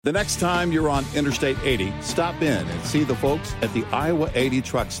The next time you're on Interstate 80, stop in and see the folks at the Iowa 80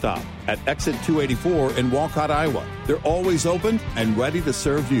 truck stop at exit 284 in Walcott, Iowa. They're always open and ready to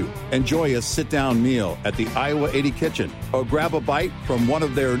serve you. Enjoy a sit-down meal at the Iowa 80 kitchen or grab a bite from one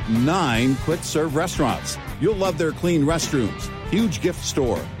of their 9 quick-serve restaurants. You'll love their clean restrooms, huge gift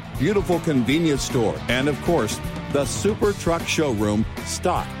store, beautiful convenience store, and of course, the Super Truck Showroom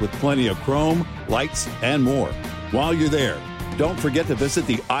stocked with plenty of chrome, lights, and more. While you're there, don't forget to visit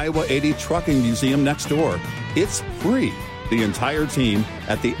the Iowa 80 Trucking Museum next door. It's free. The entire team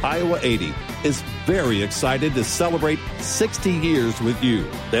at the Iowa 80 is very excited to celebrate 60 years with you.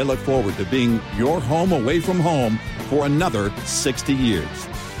 They look forward to being your home away from home for another 60 years.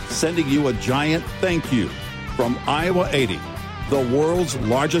 Sending you a giant thank you from Iowa 80, the world's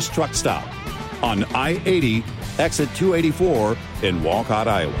largest truck stop on I-80, exit 284 in Walcott,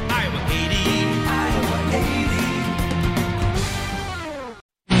 Iowa. Iowa 80.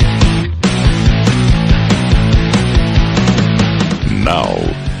 Now,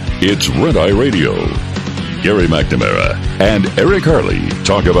 it's Red Eye Radio. Gary McNamara and Eric Harley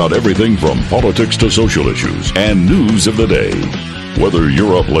talk about everything from politics to social issues and news of the day. Whether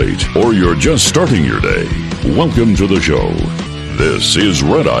you're up late or you're just starting your day, welcome to the show. This is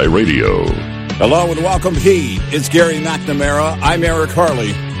Red Eye Radio. Hello and welcome. He is Gary McNamara. I'm Eric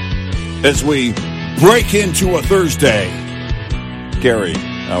Harley. As we break into a Thursday. Gary,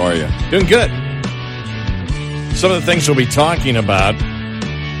 how are you? Doing good. Some of the things we'll be talking about,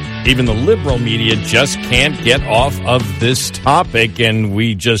 even the liberal media just can't get off of this topic, and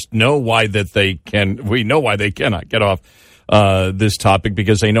we just know why that they can. We know why they cannot get off this topic,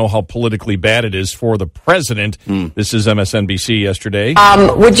 because they know how politically bad it is for the president. This is MSNBC yesterday.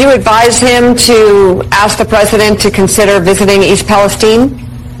 Would you advise him to ask the president to consider visiting East Palestine?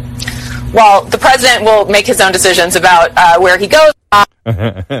 Well, the president will make his own decisions about where he goes.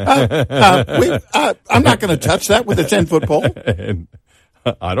 I'm not going to touch that with a 10-foot pole.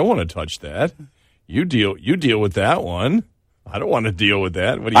 I don't want to touch that. You deal with that one. I don't want to deal with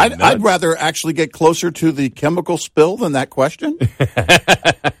that. What are you, I'd rather actually get closer to the chemical spill than that question.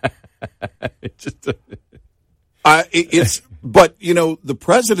 But, you know, the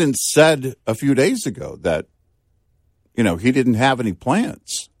president said a few days ago that, you know, he didn't have any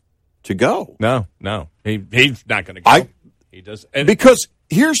plans to go. No. He's not going to go. He does. Because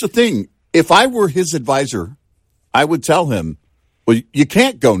here's the thing. If I were his advisor, I would tell him, well, you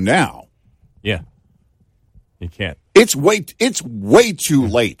can't go now. Yeah. You can't. It's way too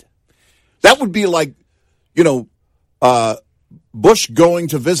late. That would be like, you know, Bush going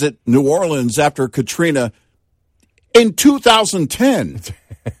to visit New Orleans after Katrina in 2010.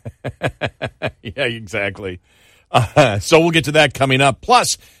 Yeah, exactly. So we'll get to that coming up.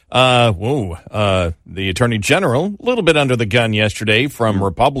 Plus, the Attorney General, a little bit under the gun yesterday from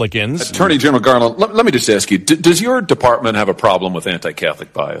Republicans. Attorney General Garland, let me just ask you, does your department have a problem with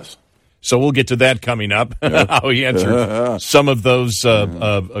anti-Catholic bias? So we'll get to that coming up, how he answered some of those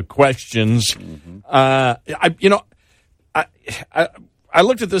questions. I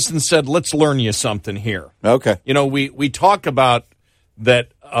looked at this and said, let's learn you something here. Okay. You know, we talk about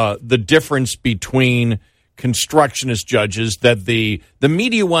that the difference between constructionist judges, that the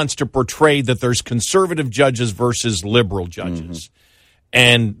media wants to portray that there's conservative judges versus liberal judges.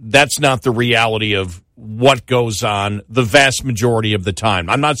 And that's not the reality of what goes on the vast majority of the time.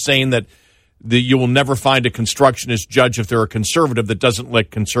 I'm not saying that you will never find a constructionist judge, if they're a conservative, that doesn't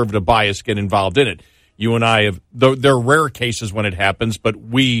let conservative bias get involved in it. You and I have, there are rare cases when it happens, but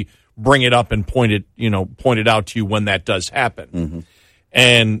we bring it up and point it out to you when that does happen.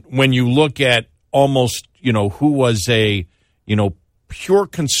 And when you look at almost, who was a, pure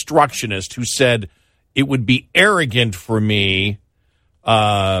constructionist who said it would be arrogant for me,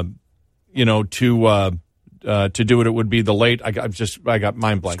 to do it, it would be the late. I got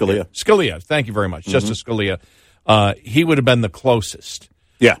mind blank. Scalia. Thank you very much, Justice Scalia. He would have been the closest.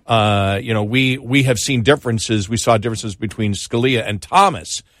 Yeah. We have seen differences. We saw differences between Scalia and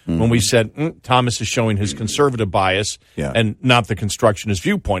Thomas when we said Thomas is showing his conservative bias and not the constructionist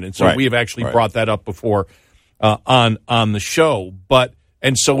viewpoint. And so we have actually brought that up before on the show.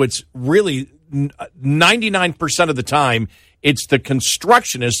 And so it's really 99% of the time, it's the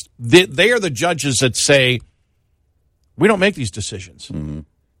constructionists. They are the judges that say, we don't make these decisions.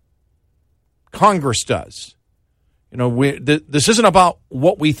 Congress does. This isn't about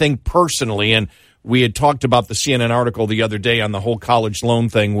what we think personally. And we had talked about the CNN article the other day on the whole college loan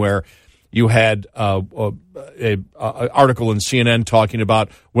thing, where you had an article in CNN talking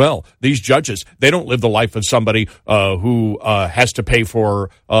about, well, these judges, they don't live the life of somebody who has to pay for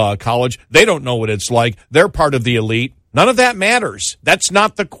college. They don't know what it's like. They're part of the elite. None of that matters. That's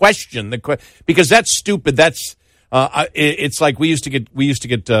not the question. Because that's stupid. That's it's like we used to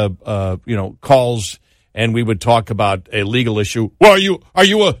get calls, and we would talk about a legal issue. Well, are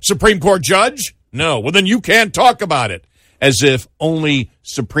you a Supreme Court judge? No. Well, then you can't talk about it. As if only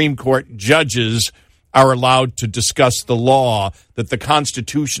Supreme Court judges are allowed to discuss the law, that the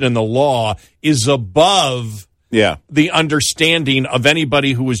Constitution and the law is above the understanding of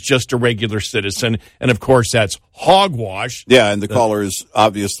anybody who is just a regular citizen. And, of course, that's hogwash. Yeah, and the caller is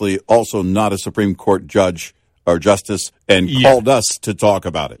obviously also not a Supreme Court judge or justice and called us to talk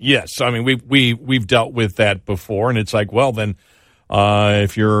about it. Yes, I mean, we've dealt with that before, and it's like, well, then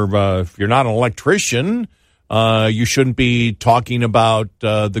if you're not an electrician, you shouldn't be talking about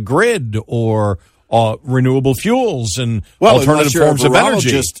the grid or renewable fuels and alternative forms of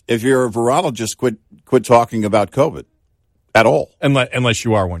energy. If you're a virologist, quit talking about COVID at all. Unless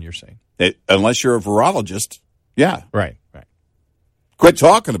you are one, you're saying. Unless you're a virologist, yeah. Right. Quit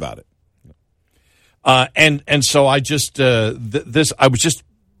talking about it. And so I just I was just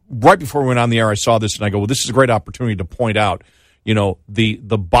right before we went on the air, I saw this and I go, well, this is a great opportunity to point out,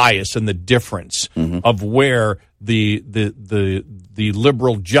 the bias and the difference of where the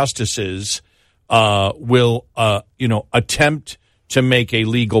liberal justices will attempt to make a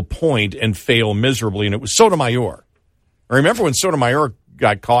legal point and fail miserably. And it was Sotomayor. I remember when Sotomayor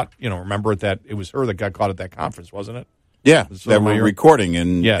got caught. Remember it was her that got caught at that conference, wasn't it? Yeah, they were recording,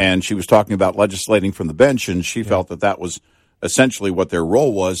 and she was talking about legislating from the bench, and she felt that was essentially what their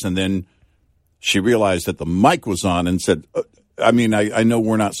role was, and then she realized that the mic was on and said, I know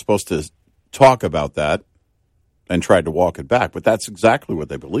we're not supposed to talk about that, and tried to walk it back, but that's exactly what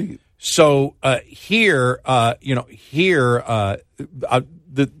they believe. So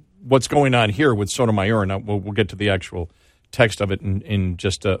what's going on here with Sotomayor, and we'll get to the actual text of it in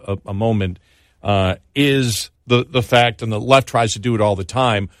just a moment, is the fact, and the left tries to do it all the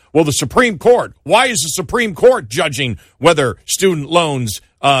time. Well, the Supreme Court. Why is the Supreme Court judging whether student loans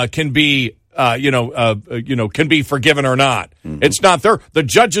can be can be forgiven or not? Mm-hmm. It's not the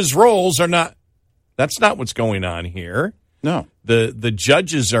judges' roles are not. That's not what's going on here. No, the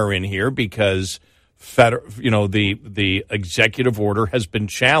judges are in here because the executive order has been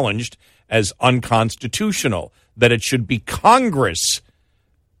challenged as unconstitutional. That it should be Congress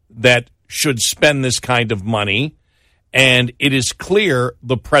that should spend this kind of money, and it is clear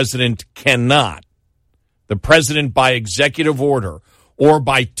the president cannot. The president, by executive order or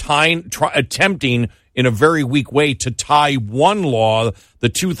by attempting in a very weak way to tie one law,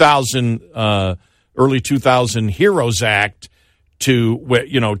 the early 2000 HEROES Act, to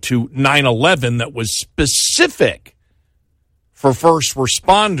 9/11 that was specific for first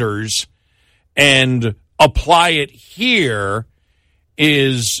responders, and apply it here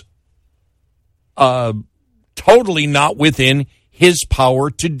is totally not within his power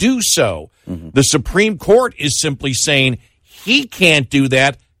to do so. Mm-hmm. The Supreme Court is simply saying he can't do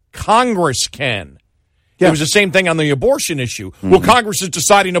that. Congress can. Yeah. It was the same thing on the abortion issue. Mm-hmm. Well, Congress is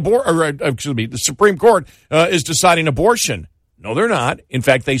deciding the Supreme Court is deciding abortion. No, they're not. In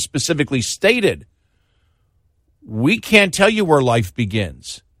fact, they specifically stated, we can't tell you where life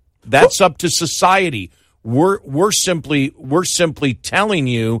begins. That's up to society. We're simply telling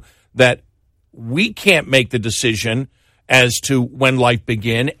you that we can't make the decision as to when life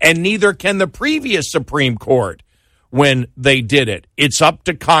began, and neither can the previous Supreme Court when they did it. It's up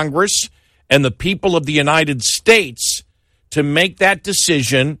to Congress and the people of the United States to make that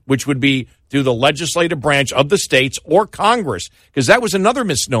decision, which would be through the legislative branch of the states or Congress, because that was another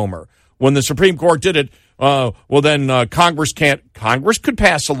misnomer. When the Supreme Court did it, Congress can't. Congress could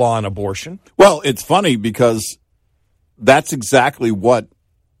pass a law on abortion. Well, it's funny because that's exactly what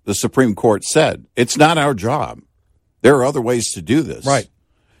the Supreme Court said. It's not our job. There are other ways to do this. Right.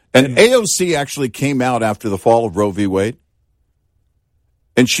 And AOC actually came out after the fall of Roe v. Wade,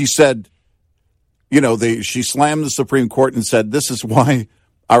 and she said, she slammed the Supreme Court and said, this is why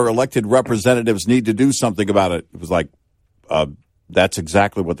our elected representatives need to do something about it. It was like, that's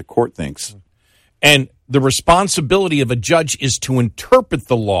exactly what the court thinks. And the responsibility of a judge is to interpret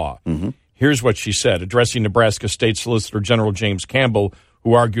the law. Mm-hmm. Here's what she said, addressing Nebraska State Solicitor General James Campbell,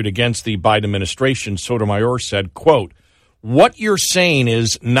 who argued against the Biden administration. Sotomayor said, quote, what you're saying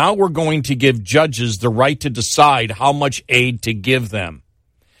is now we're going to give judges the right to decide how much aid to give them,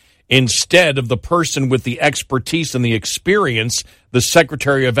 instead of the person with the expertise and the experience, the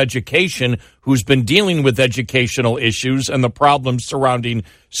Secretary of Education, who's been dealing with educational issues and the problems surrounding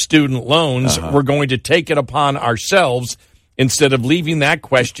student loans. We're going to take it upon ourselves instead of leaving that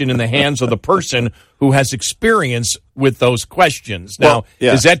question in the hands of the person who has experience with those questions. Now, Well,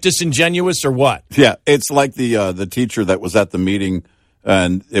 yeah. Is that disingenuous or what? Yeah, it's like the teacher that was at the meeting,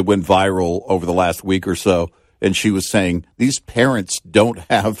 and it went viral over the last week or so, and she was saying, these parents don't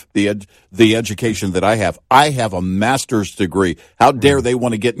have the education that I have. I have a master's degree. How dare they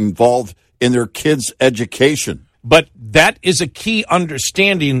want to get involved in their kids' education? But that is a key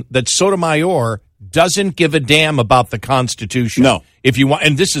understanding that Sotomayor doesn't give a damn about the Constitution. No. If you want,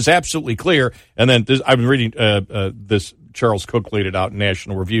 and this is absolutely clear. And then I've been reading this. Charles Cook laid it out in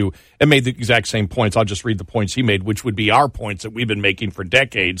National Review and made the exact same points. I'll just read the points he made, which would be our points that we've been making for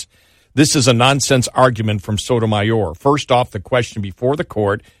decades. This is a nonsense argument from Sotomayor. First off, the question before the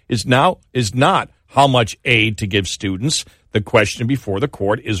court is not how much aid to give students. The question before the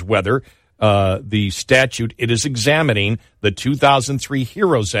court is whether the statute it is examining, the 2003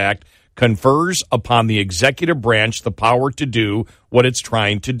 HEROES Act, confers upon the executive branch the power to do what it's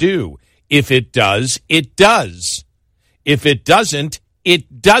trying to do. If it does, it does. If it doesn't,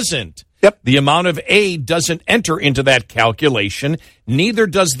 it doesn't. Yep. The amount of aid doesn't enter into that calculation. Neither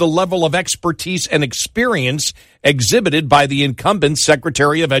does the level of expertise and experience exhibited by the incumbent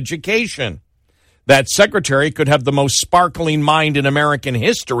Secretary of Education. That secretary could have the most sparkling mind in American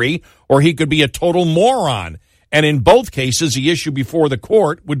history, or he could be a total moron. And in both cases, the issue before the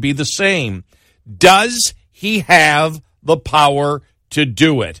court would be the same. Does he have the power to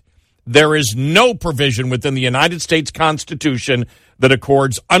do it? There is no provision within the United States Constitution that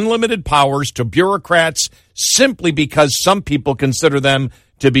accords unlimited powers to bureaucrats simply because some people consider them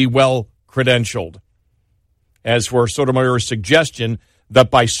to be well-credentialed. As for Sotomayor's suggestion that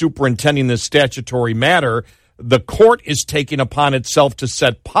by superintending this statutory matter, the court is taking upon itself to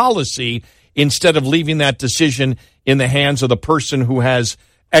set policy instead of leaving that decision in the hands of the person who has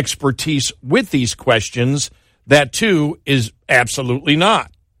expertise with these questions, that too is absolutely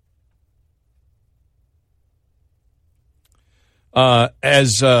not.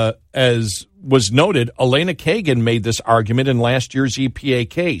 As was noted, Elena Kagan made this argument in last year's EPA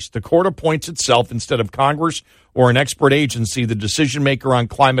case. The court appoints itself instead of Congress or an expert agency, the decision maker on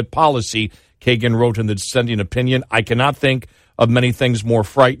climate policy, Kagan wrote in the dissenting opinion. I cannot think of many things more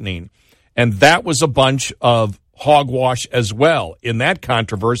frightening. And that was a bunch of hogwash as well. In that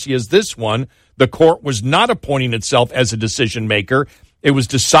controversy as this one, the court was not appointing itself as a decision maker. It was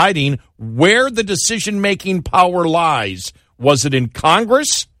deciding where the decision-making power lies. Was it in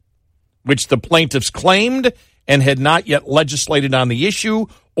Congress, which the plaintiffs claimed and had not yet legislated on the issue,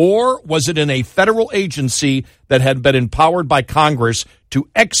 or was it in a federal agency that had been empowered by Congress to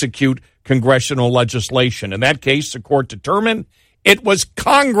execute congressional legislation? In that case, the court determined it was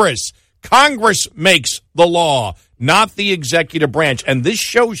Congress. Congress makes the law, not the executive branch. And this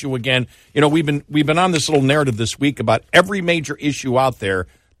shows you again, we've been on this little narrative this week about every major issue out there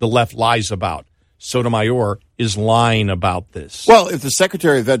the left lies about. Sotomayor is lying about this. Well, if the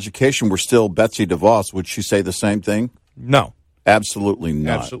Secretary of Education were still Betsy DeVos, would she say the same thing? No. Absolutely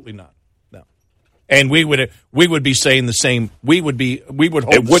not. Absolutely not. No. And we would be saying the same. We would hold it the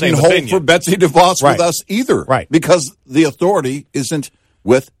same wouldn't hold opinion for Betsy DeVos Right. with us either. Right. Because the authority isn't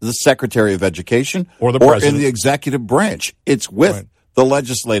with the Secretary of Education or the president or in the executive branch. It's with Right. the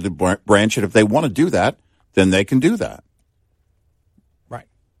legislative branch. And if they want to do that, then they can do that.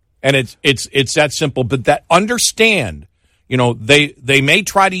 And it's that simple. But that understand, they may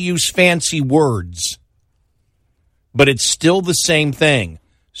try to use fancy words, but it's still the same thing.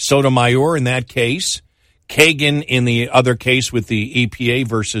 Sotomayor in that case, Kagan in the other case with the EPA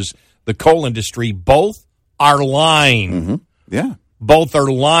versus the coal industry, both are lying. Mm-hmm. Yeah. Both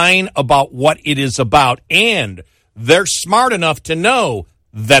are lying about what it is about, and they're smart enough to know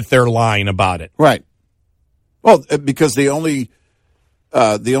that they're lying about it. Right. Well, because the only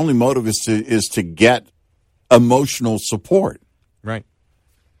motive is to get emotional support. Right.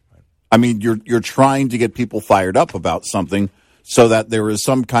 I mean, you're trying to get people fired up about something so that there is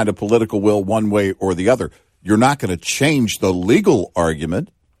some kind of political will one way or the other. You're not going to change the legal argument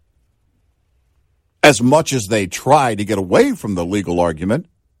as much as they try to get away from the legal argument.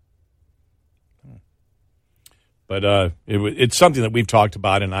 But it's something that we've talked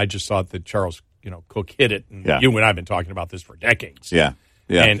about, and I just thought that Charles Cook hit it. And you and I have been talking about this for decades. Yeah.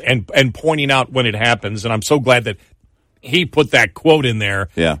 Yeah. And pointing out when it happens. And I'm so glad that he put that quote in there.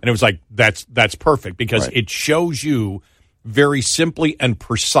 Yeah. And it was like, that's perfect because It shows you very simply and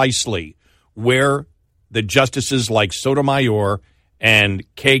precisely where the justices like Sotomayor and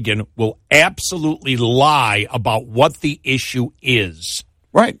Kagan will absolutely lie about what the issue is.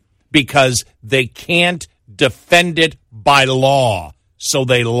 Right. Because they can't defend it by law. So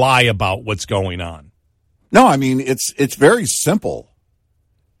they lie about what's going on. No, I mean, it's very simple.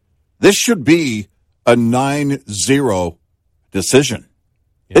 This should be a 9-0 decision.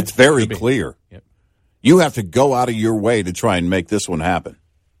 Yeah, it's very clear. Yep. You have to go out of your way to try and make this one happen.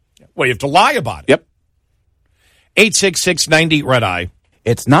 Well, you have to lie about it. Yep. 866-90-RED-EYE.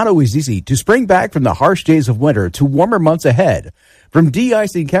 It's not always easy to spring back from the harsh days of winter to warmer months ahead. From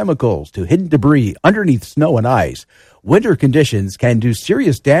de-icing chemicals to hidden debris underneath snow and ice, winter conditions can do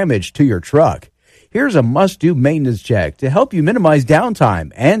serious damage to your truck. Here's a must-do maintenance check to help you minimize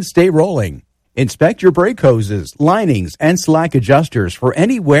downtime and stay rolling. Inspect your brake hoses, linings, and slack adjusters for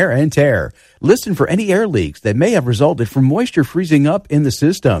any wear and tear. Listen for any air leaks that may have resulted from moisture freezing up in the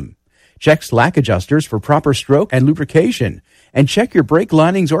system. Check slack adjusters for proper stroke and lubrication. And check your brake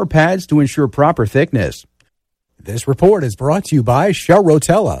linings or pads to ensure proper thickness. This report is brought to you by Shell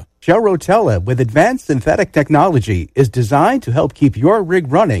Rotella. Shell Rotella, with advanced synthetic technology, is designed to help keep your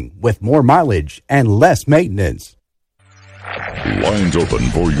rig running with more mileage and less maintenance. Lines open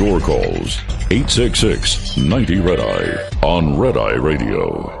for your calls. 866-90-RED-EYE on Red Eye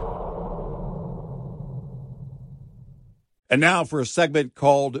Radio. And now for a segment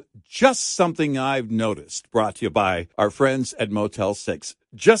called Just Something I've Noticed, brought to you by our friends at Motel 6.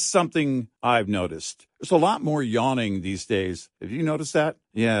 Just something I've noticed. There's a lot more yawning these days. Have you noticed that?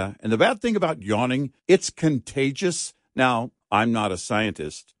 Yeah. And the bad thing about yawning, it's contagious. Now, I'm not a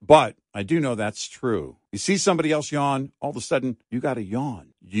scientist, but I do know that's true. You see somebody else yawn, all of a sudden, you got to yawn.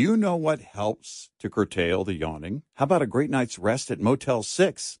 You know what helps to curtail the yawning? How about a great night's rest at Motel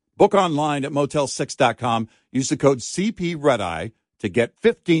 6? Book online at motel6.com. Use the code CPREDEYE to get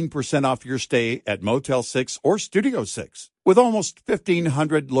 15% off your stay at Motel 6 or Studio 6. With almost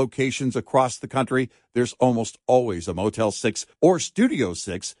 1,500 locations across the country, there's almost always a Motel 6 or Studio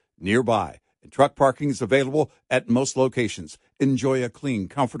 6 nearby. And truck parking is available at most locations. Enjoy a clean,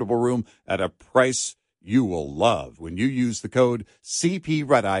 comfortable room at a price you will love when you use the code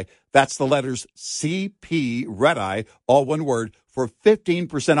CPREDEYE. That's the letters CPREDEYE, all one word, for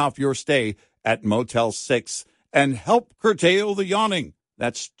 15% off your stay at Motel 6 and help curtail the yawning.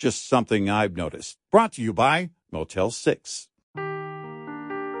 That's just something I've noticed. Brought to you by Motel 6.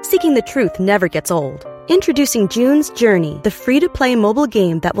 Seeking the truth never gets old. Introducing June's Journey, the free-to-play mobile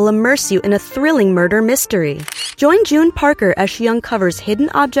game that will immerse you in a thrilling murder mystery. Join June Parker as she uncovers hidden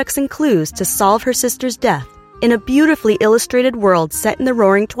objects and clues to solve her sister's death in a beautifully illustrated world set in the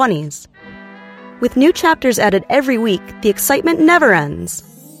Roaring '20s. With new chapters added every week, the excitement never ends.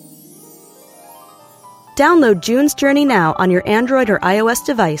 Download June's Journey now on your Android or iOS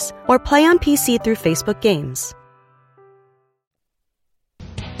device or play on PC through Facebook Games.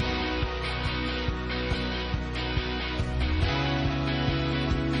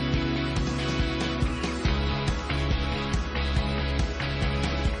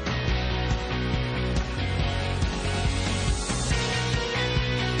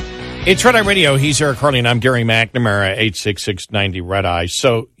 It's Red Eye Radio. He's Eric Harley, and I'm Gary McNamara, 866-90-RED-EYE.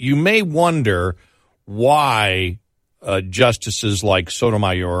 So you may wonder why justices like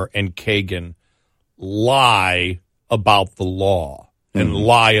Sotomayor and Kagan lie about the law and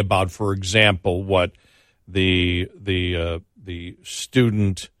lie about, for example, what the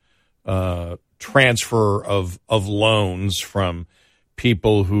student transfer of loans from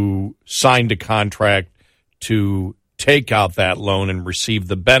people who signed a contract to take out that loan and receive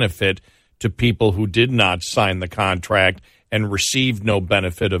the benefit to people who did not sign the contract and received no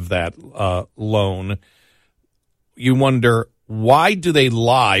benefit of that loan. You wonder, why do they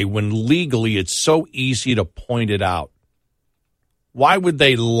lie when legally it's so easy to point it out? Why would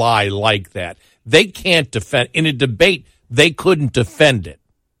they lie like that? They can't defend. In a debate, they couldn't defend it.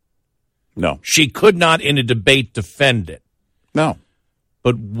 No. She could not, in a debate, defend it. No.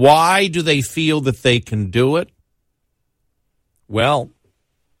 But why do they feel that they can do it? Well,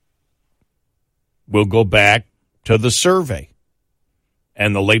 we'll go back to the survey.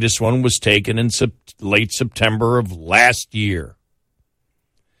 And the latest one was taken in late September of last year.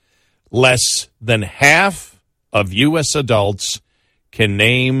 Less than half of U.S. adults can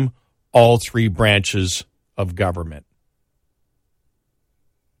name all three branches of government.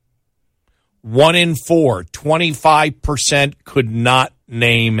 1 in 4, 25% could not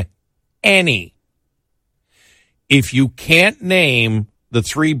name any. If you can't name the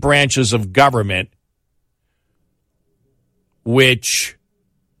three branches of government, which,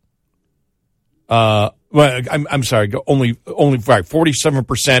 I'm sorry, only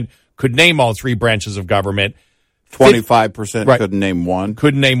 47% could name all three branches of government. 25% couldn't name one.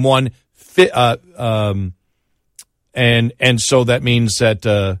 Couldn't name one. And so that means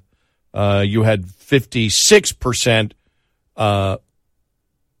that you had 56%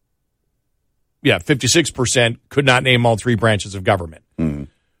 56% could not name all three branches of government. Mm-hmm.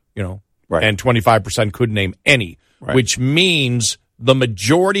 You know, right. And 25% couldn't name any, right. Which means the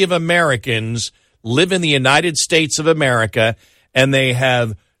majority of Americans live in the United States of America, and they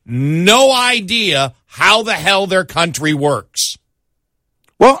have no idea how the hell their country works.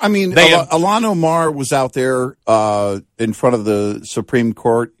 Well, I mean, Ilhan Omar was out there in front of the Supreme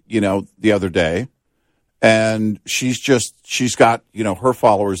Court, the other day, and she's got, her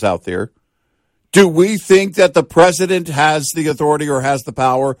followers out there. Do we think that the president has the authority or has the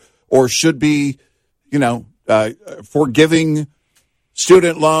power or should be, forgiving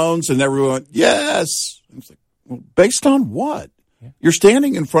student loans? And everyone, yes. It's like, well, based on what? Yeah. You're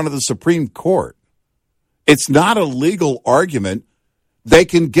standing in front of the Supreme Court. It's not a legal argument. They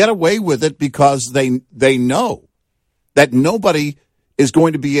can get away with it because they know that nobody is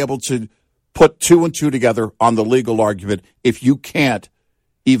going to be able to put two and two together on the legal argument. If you can't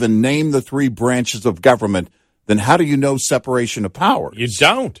even name the three branches of government, then how do you know separation of powers? You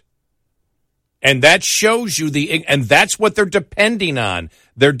don't. And that shows you and that's what they're depending on.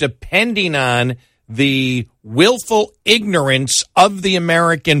 They're depending on the willful ignorance of the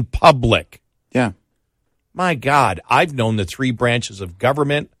American public. Yeah. My God, I've known the three branches of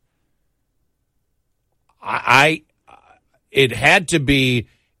government. It had to be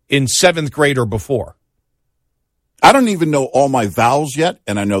in seventh grade or before. I don't even know all my vowels yet,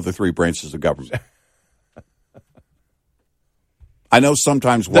 and I know the three branches of government. I know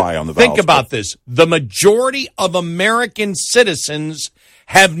sometimes why on the vowels. Think about this. The majority of American citizens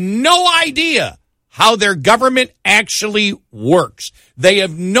have no idea how their government actually works. They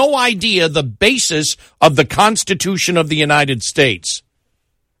have no idea the basis of the Constitution of the United States.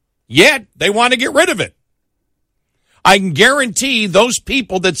 Yet, they want to get rid of it. I can guarantee those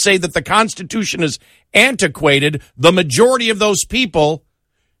people that say that the Constitution is antiquated, the majority of those people,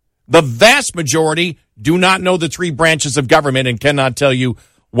 the vast majority, do not know the three branches of government and cannot tell you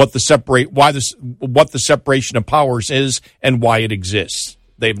what the separation of powers is and why it exists.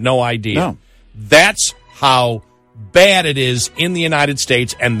 They have no idea. No. That's how bad it is in the United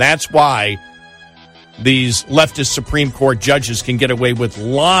States, and that's why these leftist Supreme Court judges can get away with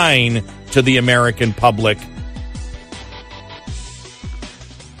lying to the American public.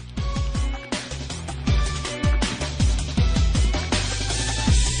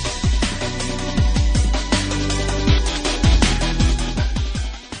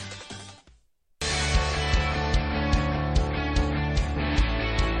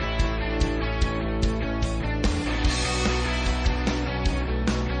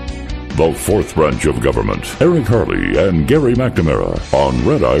 The fourth branch of government. Eric Harley and Gary McNamara on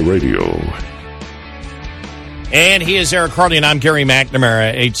Red Eye Radio. And he is Eric Harley, and I'm Gary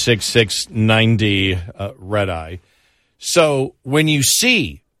McNamara, 866-90 Red Eye. So when you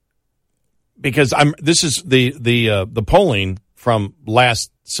see, because this is the polling from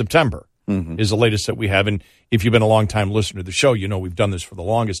last September is the latest that we have, and if you've been a long time listener to the show, you know we've done this for the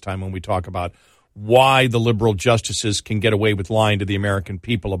longest time when we talk about why the liberal justices can get away with lying to the American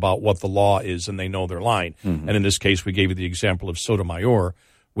people about what the law is, and they know they're lying. And in this case, we gave you the example of Sotomayor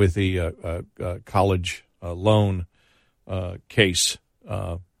with the college loan case,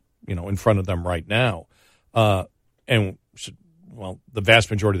 in front of them right now. And, well, the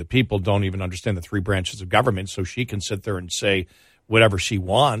vast majority of the people don't even understand the three branches of government, so she can sit there and say whatever she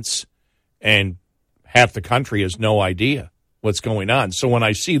wants, and half the country has no idea what's going on. So when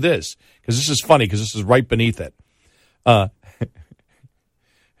I see this, because this is funny, because this is right beneath it,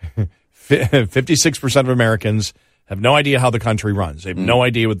 56% of Americans have no idea how the country runs. They have no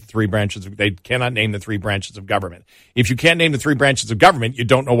idea what the three branches of, they cannot name the three branches of government. If you can't name the three branches of government, you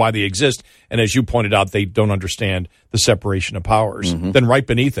don't know why they exist. And as you pointed out, they don't understand the separation of powers. Then right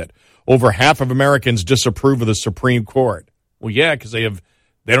beneath it, over half of Americans disapprove of the Supreme Court. Well, yeah, because they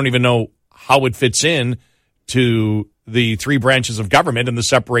don't even know how it fits in to the three branches of government and the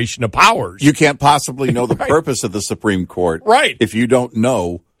separation of powers. You can't possibly know the purpose of the Supreme Court if you don't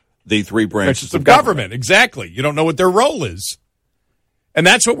know the three branches of government. Exactly. You don't know what their role is. And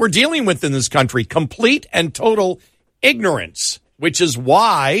that's what we're dealing with in this country, complete and total ignorance, which is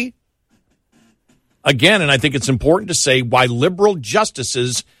why, again, and I think it's important to say why liberal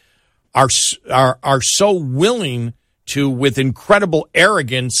justices are so willing to, with incredible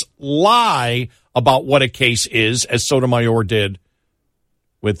arrogance, lie about what a case is, as Sotomayor did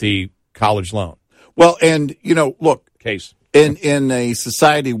with the college loan. Well, and, look, case. In a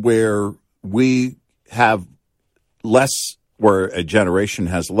society where we have less, where a generation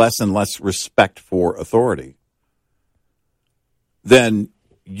has less and less respect for authority, then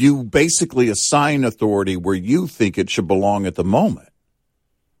you basically assign authority where you think it should belong at the moment.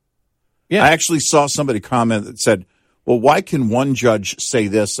 Yeah. I actually saw somebody comment that said, well, why can one judge say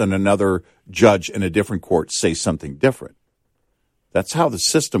this and another judge in a different court say something different? That's how the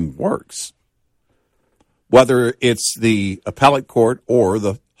system works. Whether it's the appellate court or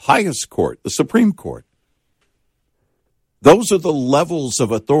the highest court, the Supreme Court. Those are the levels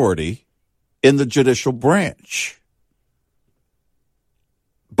of authority in the judicial branch.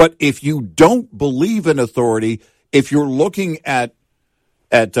 But if you don't believe in authority, if you're looking at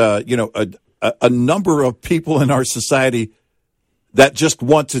a number of people in our society that just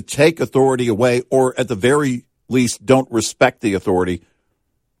want to take authority away, or at the very least don't respect the authority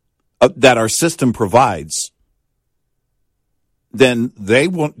that our system provides, then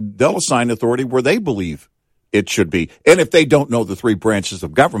they'll assign authority where they believe it should be. And if they don't know the three branches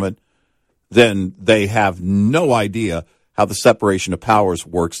of government, then they have no idea how the separation of powers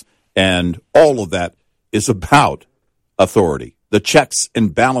works, and all of that is about authority, the checks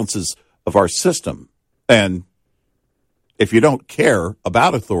and balances of our system. And if you don't care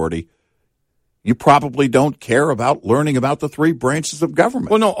about authority, you probably don't care about learning about the three branches of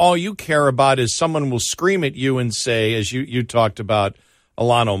government. Well, no, all you care about is someone will scream at you and say, as you talked about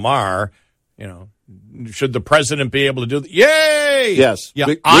Ilhan Omar, should the president be able to do that? Yay! Yes. Yeah,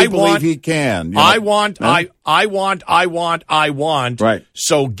 we I believe want, he can. I want. Right.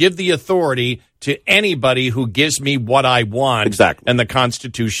 So give the authority to anybody who gives me what I want. Exactly. And the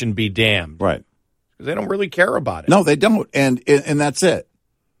Constitution be damned. Right. They don't really care about it. No, they don't. And that's it.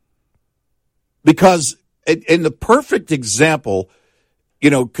 Because in the perfect example,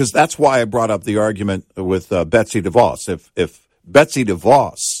 because that's why I brought up the argument with Betsy DeVos. If Betsy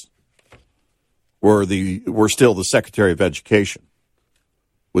DeVos were still the Secretary of Education,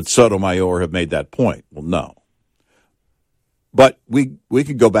 would Sotomayor have made that point? Well, no. But we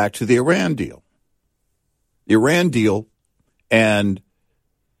could go back to the Iran deal. The Iran deal, and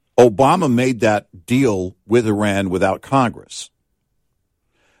Obama made that deal with Iran without Congress.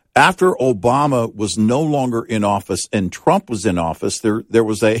 After Obama was no longer in office and Trump was in office, there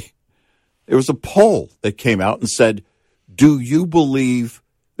was a poll that came out and said, do you believe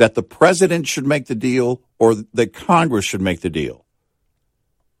that the president should make the deal or that Congress should make the deal?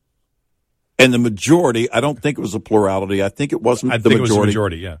 And the majority, I don't think it was a plurality, I think it wasn't the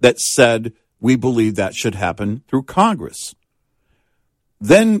majority, yeah, that said we believe that should happen through Congress.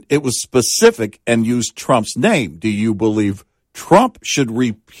 Then it was specific and used Trump's name. Do you believe Trump should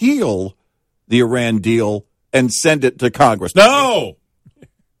repeal the Iran deal and send it to Congress? No!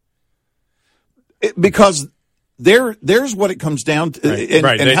 Because there's what it comes down to.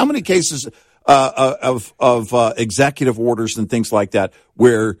 Right. And how many cases of executive orders and things like that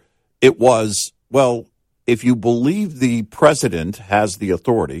where it was, well, if you believe the president has the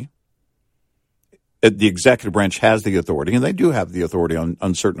authority, the executive branch has the authority, and they do have the authority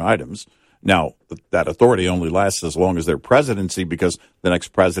on certain items. Now, that authority only lasts as long as their presidency, because the next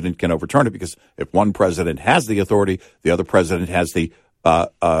president can overturn it. Because if one president has the authority, the other president has the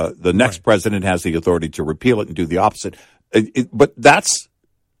next president has the authority to repeal it and do the opposite. But that's,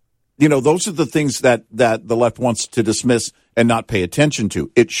 those are the things that the left wants to dismiss and not pay attention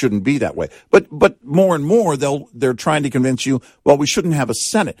to. It shouldn't be that way. But more and more, they're trying to convince you, well, we shouldn't have a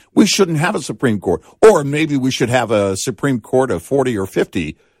Senate. We shouldn't have a Supreme Court. Or maybe we should have a Supreme Court of 40 or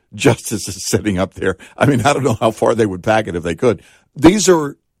 50 justices sitting up there. I mean, I don't know how far they would pack it if they could. These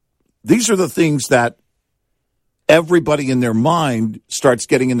are the things that everybody in their mind starts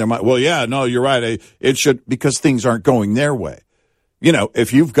getting in their mind. Well, yeah, no, you're right. It should, because things aren't going their way.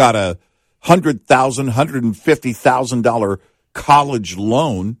 If you've got a $100,000, $150,000 college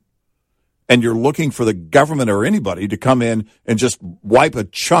loan and you're looking for the government or anybody to come in and just wipe a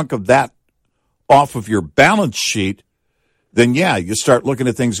chunk of that off of your balance sheet, then yeah, you start looking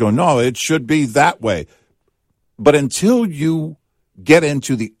at things going, no, it should be that way. But until you get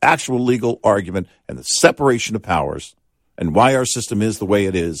into the actual legal argument and the separation of powers and why our system is the way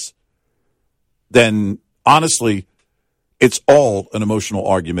it is, then honestly, it's all an emotional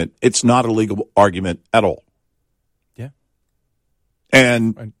argument. It's not a legal argument at all. Yeah.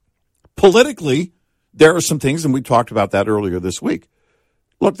 And politically, there are some things, and we talked about that earlier this week.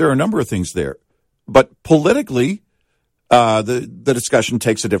 Look, there are a number of things there. But politically, the discussion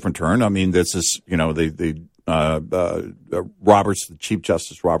takes a different turn. I mean, this is, Roberts, the Chief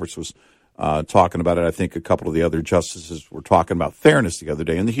Justice Roberts was talking about it. I think a couple of the other justices were talking about fairness the other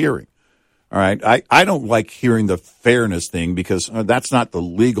day in the hearing. All right. I don't like hearing the fairness thing because that's not the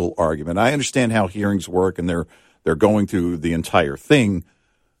legal argument. I understand how hearings work and they're going through the entire thing.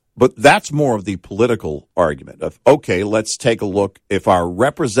 But that's more of the political argument of, okay, let's take a look. If our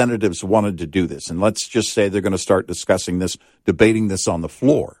representatives wanted to do this, and let's just say they're going to start discussing this, debating this on the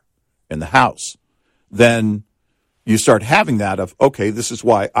floor, in the House, then you start having that of, okay, this is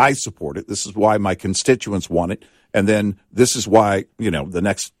why I support it. This is why my constituents want it. And then this is why, the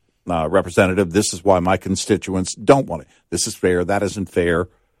next representative, this is why my constituents don't want it. This is fair. That isn't fair.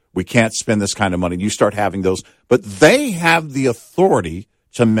 We can't spend this kind of money. You start having those. But they have the authority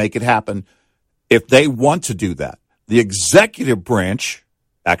to make it happen if they want to do that. The executive branch,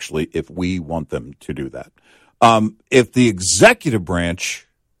 actually, if we want them to do that, if the executive branch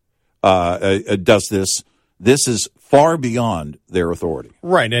does this, this is far beyond their authority.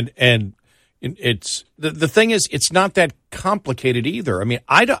 Right, and it's the thing is, it's not that complicated either. I mean,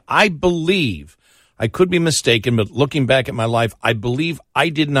 I believe, I could be mistaken, but looking back at my life, I believe I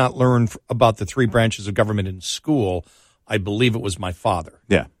did not learn about the three branches of government in school. I believe it was my father.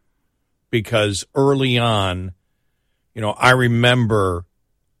 Yeah. Because early on, I remember,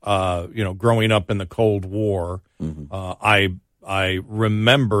 growing up in the Cold War, I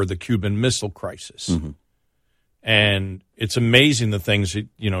remember the Cuban Missile Crisis. Mm-hmm. And it's amazing the things that,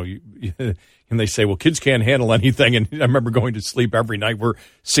 and they say, well, kids can't handle anything. And I remember going to sleep every night. We're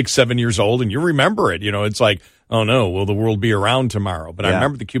 6, 7 years old, and you remember it. It's like, oh, no, will the world be around tomorrow? But I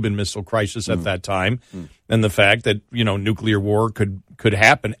remember the Cuban Missile Crisis at that time and the fact that, nuclear war could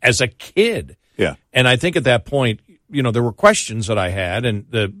happen as a kid. Yeah. And I think at that point, there were questions that I had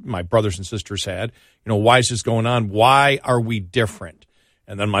and my brothers and sisters had, why is this going on? Why are we different?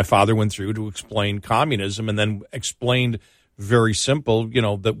 And then my father went through to explain communism and then explained very simple,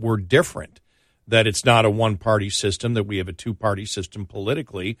 that we're different, that it's not a one-party system, that we have a two-party system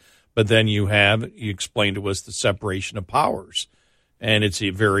politically, but then you explained to us the separation of powers. And it's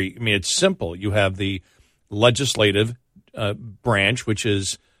it's simple. You have the legislative branch, which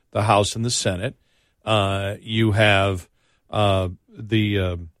is the House and the Senate. You have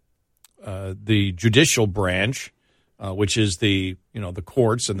the judicial branch, which is the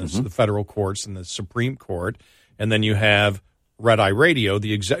courts and the federal courts and the Supreme Court, and then you have Red Eye Radio.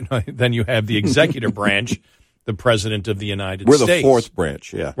 Then you have the executive branch, the President of the United States. We're the fourth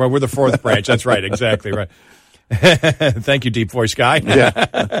branch, yeah. Well, we're the fourth branch. That's right, exactly right. Thank you, deep voice guy.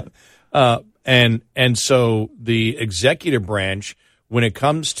 Yeah. And so the executive branch, when it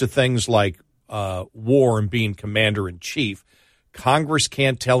comes to things like war and being commander in chief, Congress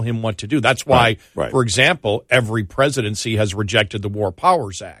can't tell him what to do. That's why, for example, every presidency has rejected the War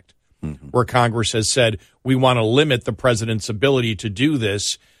Powers Act, where Congress has said, we want to limit the president's ability to do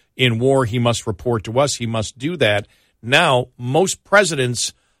this. In war, he must report to us. He must do that. Now, most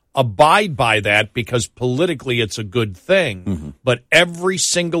presidents abide by that because politically it's a good thing. But every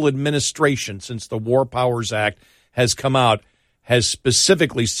single administration since the War Powers Act has come out has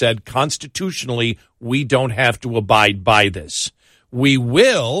specifically said constitutionally we don't have to abide by this. We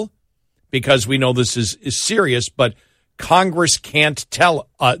will, because we know this is serious, but Congress can't tell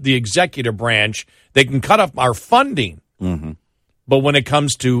the executive branch. They can cut off our funding. But when it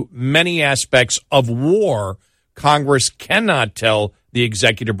comes to many aspects of war, Congress cannot tell the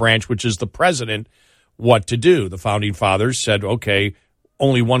executive branch, which is the president, what to do. The Founding Fathers said, okay,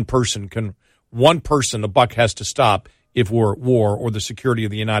 only one person, the buck has to stop if we're at war or the security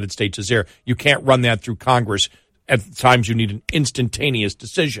of the United States is there. You can't run that through Congress. At times you need an instantaneous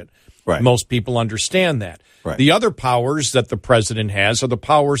decision. Right. Most people understand that. Right. The other powers that the president has are the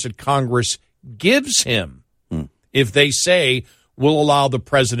powers that Congress gives him. If they say, we'll allow the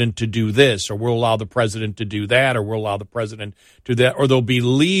president to do this, or we'll allow the president to do that, or we'll allow the president to do that, or there'll be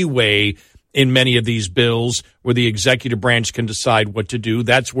leeway in many of these bills where the executive branch can decide what to do.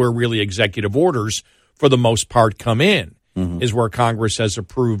 That's where really executive orders, for the most part, come in, is where Congress has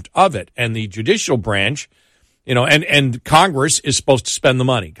approved of it. And the judicial branch, and Congress is supposed to spend the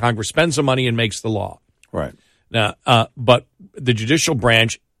money. Congress spends the money and makes the law. Right. Now, but the judicial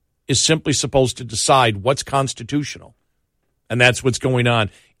branch is simply supposed to decide what's constitutional. And that's what's going on.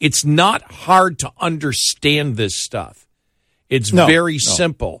 It's not hard to understand this stuff. It's very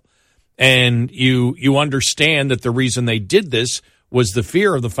simple. And you understand that the reason they did this was the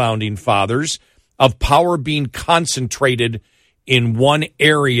fear of the Founding Fathers of power being concentrated in one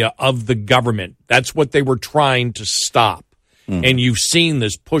area of the government. That's what they were trying to stop. And you've seen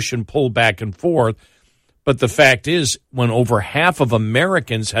this push and pull back and forth. But the fact is, when over half of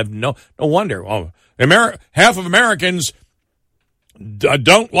Americans have no wonder, half of Americans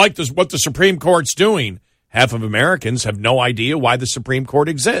don't like what the Supreme Court's doing. Half of Americans have no idea why the Supreme Court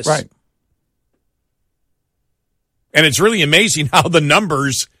exists. Right. And it's really amazing how the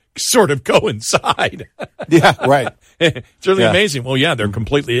numbers sort of coincide. Yeah, right. It's really amazing. Well, yeah, they're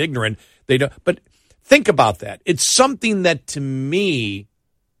completely ignorant. They don't. But think about that. It's something that to me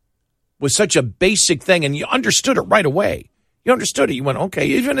was such a basic thing, and you understood it right away. You understood it. You went, okay,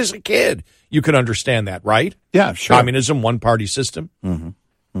 even as a kid, you could understand that, right? Yeah, sure. Communism, one-party system.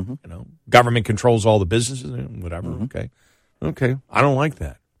 Government controls all the businesses, whatever. Okay. I don't like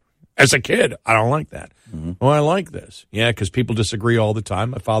that. As a kid, I don't like that. Oh, I like this. Yeah, because people disagree all the time.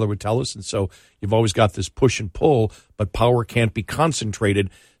 My father would tell us, and so you've always got this push and pull, but power can't be concentrated,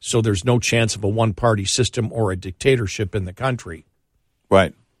 so there's no chance of a one-party system or a dictatorship in the country.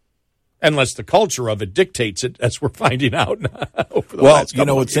 Right. Unless the culture of it dictates it, as we're finding out over the last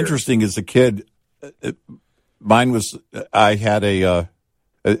couple of what's years. interesting as a kid, I had a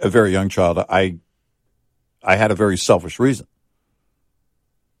very young child. I had a very selfish reason.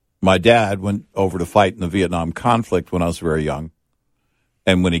 My dad went over to fight in the Vietnam conflict when I was very young.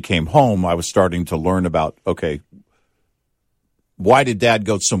 And when he came home, I was starting to learn about, okay, why did Dad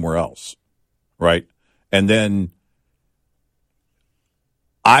go somewhere else? Right? And then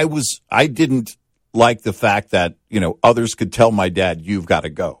I didn't like the fact that, others could tell my dad, you've got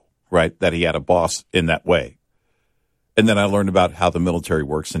to go, right? That he had a boss in that way. And then I learned about how the military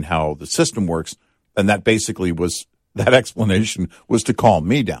works and how the system works. And that basically that explanation was to calm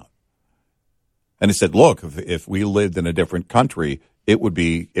me down. And he said, look, if we lived in a different country, it would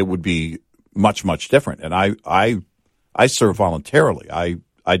be much, much different. And I serve voluntarily. I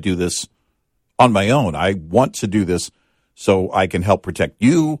do this on my own. I want to do this so I can help protect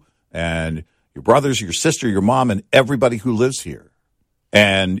you and your brothers, your sister, your mom, and everybody who lives here.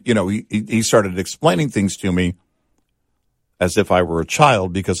 And, he started explaining things to me as if I were a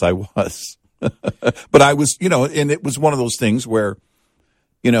child, because I was. But I was, and it was one of those things where,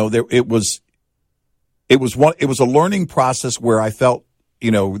 it was a learning process where I felt,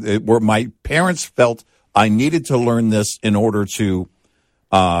 where my parents felt I needed to learn this in order to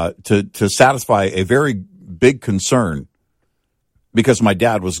satisfy a very big concern, because my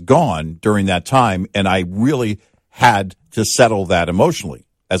dad was gone during that time, and I really had to settle that emotionally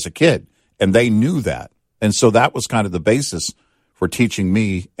as a kid, and they knew that. And so that was kind of the basis for teaching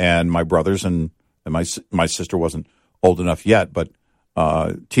me and my brothers, and my sister wasn't old enough yet, but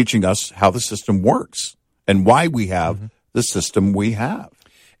teaching us how the system works and why we have the system we have.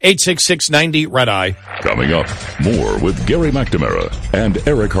 866-90-RED-EYE. Coming up, more with Gary McNamara and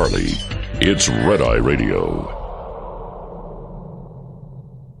Eric Harley. It's Red Eye Radio.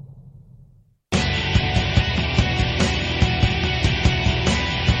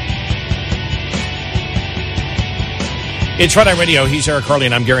 It's Red Eye Radio. He's Eric Harley,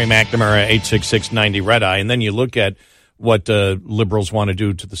 and I'm Gary McNamara, 866-90-RED-EYE. And then you look at what liberals want to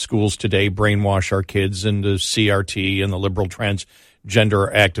do to the schools today, brainwash our kids into CRT and the liberal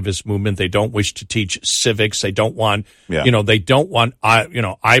transgender activist movement. They don't wish to teach civics. They don't want, they don't want,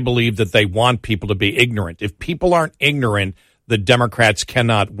 I believe that they want people to be ignorant. If people aren't ignorant, the Democrats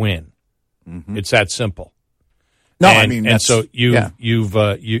cannot win. It's that simple. No, and so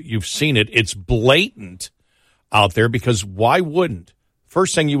you've seen it. It's blatant out there, because why wouldn't?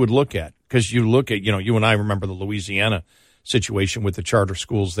 First thing you would look at, because you look at, you and I remember the Louisiana situation with the charter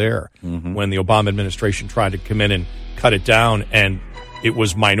schools there, when the Obama administration tried to come in and cut it down, and it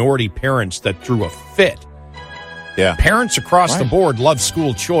was minority parents that threw a fit. Yeah. Parents across the board love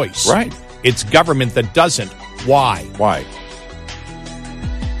school choice. Right. It's government that doesn't. Why? Why?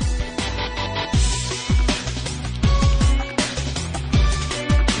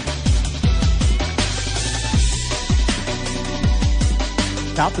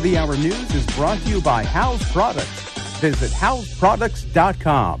 Top of the Hour News is brought to you by House Products. Visit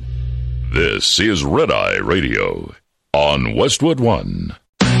houseproducts.com. This is Red Eye Radio on Westwood One.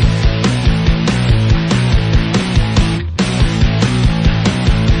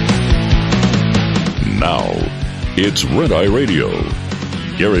 Now, it's Red Eye Radio.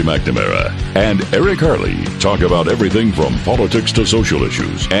 Gary McNamara and Eric Harley talk about everything from politics to social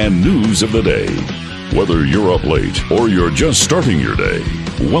issues and news of the day. Whether you're up late or you're just starting your day,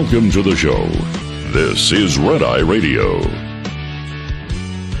 welcome to the show. This is Red Eye Radio.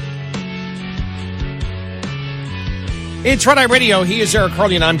 It's Red Eye Radio. He is Eric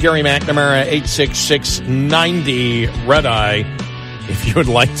Harley, and I'm Gary McNamara, 866-90-RED-EYE. If you would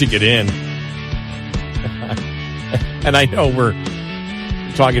like to get in. And I know we're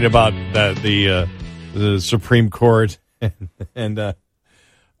talking about the Supreme Court and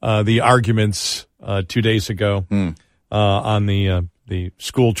the arguments 2 days ago on the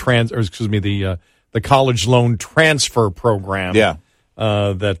school the college loan transfer program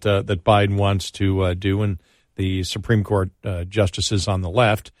that Biden wants to do, and the Supreme Court justices on the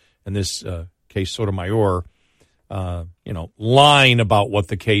left, and this case Sotomayor, lying about what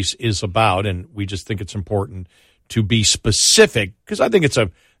the case is about, and we just think it's important to be specific, because I think it's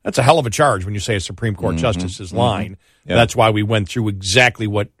That's a hell of a charge when you say a Supreme Court justice is lying. Yeah. That's why we went through exactly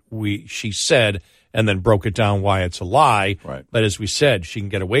what she said and then broke it down why it's a lie. Right. But as we said, she can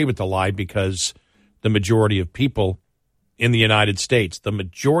get away with the lie because the majority of people in the United States, the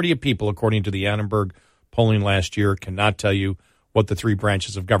majority of people, according to the Annenberg polling last year, cannot tell you what the three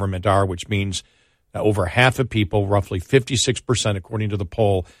branches of government are, which means that over half of people, roughly 56%, according to the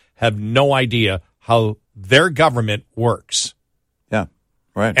poll, have no idea how their government works. Yeah,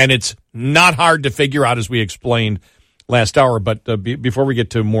 right. And it's not hard to figure out, as we explained last hour. But before we get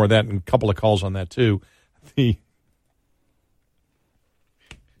to more of that, and a couple of calls on that, too,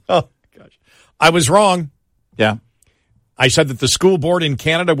 oh, gosh. I was wrong. Yeah. I said that the school board in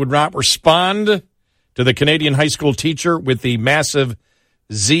Canada would not respond to the Canadian high school teacher with the massive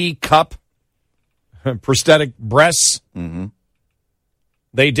Z-cup prosthetic breasts. Mm-hmm.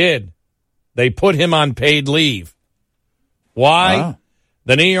 They did. They put him on paid leave. Why? Wow.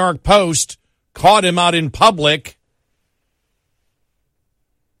 The New York Post caught him out in public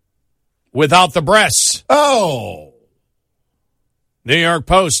without the breasts. Oh. New York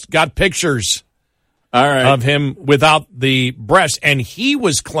Post got pictures All right. of him without the breasts, and he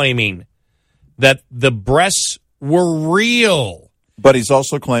was claiming that the breasts were real. But he's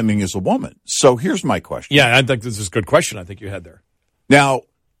also claiming he's a woman. So here's my question. Yeah, I think this is a good question I think you had there. Now,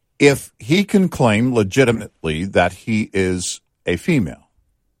 if he can claim legitimately that he is a female,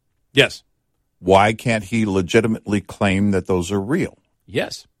 Yes. why can't he legitimately claim that those are real?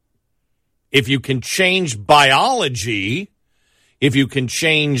 Yes. If you can change biology, if you can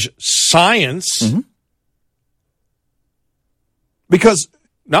change science. Because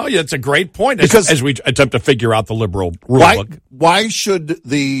No, that's a great point. Because- As we attempt to figure out the liberal rule book. why should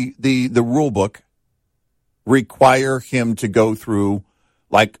the rule book require him to go through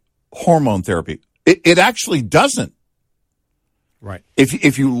like hormone therapy? It actually doesn't. Right.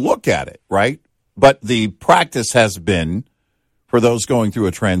 If you look at it, right? But the practice has been for those going through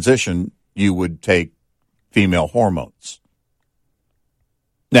a transition, you would take female hormones.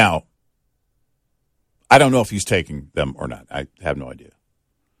 Now, I don't know if he's taking them or not. I have no idea.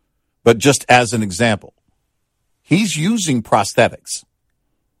 But just as an example, he's using prosthetics.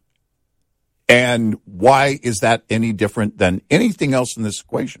 And why is that any different than anything else in this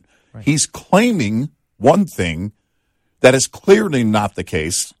equation? Right. He's claiming one thing that is clearly not the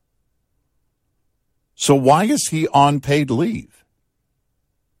case. So why is he on paid leave?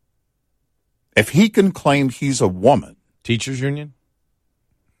 If he can claim he's a woman. Teachers union?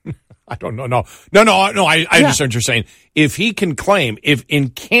 I don't know. No, I understand what you're saying. If he can claim, if in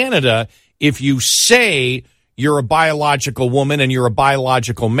Canada, if you say you're a biological woman and you're a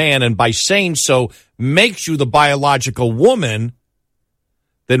biological man, and by saying so makes you the biological woman,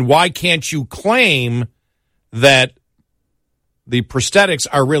 then why can't you claim that the prosthetics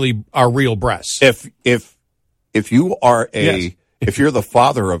are real breasts? If you are Yes. if you're the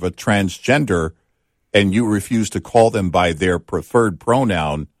father of a transgender and you refuse to call them by their preferred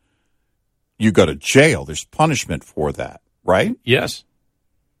pronoun, you go to jail. There's punishment for that, right? Yes.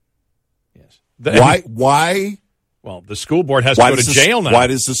 Why? Well, the school board has to go to jail now. Why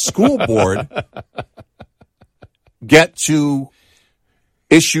does the school board get to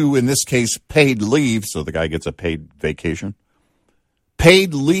issue, in this case, paid leave, so the guy gets a paid vacation?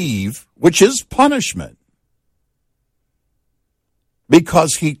 Paid leave, which is punishment,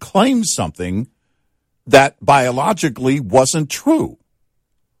 because he claims something that biologically wasn't true.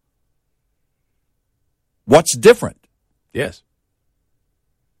 What's different? Yes.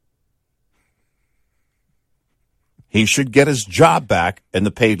 He should get his job back, and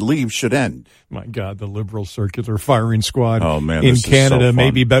the paid leave should end. My God, the liberal circular firing squad in in Canada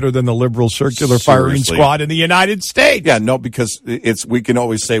may be better than the liberal circular firing squad in the United States. Yeah, no, because we can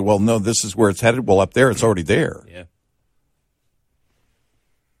always say, well, no, this is where it's headed. Well, up there, it's already there. Yeah.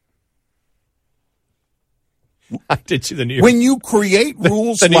 I did see the New York. When you create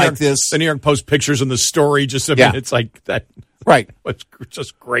rules like this, the New York Post pictures in the story, it's like that. Right. It's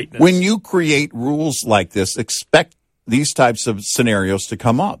just greatness. When you create rules like this, expect these types of scenarios to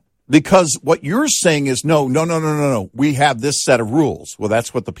come up. Because what you're saying is, no. We have this set of rules. Well,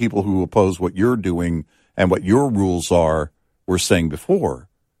 that's what the people who oppose what you're doing and what your rules are were saying before.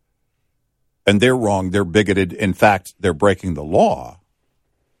 And they're wrong. They're bigoted. In fact, they're breaking the law.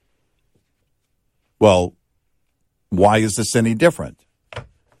 Well, why is this any different?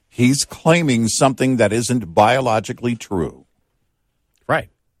 He's claiming something that isn't biologically true. Right.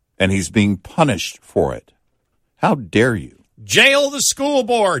 And he's being punished for it. How dare you? Jail the school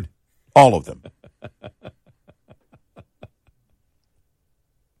board. All of them.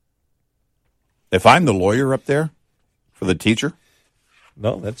 If I'm the lawyer up there for the teacher,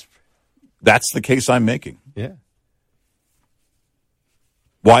 No, That's the case I'm making. yeah.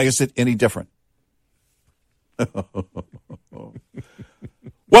 Why is it any different?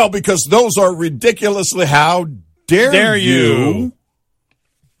 Well, because those are ridiculously, how dare you?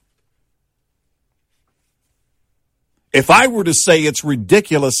 If I were to say it's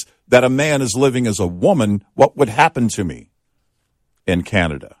ridiculous that a man is living as a woman, what would happen to me in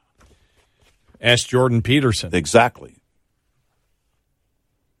Canada? Ask Jordan Peterson. Exactly.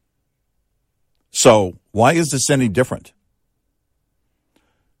 So why is this any different?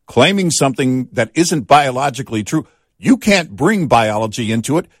 Claiming something that isn't biologically true, you can't bring biology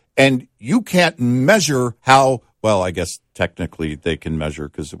into it, and you can't measure how, well, I guess technically they can measure,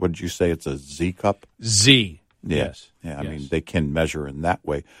 because what did you say, it's a Z cup? Z. Yeah. Yes. Yeah, I Yes. mean, they can measure in that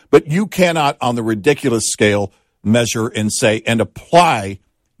way. But you cannot, on the ridiculous scale, measure and say, and apply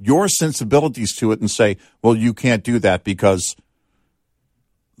your sensibilities to it and say, well, you can't do that because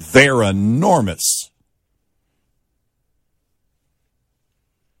they're enormous.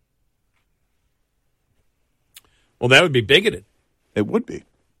 Well, that would be bigoted. It would be.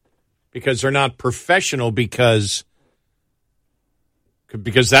 Because they're not professional because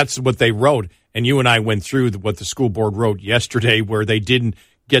that's what they wrote. And you and I went through what the school board wrote yesterday where they didn't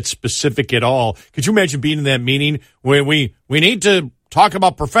get specific at all. Could you imagine being in that meeting where we need to talk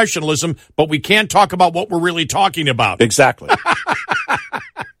about professionalism, but we can't talk about what we're really talking about? Exactly.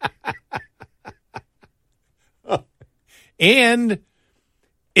 And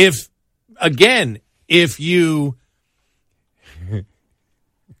if you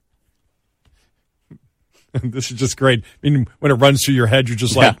this is just great. I mean, when it runs through your head, you're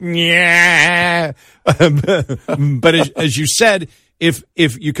just like, yeah. But as you said, if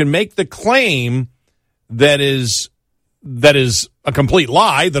you can make the claim that is a complete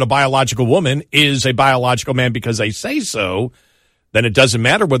lie, that a biological woman is a biological man because they say so, then it doesn't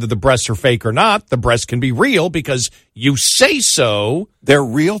matter whether the breasts are fake or not. The breasts can be real because you say so. They're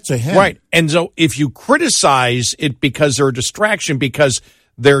real to him. Right. And so if you criticize it because they're a distraction, because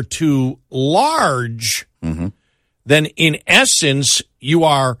they're too large, then in essence, you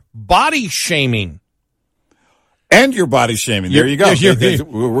are body shaming. And you're body shaming. There you go.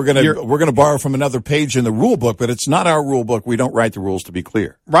 We're gonna borrow from another page in the rule book, but it's not our rule book. We don't write the rules to be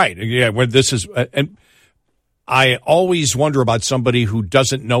clear. Right. Yeah. When this is, and I always wonder about somebody who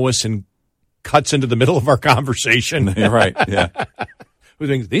doesn't know us and cuts into the middle of our conversation. Right. Yeah. Who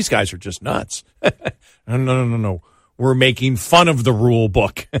thinks these guys are just nuts? No. We're making fun of the rule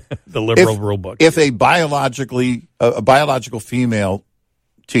book, the liberal rule book. If a biological female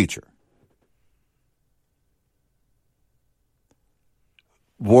teacher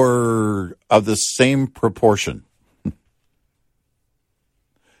were of the same proportion,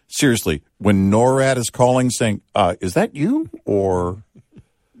 seriously, when NORAD is calling saying, is that you? Or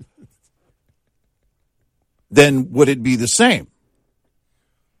then would it be the same?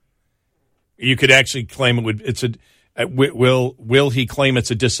 You could actually claim will he claim it's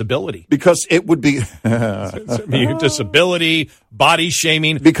a disability? Because it would be disability, body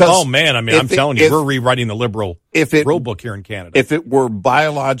shaming. Because oh man, I mean, I'm telling you, we're rewriting the liberal rule book here in Canada. If it were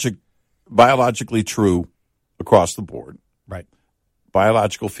biologically true across the board, right?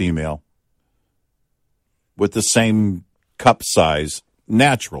 Biological female with the same cup size,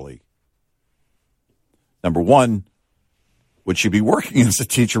 naturally. Number one, would she be working as a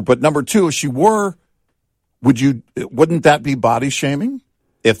teacher? But number two, if she were, wouldn't that be body shaming?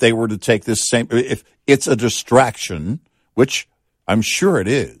 If they were to take this same, if it's a distraction, which I'm sure it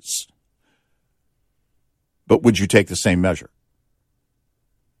is, but would you take the same measure?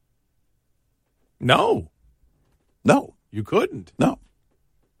 No, you couldn't. No,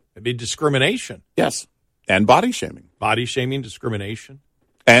 it'd be discrimination. Yes, and body shaming. Body shaming, discrimination.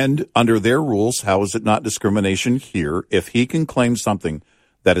 And under their rules, how is it not discrimination here if he can claim something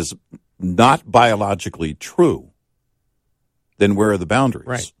that is not biologically true? Then where are the boundaries?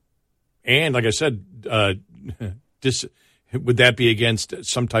 Right. And like I said, would that be against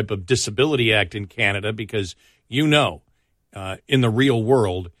some type of disability act in Canada? Because in the real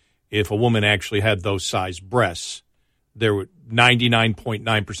world, if a woman actually had those size breasts,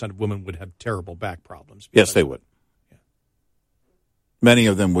 99.9% of women would have terrible back problems. Yes, they would. Yeah. Many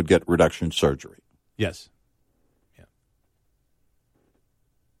of them would get reduction surgery. Yes. Yeah.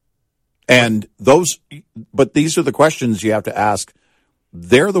 And but these are the questions you have to ask.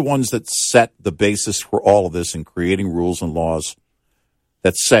 They're the ones that set the basis for all of this in creating rules and laws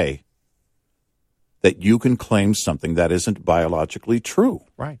that say that you can claim something that isn't biologically true.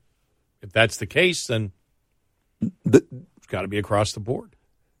 Right. If that's the case, then it's got to be across the board.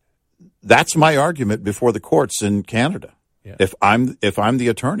 That's my argument before the courts in Canada. Yeah. If I'm the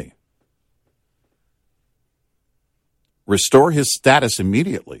attorney, restore his status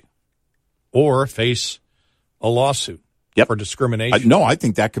immediately, or face a lawsuit for discrimination. No, I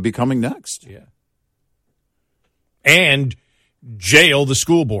think that could be coming next. Yeah, and jail the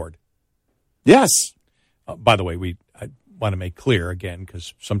school board. Yes. By the way, I want to make clear again,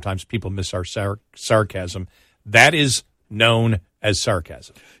 because sometimes people miss our sarcasm. That is known as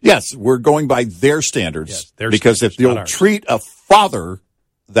sarcasm. Yes, we're going by their standards. Yes, their because standards, if you'll not ours. treat a father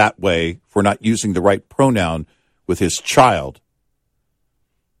that way for not using the right pronoun with his child,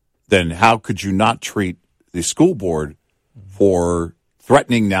 then how could you not treat the school board for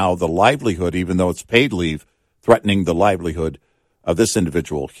threatening now the livelihood, even though it's paid leave, threatening the livelihood of this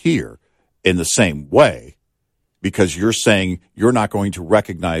individual here in the same way, because you're saying you're not going to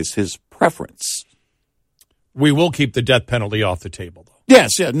recognize his preference? We will keep the death penalty off the table, though.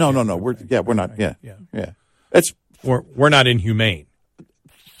 Yes, yeah, no. We're not. Yeah. It's we're not inhumane.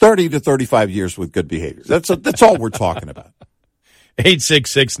 30 to 35 years with good behavior. That's all we're talking about.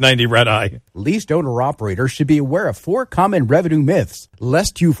 866-90-RED-EYE. Leased owner-operators should be aware of 4 common revenue myths,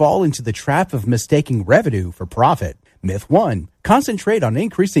 lest you fall into the trap of mistaking revenue for profit. Myth 1. Concentrate on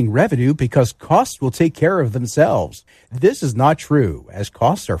increasing revenue because costs will take care of themselves. This is not true, as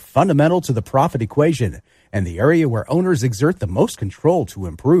costs are fundamental to the profit equation and the area where owners exert the most control to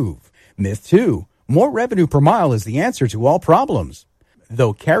improve. Myth 2. More revenue per mile is the answer to all problems.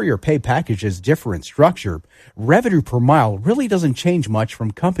 Though carrier pay packages differ in structure, revenue per mile really doesn't change much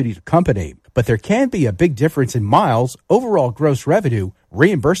from company to company, but there can be a big difference in miles, overall gross revenue,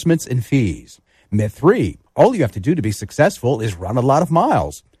 reimbursements, and fees. Myth 3. All you have to do to be successful is run a lot of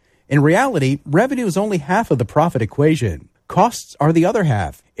miles. In reality, revenue is only half of the profit equation. Costs are the other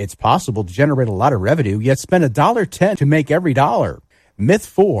half. It's possible to generate a lot of revenue, yet spend $1.10 to make every dollar. Myth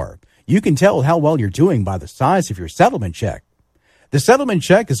 4. You can tell how well you're doing by the size of your settlement check. The settlement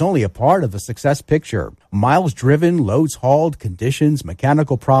check is only a part of the success picture. Miles driven, loads hauled, conditions,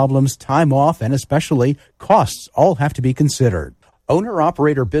 mechanical problems, time off, and especially costs all have to be considered.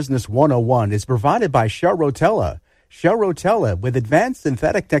 Owner-Operator Business 101 is provided by Shell Rotella. Shell Rotella, with advanced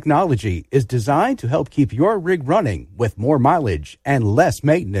synthetic technology, is designed to help keep your rig running with more mileage and less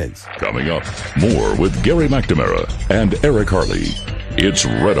maintenance. Coming up, more with Gary McNamara and Eric Harley. It's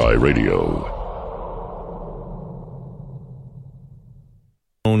Red Eye Radio.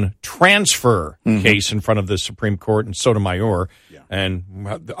 Transfer case in front of the Supreme Court in Sotomayor,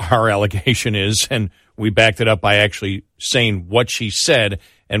 and our allegation is, and we backed it up by actually saying what she said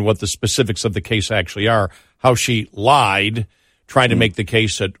and what the specifics of the case actually are, how she lied, trying to make the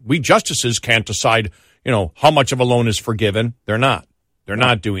case that we justices can't decide, how much of a loan is forgiven. They're not. They're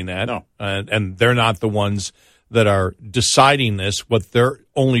not doing that. No. And they're not the ones that are deciding this. What they're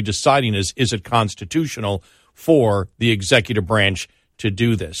only deciding is it constitutional for the executive branch to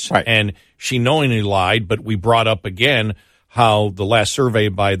do this? Right. And she knowingly lied, but we brought up again how the last survey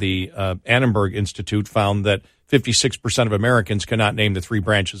by the Annenberg Institute found that 56% of Americans cannot name the 3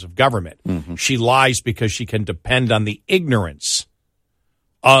 branches of government. Mm-hmm. She lies because she can depend on the ignorance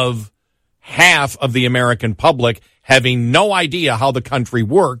of half of the American public having no idea how the country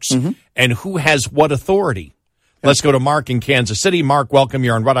works and who has what authority. Let's go to Mark in Kansas City. Mark, welcome.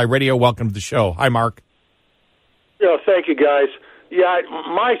 You're on Red Eye Radio. Welcome to the show. Hi, Mark. Yeah, thank you, guys. Yeah,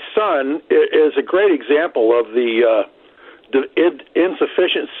 my son is a great example of the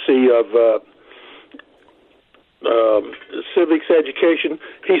insufficiency of civics education.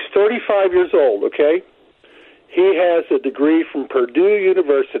 He's 35 years old, okay? He has a degree from Purdue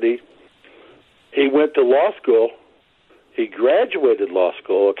University. He went to law school. He graduated law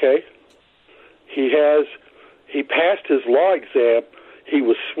school, okay? He passed his law exam. He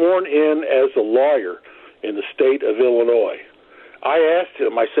was sworn in as a lawyer in the state of Illinois. I asked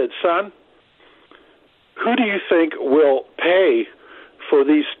him, I said, son, who do you think will pay for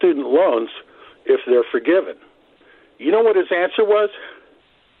these student loans if they're forgiven? You know what his answer was?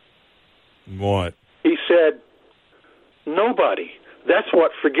 What? He said, nobody. That's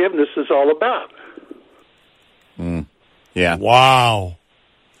what forgiveness is all about. Yeah. Wow.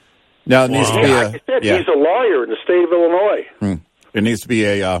 Now, it needs to be like I said, he's a lawyer in the state of Illinois. It needs to be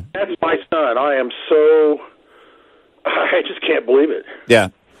a... That's my son. I just can't believe it. Yeah.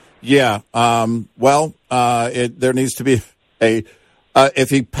 There needs to be if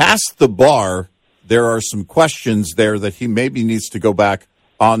he passed the bar, there are some questions there that he maybe needs to go back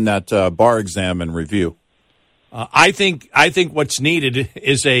on that bar exam and review. I think what's needed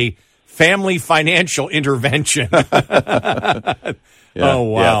is a family financial intervention. Yeah. Oh,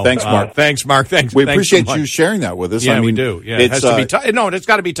 wow. Yeah. Thanks, Mark. Thanks, Mark. Thanks. We thanks appreciate so much. you sharing that with us. Yeah, I mean, we do. Yeah, it has to be tough. No, it's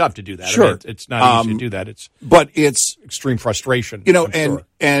got to be tough to do that. Sure. I mean, it's not easy to do that. But it's extreme frustration.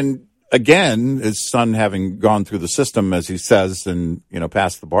 And again, his son having gone through the system, as he says, and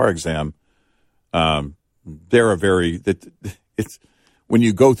passed the bar exam. It's when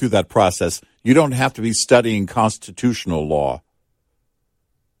you go through that process, you don't have to be studying constitutional law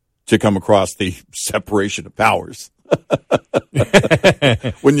to come across the separation of powers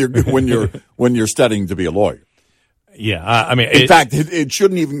when you're studying to be a lawyer. Yeah, I mean, in fact, it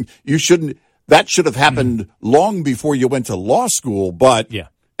shouldn't even. You shouldn't. That should have happened long before you went to law school. But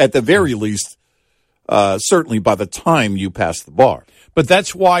at the very least, certainly by the time you pass the bar. But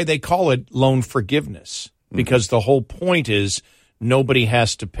that's why they call it loan forgiveness, because the whole point is nobody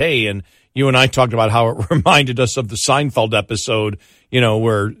has to pay. And you and I talked about how it reminded us of the Seinfeld episode,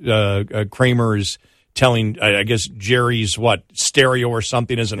 where Kramer is telling, I guess, Jerry's stereo or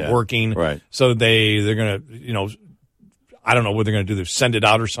something isn't working. Right. So they're going to, I don't know what they're going to do. They send it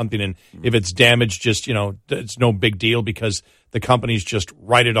out or something. And if it's damaged, just, it's no big deal because the companies just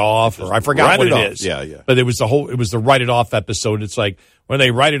write it off, or I forgot what it is. Yeah, yeah. But it was the write it off episode. It's like when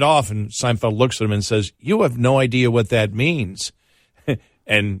they write it off and Seinfeld looks at him and says, "You have no idea what that means."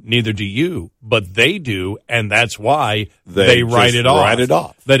 And neither do you, but they do, and that's why they write it off. Write it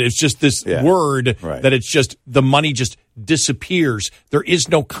off. That it's just this word that it's just the money just disappears. There is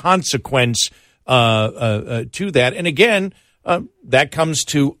no consequence to that. And again, that comes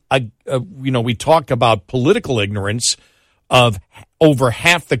to we talk about political ignorance of over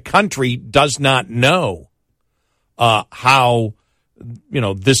half the country does not know how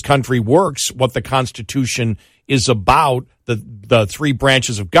this country works, what the Constitution is about, the three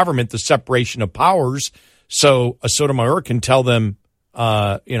branches of government, the separation of powers. So a Sotomayor can tell them,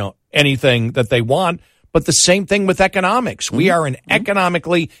 anything that they want. But the same thing with economics. Mm-hmm. We are an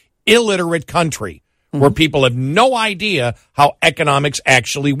economically illiterate country where people have no idea how economics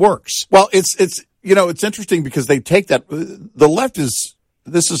actually works. Well, it's interesting because they take that. The left this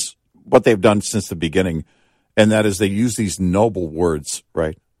is what they've done since the beginning, and that is they use these noble words,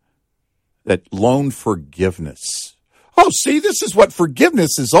 right? That loan forgiveness. Oh, see, this is what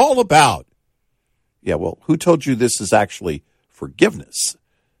forgiveness is all about. Yeah, well, who told you this is actually forgiveness?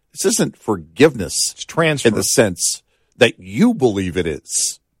 This isn't forgiveness. It's transfer. In the sense that you believe it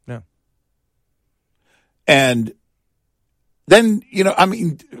is. Yeah. And then,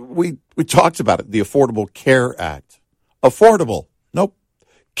 we talked about it, the Affordable Care Act. Affordable. Nope.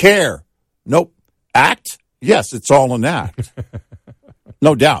 Care. Nope. Act. Yes, it's all an act.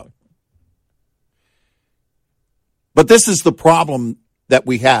 No doubt. But this is the problem that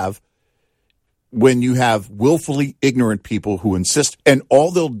we have when you have willfully ignorant people who insist, and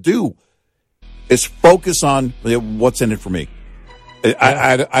all they'll do is focus on what's in it for me.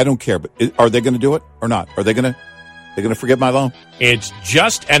 I don't care, but are they going to do it or not? Are they going to forgive my loan? It's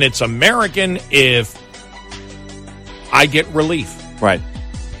just, and it's American if I get relief. Right.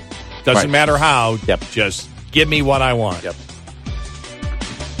 Doesn't matter how. Yep. Just give me what I want. Yep.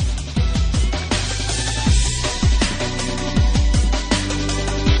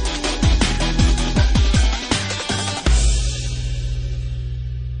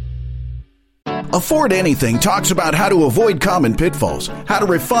 Afford Anything talks about how to avoid common pitfalls, how to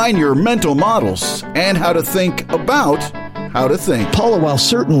refine your mental models, and how to think about how to think. Paula, while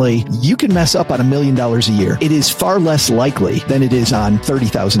certainly you can mess up on $1 million a year, it is far less likely than it is on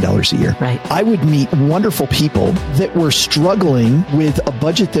 $30,000 a year. Right. I would meet wonderful people that were struggling with a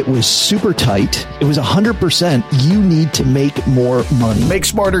budget that was super tight. It was 100% you need to make more money. Make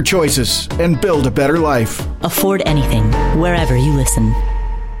smarter choices and build a better life. Afford Anything, wherever you listen.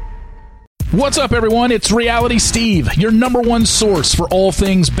 What's up, everyone? It's Reality Steve, your number one source for all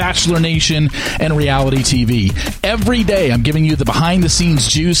things Bachelor Nation and reality TV. Every day, I'm giving you the behind-the-scenes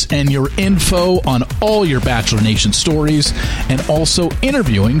juice and your info on all your Bachelor Nation stories, and also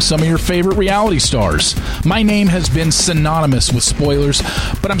interviewing some of your favorite reality stars. My name has been synonymous with spoilers,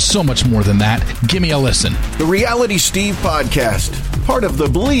 but I'm so much more than that. Give me a listen. The Reality Steve Podcast, part of the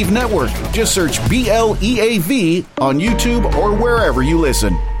Believe Network. Just search BLEAV on YouTube or wherever you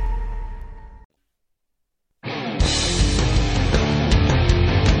listen.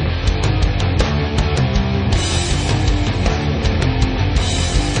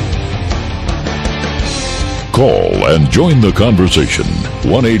 Call and join the conversation.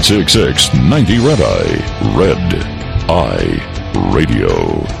 1-866-90-RED-EYE. Red Eye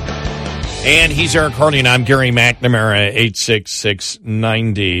Radio. And he's Eric Harley, and I'm Gary McNamara,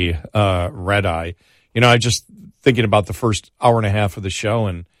 866-90 Red Eye. I just thinking about the first hour and a half of the show,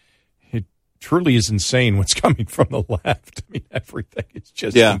 and truly is insane what's coming from the left. I mean, everything is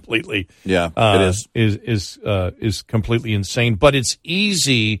just completely it is completely insane. But it's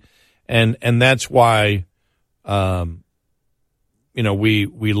easy, and that's why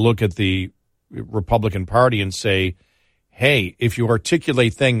we look at the Republican Party and say, hey, if you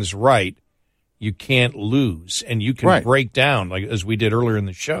articulate things right, you can't lose, and you can break down, like as we did earlier in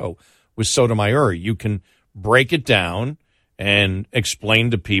the show with Sotomayor. You can break it down and explain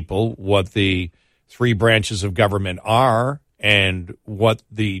to people what the three branches of government are and what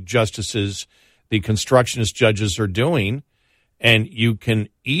the justices, the constructionist judges are doing, and you can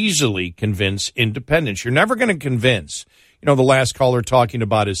easily convince independents. You're never going to convince, the last caller talking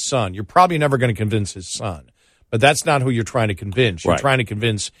about his son. You're probably never going to convince his son, but that's not who you're trying to convince. You're trying to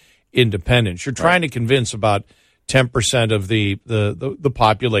convince independents. You're trying to convince about 10% of the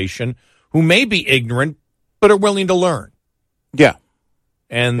population who may be ignorant but are willing to learn. Yeah.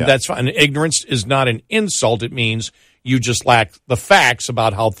 And that's fine. Ignorance is not an insult. It means you just lack the facts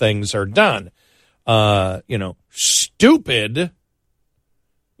about how things are done. Stupid,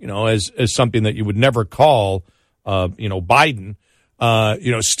 as something that you would never call, Biden,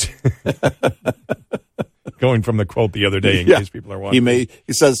 going from the quote the other day in case people are watching.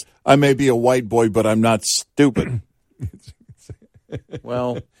 He says, I may be a white boy, but I'm not stupid.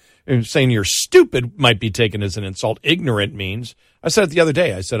 Well, saying you're stupid might be taken as an insult. Ignorant means, I said it the other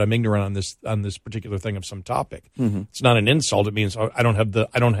day, I said I'm ignorant on this particular thing of some topic. Mm-hmm. It's not an insult. It means I don't have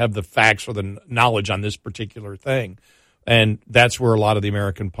the facts or the knowledge on this particular thing. And that's where a lot of the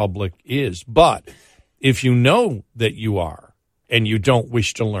American public is. But if you know that you are and you don't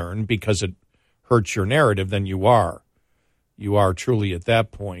wish to learn because it hurts your narrative, then you are truly at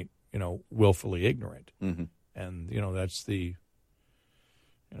that point, willfully ignorant. Mm-hmm. And, that's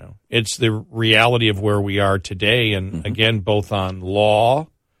it's the reality of where we are today. And again, both on law,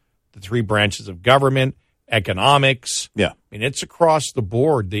 the three branches of government, economics. Yeah. I mean, it's across the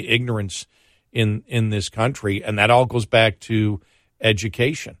board, the ignorance in this country. And that all goes back to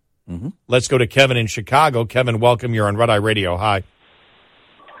education. Mm-hmm. Let's go to Kevin in Chicago. Kevin, welcome. You're on Red Eye Radio. Hi.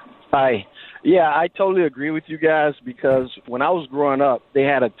 Hi. Yeah, I totally agree with you guys because when I was growing up, they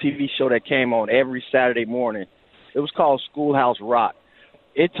had a TV show that came on every Saturday morning. It was called Schoolhouse Rock.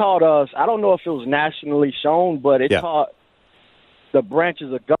 It taught us, I don't know if it was nationally shown, but it taught the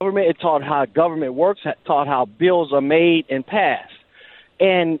branches of government. It taught how government works, taught how bills are made and passed.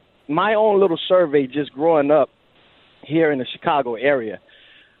 And my own little survey just growing up here in the Chicago area,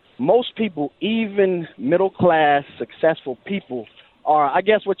 most people, even middle-class, successful people, are, I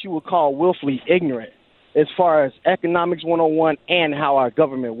guess, what you would call willfully ignorant as far as economics 101 and how our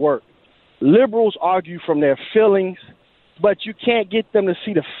government works. Liberals argue from their feelings, but you can't get them to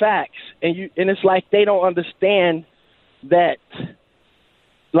see the facts, and it's like they don't understand that,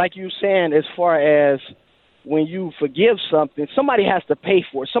 like you were saying, as far as when you forgive something, somebody has to pay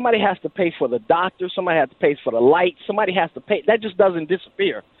for it. Somebody has to pay for the doctor. Somebody has to pay for the light. Somebody has to pay. That just doesn't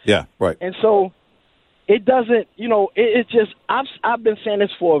disappear. Yeah, right. And so it doesn't, it just, I've been saying this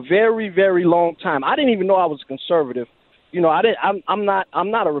for a very, very long time. I didn't even know I was conservative. I'm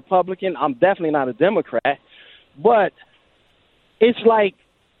not a Republican. I'm definitely not a Democrat. But it's like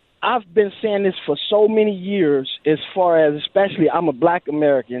I've been saying this for so many years as far as, especially I'm a black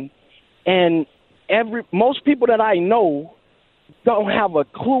American, and most people that I know don't have a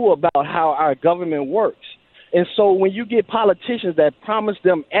clue about how our government works. And so when you get politicians that promise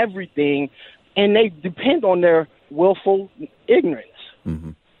them everything and they depend on their willful ignorance. Mm-hmm.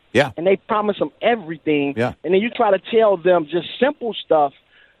 Yeah. And they promise them everything. Yeah. And then you try to tell them just simple stuff.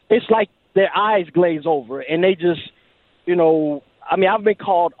 It's like their eyes glaze over and they just, I've been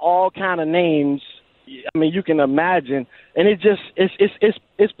called all kind of names. I mean, you can imagine. And it just,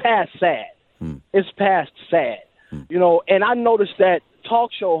 it's past sad. It's past sad, and I noticed that talk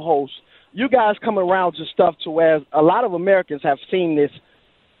show hosts, you guys come around to stuff to where a lot of Americans have seen this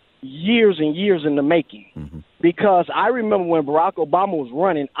years and years in the making, because I remember when Barack Obama was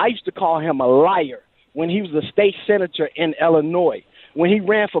running, I used to call him a liar when he was a state senator in Illinois, when he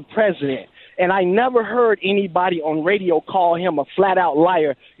ran for president. And I never heard anybody on radio call him a flat-out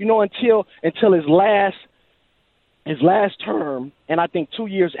liar, until his last term, and I think 2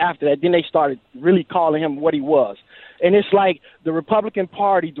 years after that, then they started really calling him what he was. And it's like the Republican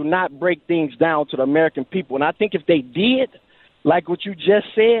Party do not break things down to the American people. And I think if they did, like what you just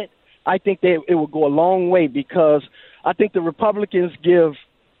said, I think it would go a long way, because I think the Republicans give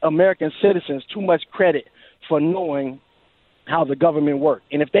American citizens too much credit for knowing how the government works.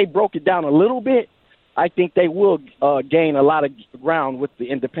 And if they broke it down a little bit, I think they will gain a lot of ground with the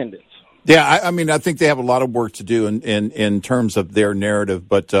independents. Yeah, I mean, I think they have a lot of work to do in terms of their narrative.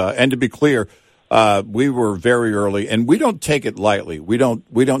 But and to be clear, we were very early, and we don't take it lightly. We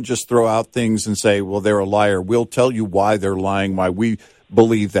don't just throw out things and say, well, they're a liar. We'll tell you why they're lying, why we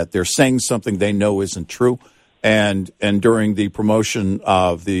believe that they're saying something they know isn't true. And during the promotion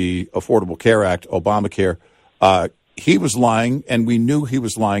of the Affordable Care Act, Obamacare, he was lying, and we knew he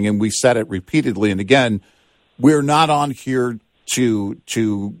was lying, and we said it repeatedly. And again, we're not on here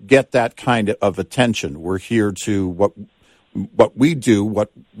to get that kind of attention. We're here to what we do,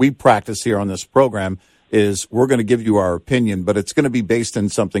 what we practice here on this program is we're going to give you our opinion, but it's going to be based on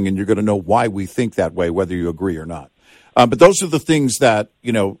something, and you're going to know why we think that way, whether you agree or not. But those are the things that,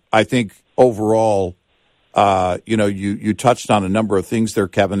 I think overall, you touched on a number of things there,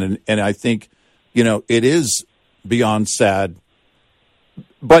 Kevin, and I think, it is beyond sad,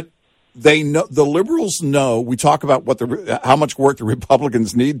 but they know, the liberals know. We talk about how much work the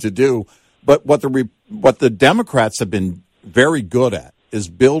Republicans need to do, but what the Democrats have been very good at is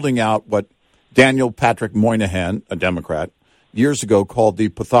building out what Daniel Patrick Moynihan, a Democrat, years ago called the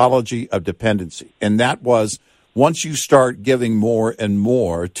pathology of dependency, and that was once you start giving more and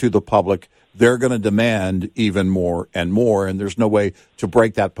more to the public, they're going to demand even more and more, and there's no way to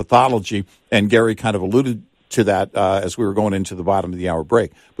break that pathology. And Gary kind of alluded to that as we were going into the bottom of the hour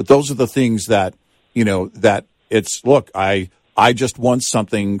break. But those are the things that, that it's, look, I just want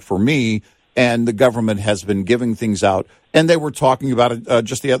something for me, and the government has been giving things out. And they were talking about it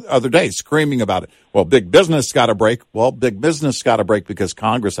just the other day, screaming about it. Well, big business got to break. Well, big business got to break because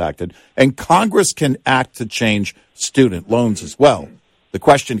Congress acted. And Congress can act to change student loans as well. The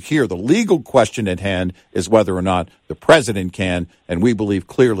question here, the legal question at hand, is whether or not the president can, and we believe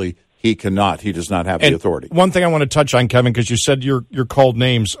clearly he cannot. He does not have the authority. One thing I want to touch on, Kevin, because you said you're called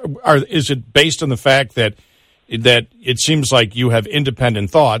names. Is it based on the fact that it seems like you have independent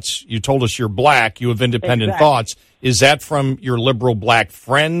thoughts? You told us you're black. You have independent thoughts. Is that from your liberal black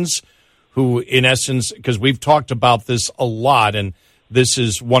friends who, in essence, because we've talked about this a lot, and this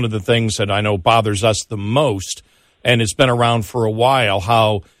is one of the things that I know bothers us the most, and it's been around for a while,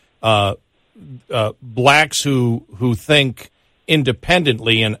 how blacks who think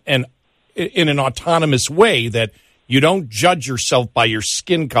independently and in an autonomous way, that you don't judge yourself by your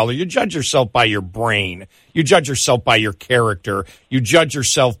skin color. You judge yourself by your brain. You judge yourself by your character. You judge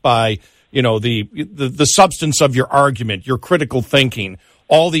yourself by, the substance of your argument, your critical thinking,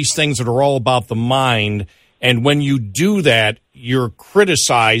 all these things that are all about the mind. And when you do that, you're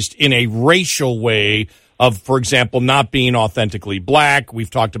criticized in a racial way of, for example, not being authentically black. We've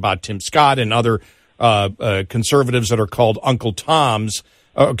talked about Tim Scott and other conservatives that are called Uncle Toms,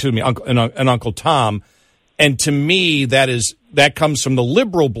 Uncle Tom. And to me, that comes from the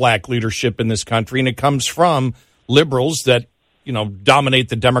liberal black leadership in this country, and it comes from liberals that, dominate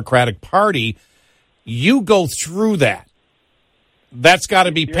the Democratic Party. You go through that. That's got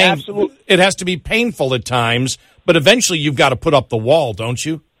to be painful. It has to be painful at times, but eventually you've got to put up the wall, don't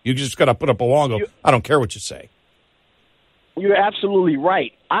you? You just got to put up a wall and go, I don't care what you say. You're absolutely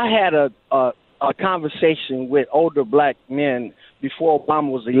right. I had a conversation with older black men before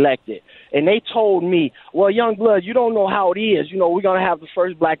Obama was elected, and they told me, well, young blood, you don't know how it is. We're going to have the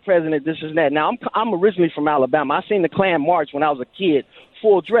first black president, this and that. Now, I'm originally from Alabama. I seen the Klan March when I was a kid,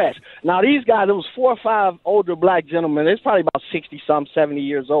 full dress. Now, these guys, it was 4 or 5 older black gentlemen. It's probably about 60-something, 70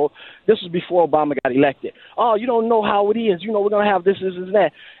 years old. This was before Obama got elected. Oh, you don't know how it is. We're going to have this and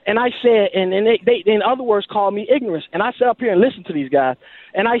that. And I said, and they in other words, called me ignorant. And I sat up here and listened to these guys,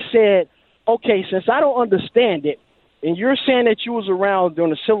 and I said, okay, since I don't understand it, and you're saying that you was around during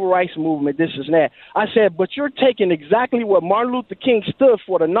the civil rights movement, this and that. I said, but you're taking exactly what Martin Luther King stood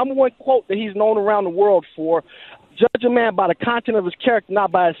for, the number one quote that he's known around the world for, judge a man by the content of his character,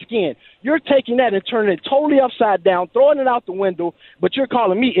 not by his skin. You're taking that and turning it totally upside down, throwing it out the window, but you're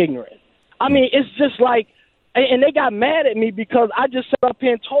calling me ignorant. I mean, it's just like, and they got mad at me because I just sat up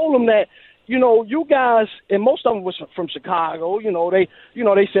here and told them that, you guys, and most of them was from Chicago, they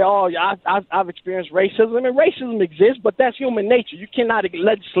say, oh, I've experienced racism. I mean, racism exists, but that's human nature. You cannot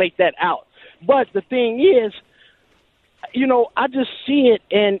legislate that out. But the thing is, I just see it,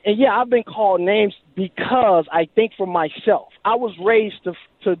 and yeah, I've been called names because I think for myself. I was raised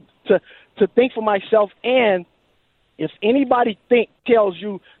to think for myself, and if anybody tells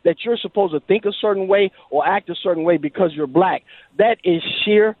you that you're supposed to think a certain way or act a certain way because you're black, that is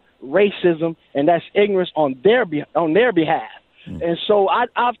sheer racism, and that's ignorance on their behalf. And so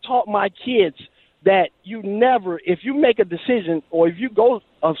I've taught my kids that you never, if you make a decision or if you go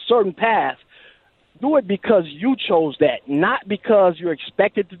a certain path, do it because you chose that, not because you're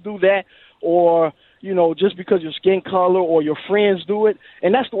expected to do that or just because your skin color or your friends do it.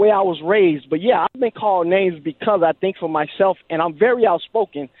 And that's the way I was raised. But, yeah, I've been called names because I think for myself, and I'm very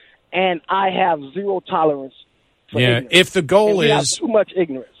outspoken, and I have zero tolerance for ignorance. If the goal have is too much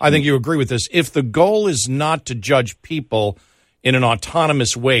ignorance. I think you agree with this. If the goal is not to judge people in an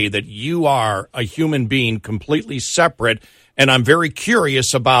autonomous way, that you are a human being completely separate, and I'm very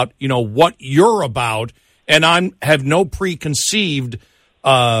curious about, what you're about, and I have no preconceived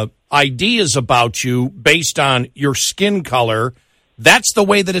ideas about you based on your skin color, that's the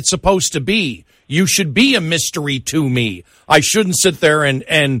way that it's supposed to be. You should be a mystery to me. I shouldn't sit there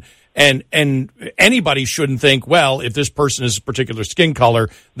and anybody shouldn't think, well, if this person is a particular skin color,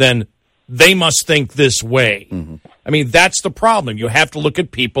 then they must think this way. Mm-hmm. I mean, that's the problem. You have to look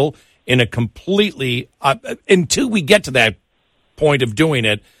at people in a completely until we get to that point of doing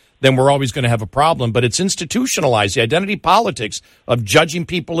it, then we're always going to have a problem. But it's institutionalized. The identity politics of judging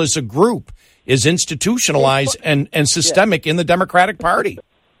people as a group is institutionalized and systemic in the Democratic Party.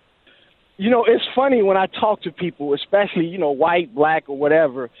 It's funny when I talk to people, especially, white, black, or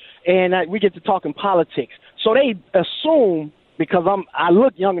whatever, and we get to talking politics. So they assume, because I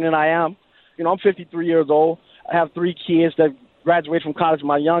look younger than I am, I'm 53 years old. I have 3 kids that graduated from college.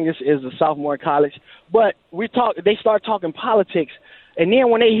 My youngest is a sophomore in college. But they start talking politics. And then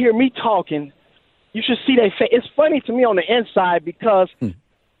when they hear me talking, you should see their face. It's funny to me on the inside because,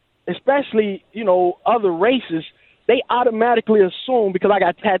 especially, other races, they automatically assume, because I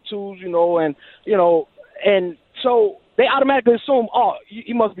got tattoos, and so they automatically assume, oh,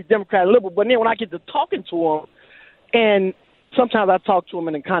 you must be Democrat or liberal. But then when I get to talking to them, and sometimes I talk to them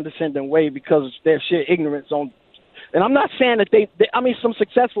in a condescending way because of their sheer ignorance on, and I'm not saying that some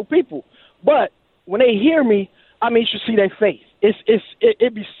successful people, but when they hear me, you should see their face.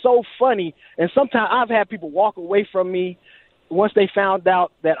 It'd be so funny. And sometimes I've had people walk away from me once they found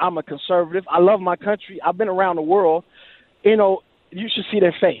out that I'm a conservative. I love my country. I've been around the world. You should see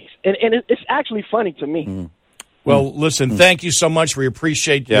their face. And it's actually funny to me. Mm. Well, listen, thank you so much. We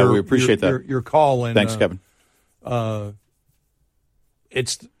appreciate we appreciate your call. And, thanks, Kevin.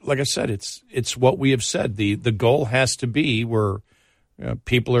 It's like I said, it's what we have said. The goal has to be where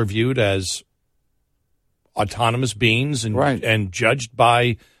people are viewed as autonomous beings and judged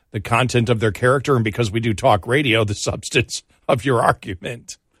by the content of their character, and because we do talk radio, the substance of your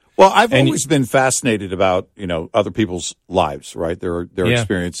argument. Well, I've always been fascinated about other people's lives, right? Their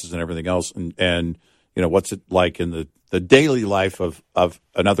experiences and everything else, and what's it like in the daily life of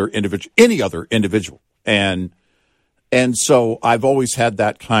another individual, any other individual, and so I've always had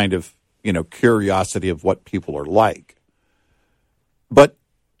that kind of curiosity of what people are like, but.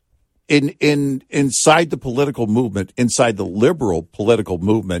 Inside the political movement, inside the liberal political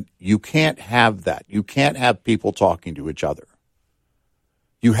movement, you can't have that. You can't have people talking to each other.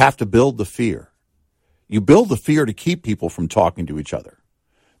 You have to build the fear. You build the fear to keep people from talking to each other.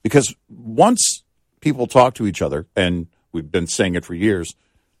 Because once people talk to each other, and we've been saying it for years,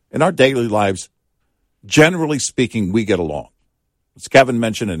 in our daily lives, generally speaking, we get along. As Kevin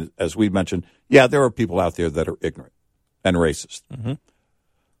mentioned, and as we mentioned, there are people out there that are ignorant and racist. Mm-hmm.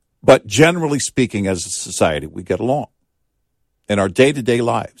 But generally speaking, as a society, we get along in our day-to-day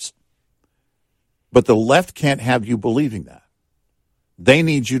lives. But the left can't have you believing that. They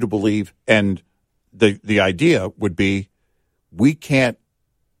need you to believe, and the idea would be we can't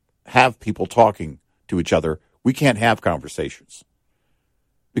have people talking to each other. We can't have conversations.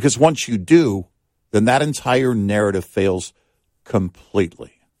 Because once you do, then that entire narrative fails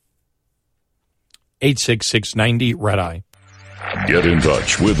completely. 866-90-RED-EYE. Get in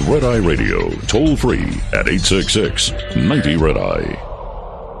touch with Red Eye Radio, toll free at 866-90-RED-EYE.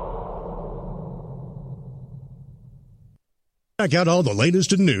 Check out all the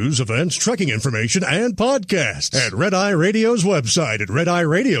latest in news, events, trucking information, and podcasts at Red Eye Radio's website at Red Eye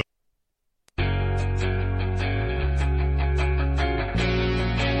Radio.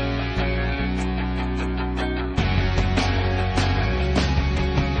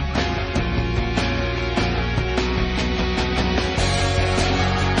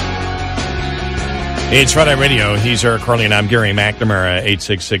 It's Red Eye Radio. He's Eric Carly, and I'm Gary McNamara,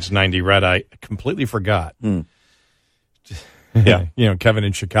 866-90-RED-EYE. I completely forgot. Yeah. Kevin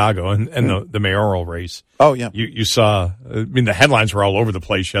in Chicago and the mayoral race. Oh, yeah. You saw, the headlines were all over the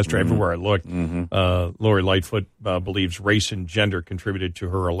place yesterday, everywhere I looked. Mm-hmm. Lori Lightfoot believes race and gender contributed to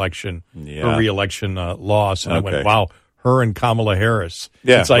her election, her re-election loss. And I went, wow, her and Kamala Harris.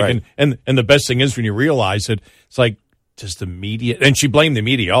 Yeah, it's like, right. and the best thing is when you realize it, it's like, just the media, and she blamed the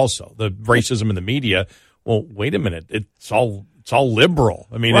media also, the racism in the media. Well, wait a minute, it's all liberal.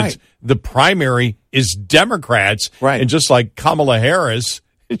 I mean, it's the primary is Democrats, right? And just like Kamala Harris,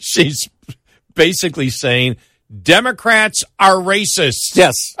 she's basically saying Democrats are racist.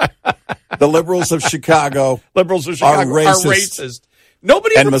 Yes. The liberals of Chicago are racist.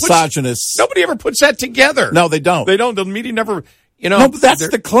 Nobody and ever misogynists. Nobody ever puts that together. No, they don't. They don't. The media never, No, but that's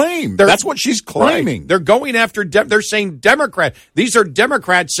the claim. That's what she's claiming. Right. They're going after, they're saying Democrat. These are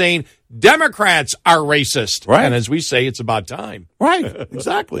Democrats saying Democrats are racist. Right. And as we say, it's about time. Right.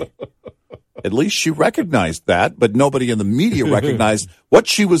 Exactly. At least she recognized that, but nobody in the media recognized what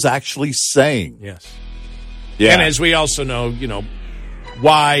she was actually saying. Yes. Yeah. And as we also know,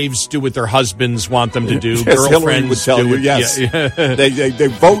 wives do what their husbands want them to do. Yes, Girlfriends Hillary would tell you, yes. Yeah. They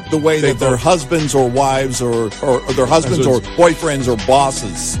vote the way that their husbands or wives or their husbands or boyfriends or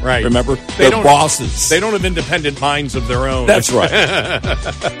bosses. Right. Remember? They're bosses. They don't have independent minds of their own. That's right.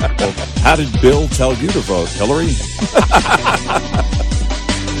 Well, how did Bill tell you to vote, Hillary?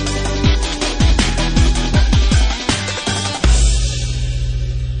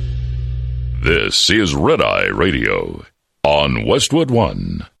 This is Red Eye Radio on Westwood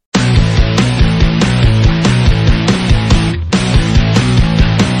One.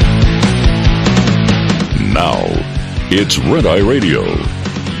 Now, it's Red Eye Radio.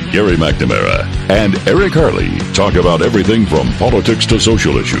 Gary McNamara and Eric Harley talk about everything from politics to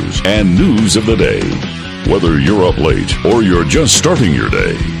social issues and news of the day. Whether you're up late or you're just starting your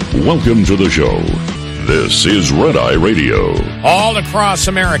day, welcome to the show. This is Red Eye Radio. All across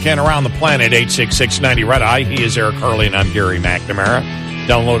America and around the planet, 866-90 Red Eye. He is Eric Harley and I'm Gary McNamara.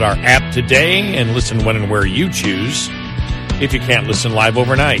 Download our app today and listen when and where you choose if you can't listen live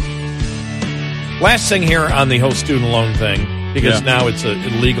overnight. Last thing here on the whole student loan thing, because now it's a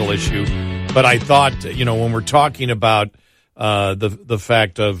legal issue, but I thought, when we're talking about the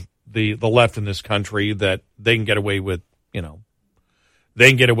fact of the left in this country, that they can get away with, they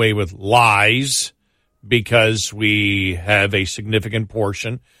can get away with lies, because we have a significant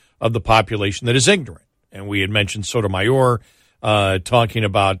portion of the population that is ignorant. And we had mentioned Sotomayor talking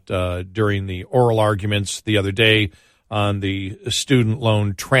about during the oral arguments the other day on the student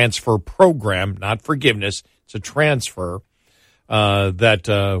loan transfer program, not forgiveness, it's a transfer, the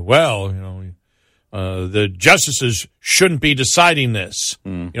justices shouldn't be deciding this.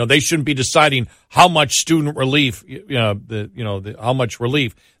 They shouldn't be deciding how much student relief, how much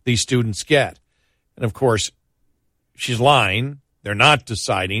relief these students get. And, of course, she's lying. They're not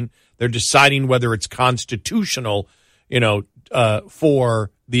deciding. They're deciding whether it's constitutional, for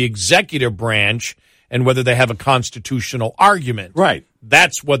the executive branch and whether they have a constitutional argument. Right.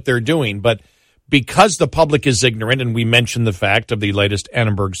 That's what they're doing. But because the public is ignorant, and we mentioned the fact of the latest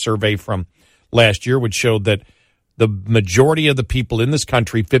Annenberg survey from last year, which showed that the majority of the people in this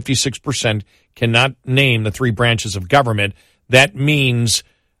country, 56%, cannot name the three branches of government. That means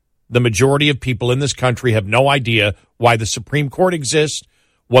the majority of people in this country have no idea why the Supreme Court exists,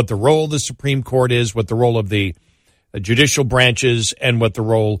 what the role of the Supreme Court is, what the role of the judicial branch is, and what the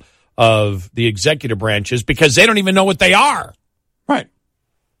role of the executive branch is, because they don't even know what they are. Right.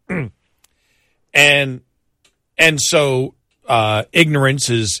 And so ignorance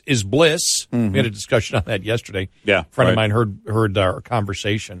is bliss. Mm-hmm. We had a discussion on that yesterday. Yeah, a friend of mine heard our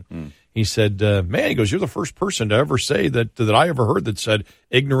conversation. He said, he goes, you're the first person to ever say that I ever heard that said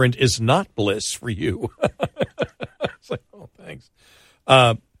ignorant is not bliss for you. It's like, oh, thanks.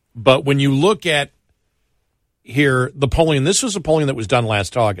 But when you look at here, the polling, this was a polling that was done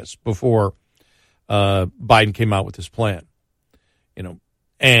last August before Biden came out with his plan,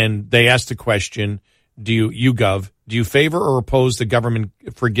 and they asked the question, do you favor or oppose the government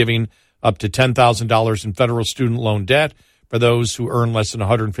forgiving up to $10,000 in federal student loan debt for those who earn less than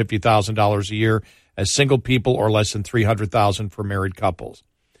 $150,000 a year as single people or less than $300,000 for married couples?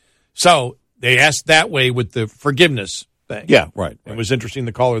 So they asked that way with the forgiveness thing. Yeah, right. It was interesting,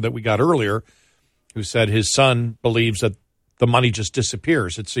 the caller that we got earlier who said his son believes that the money just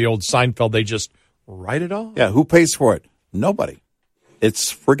disappears. It's the old Seinfeld, they just write it off. Yeah, who pays for it? Nobody.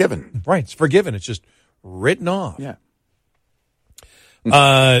 It's forgiven. Right, it's forgiven. It's just written off. Yeah.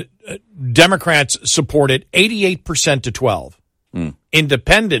 Democrats support it 88% to 12%.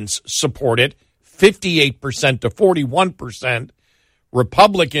 Independents support it 58% to 41%.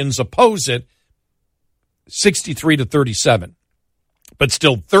 Republicans oppose it 63 to 37%. But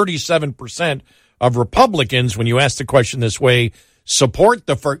still 37% of Republicans, when you ask the question this way, support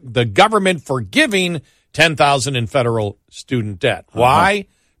the government forgiving $10,000 in federal student debt. Why?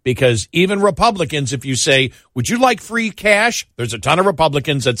 Because even Republicans, if you say, would you like free cash? There's a ton of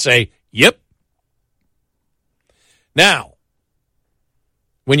Republicans that say, yep. Now,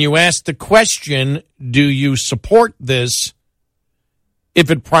 when you ask the question, do you support this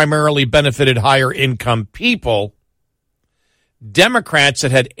if it primarily benefited higher income people? Democrats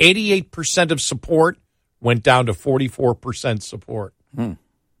that had 88% of support went down to 44% support.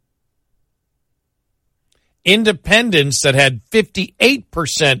 Independents that had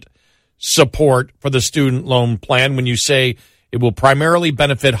 58% support for the student loan plan, when you say it will primarily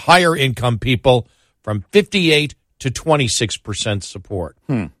benefit higher income people, from 58 to 26% support.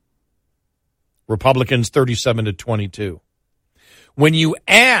 Republicans 37 to 22. When you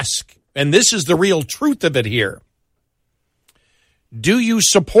ask, and this is the real truth of it here, do you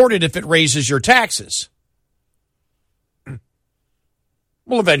support it if it raises your taxes?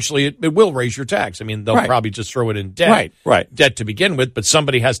 Well, eventually it will raise your tax. I mean, they'll probably just throw it in debt. Debt to begin with, but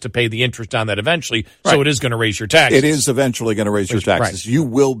somebody has to pay the interest on that eventually, so it is going to raise your taxes. It is eventually going to raise your taxes. You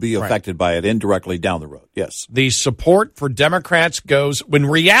will be affected by it indirectly down the road, yes. The support for Democrats goes, when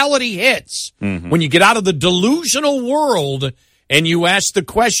reality hits, when you get out of the delusional world and you ask the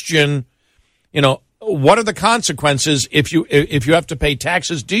question, you know, what are the consequences if you have to pay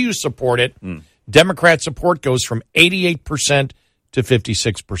taxes? Do you support it? Democrat support goes from 88% to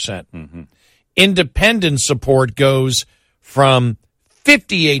 56%. Independent support goes from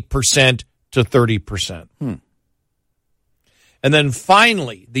 58% to 30%. And then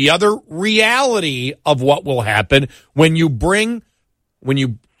finally, the other reality of what will happen when you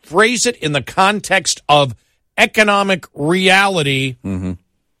phrase it in the context of economic reality, and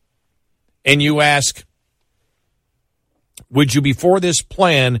you ask, would you be for this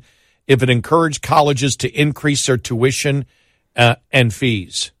plan if it encouraged colleges to increase their tuition and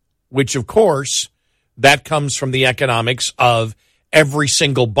fees? Which, of course, that comes from the economics of every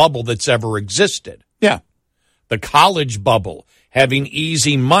single bubble that's ever existed. Yeah. The college bubble, having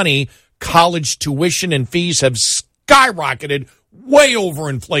easy money, college tuition and fees have skyrocketed way over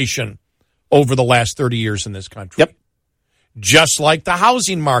inflation over the last 30 years in this country. Yep. Just like the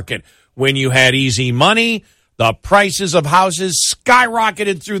housing market. When you had easy money, the prices of houses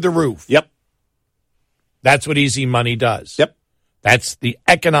skyrocketed through the roof. Yep. That's what easy money does. Yep. That's the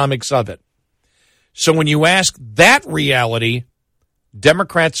economics of it. So when you ask that reality,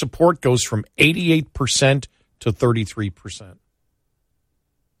 Democrat support goes from 88% to 33%.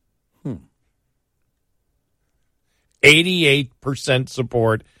 88%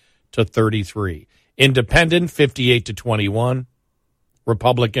 support to 33%. Independent, 58 to 21%.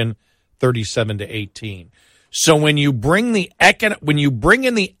 Republican, 37 to 18%. So when you bring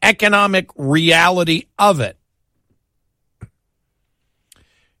in the economic reality of it,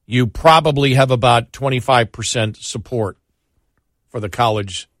 you probably have about 25% support for the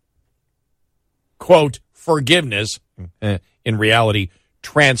college, quote, forgiveness, in reality,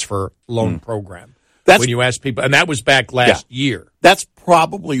 transfer loan program. When you ask people, and that was back last year. That's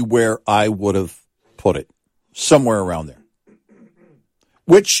probably where I would have put it, somewhere around there.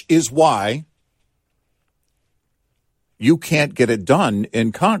 Which is why you can't get it done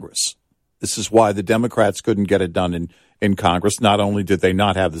in Congress. This is why the Democrats couldn't get it done in Congress. Not only did they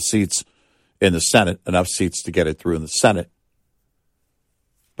not have the seats in the Senate, enough seats to get it through in the Senate,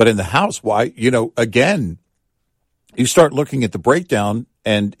 but in the House, why? You know, again, you start looking at the breakdown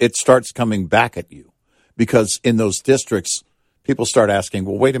and it starts coming back at you. Because in those districts, people start asking,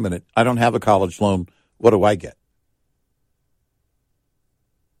 well, wait a minute, I don't have a college loan. What do I get?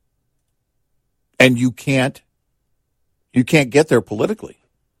 And you can't get there politically.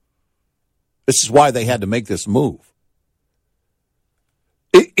 This is why they had to make this move.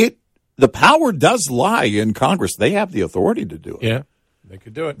 The power does lie in Congress. They have the authority to do it. Yeah, they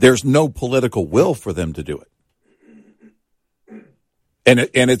could do it. There's no political will for them to do it.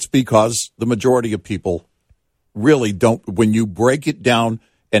 And it's because the majority of people really don't. When you break it down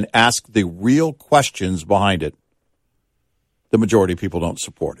and ask the real questions behind it, the majority of people don't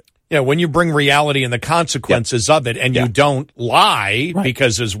support it. Yeah, when you bring reality and the consequences of it, and you don't lie,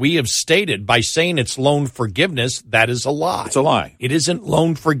 because as we have stated, by saying it's loan forgiveness, that is a lie. It's a lie. It isn't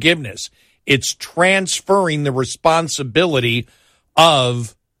loan forgiveness. It's transferring the responsibility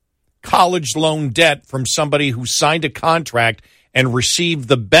of college loan debt from somebody who signed a contract and received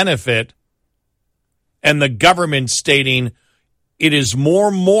the benefit, and the government stating it is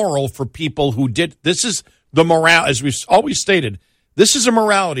more moral for people who did. This is the morale, as we've always stated. This is a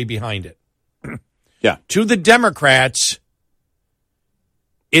morality behind it. Yeah. To the Democrats,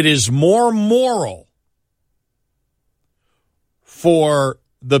 it is more moral for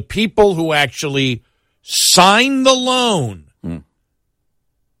the people who actually sign the loan,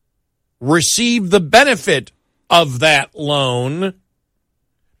 receive the benefit of that loan.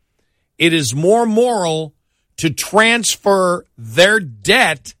 It is more moral to transfer their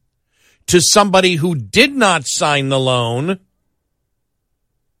debt to somebody who did not sign the loan,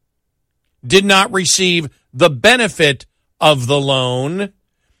 did not receive the benefit of the loan,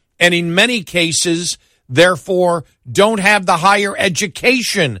 and in many cases, therefore, don't have the higher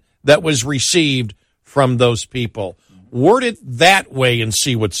education that was received from those people. Word it that way and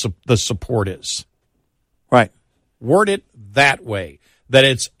see what the support is. Right. Word it that way, that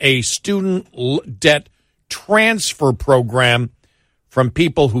it's a student debt transfer program from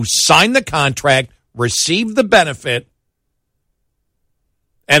people who signed the contract, received the benefit,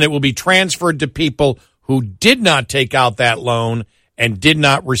 and it will be transferred to people who did not take out that loan and did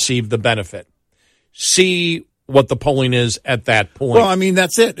not receive the benefit. See what the polling is at that point. Well, I mean,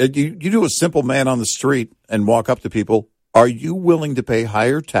 that's it. You do a simple man on the street and walk up to people. Are you willing to pay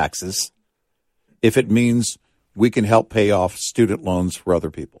higher taxes if it means we can help pay off student loans for other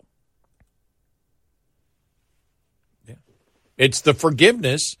people? Yeah. It's the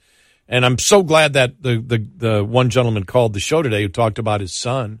forgiveness. And I'm so glad that the one gentleman called the show today who talked about his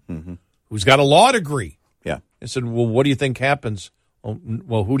son, who's got a law degree. Yeah. I said, well, what do you think happens?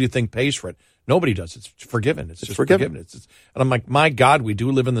 Well, who do you think pays for it? Nobody does. It's forgiven. It's just forgiven. And I'm like, my God, we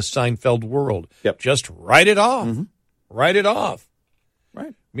do live in the Seinfeld world. Yep. Just write it off. Write it off.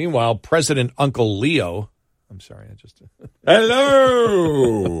 Right. Meanwhile, President Uncle Leo, I'm sorry, I just...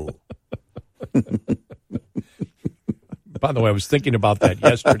 Hello! By the way, I was thinking about that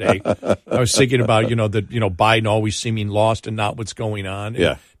yesterday. I was thinking about, Biden always seeming lost and not what's going on.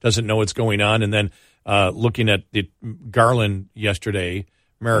 Yeah. Doesn't know what's going on. And then looking at Garland yesterday,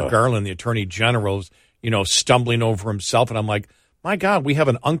 Merrick Garland, the Attorney General, stumbling over himself. And I'm like, my God, we have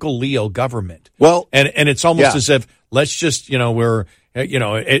an Uncle Leo government. Well, and it's almost as if let's just,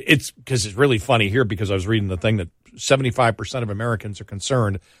 it's because it's really funny here because I was reading the thing that 75% of Americans are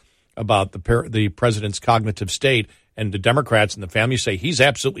concerned about the president's cognitive state. And the Democrats and the family say he's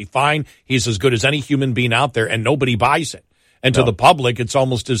absolutely fine. He's as good as any human being out there, and nobody buys it. And to the public, it's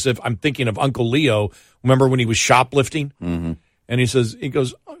almost as if I'm thinking of Uncle Leo. Remember when he was shoplifting? Mm-hmm. And he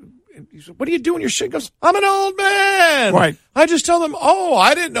goes, what are you doing? Your shit? He goes, I'm an old man. Right. I just tell them,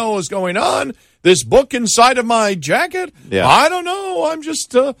 I didn't know what was going on. This book inside of my jacket. Yeah. I don't know. I'm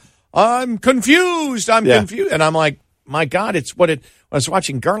just, I'm confused. I'm confused. And I'm like, my God, it's what it, I was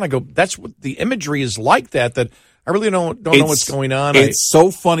watching Garland. I go, that's what the imagery is like that I really don't know what's going on. It's so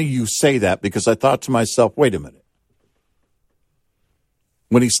funny you say that because I thought to myself, wait a minute.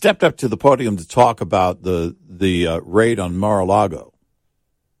 When he stepped up to the podium to talk about the raid on Mar-a-Lago,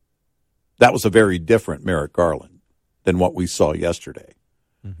 that was a very different Merrick Garland than what we saw yesterday.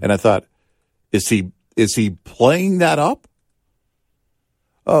 Mm-hmm. And I thought, is he playing that up?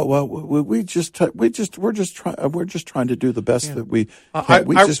 Oh well, we're just trying to do the best that we can.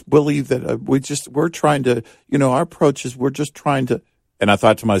 We just believe that we're trying to, our approach is we're just trying to. And I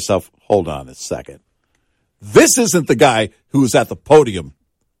thought to myself, hold on a second, this isn't the guy who was at the podium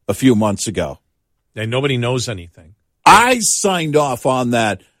a few months ago. And nobody knows anything. I signed off on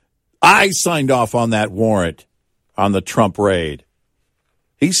that warrant on the Trump raid.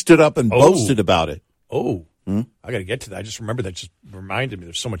 He stood up and boasted about it. I got to get to that. I just remember that. Just reminded me.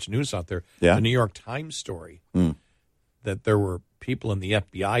 There's so much news out there. Yeah. The New York Times story that there were people in the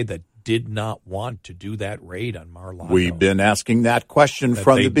FBI that did not want to do that raid on Mar-a-Lago. We've been asking that question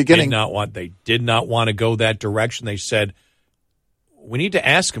from the beginning. They did not want to go that direction. They said, we need to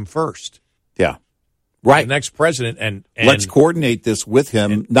ask him first. Yeah. Right. The next president. And let's coordinate this with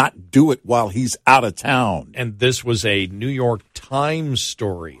him, not do it while he's out of town. And this was a New York Times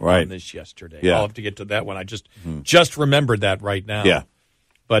story on this yesterday. Yeah. I'll have to get to that one. I just remembered that right now. Yeah.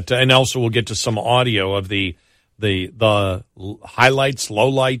 But and also we'll get to some audio of the highlights,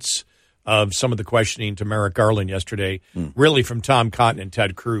 lowlights of some of the questioning to Merrick Garland yesterday, really from Tom Cotton and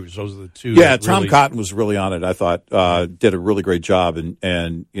Ted Cruz. Those are the two. Yeah, Tom Cotton was really on it, I thought. Did a really great job.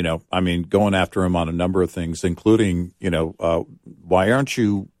 And going after him on a number of things, including, why aren't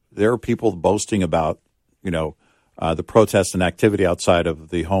you – there are people boasting about, the protests and activity outside of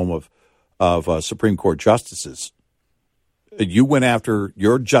the home of Supreme Court justices. You went after –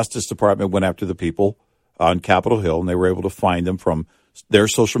 your Justice Department went after the people on Capitol Hill, and they were able to find them from – their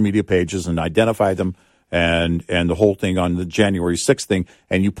social media pages and identify them and the whole thing on the January 6th thing.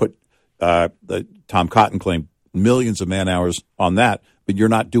 And you put the Tom Cotton claimed millions of man hours on that, but you're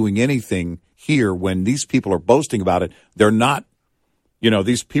not doing anything here when these people are boasting about it. They're not,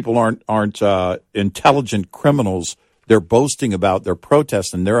 these people aren't intelligent criminals. They're boasting about their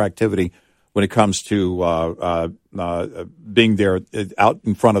protests and their activity when it comes to being there out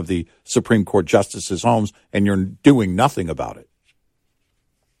in front of the Supreme Court justices' homes, and you're doing nothing about it.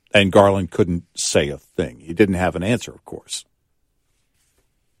 And Garland couldn't say a thing. He didn't have an answer, of course.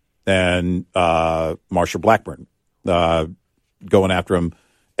 And Marsha Blackburn going after him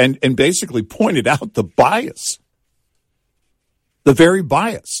and basically pointed out the bias The very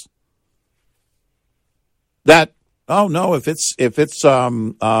bias. That, oh no, if it's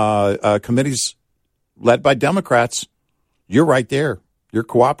committees led by Democrats, you're right there. You're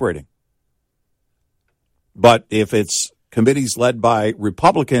cooperating. But if it's committees led by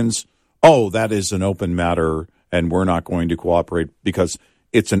Republicans, oh, that is an open matter, and we're not going to cooperate because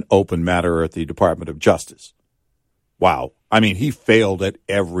it's an open matter at the Department of Justice. Wow. I mean, he failed at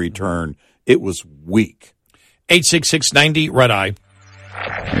every turn. It was weak. 86690 Red Eye.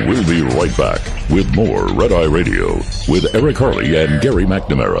 We'll be right back with more Red Eye Radio with Eric Harley and Gary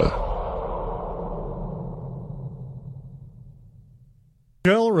McNamara.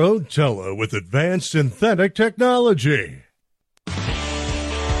 Shell Rotella with advanced synthetic technology.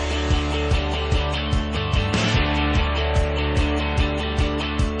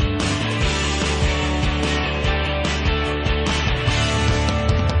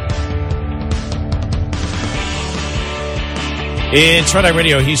 It's Red Eye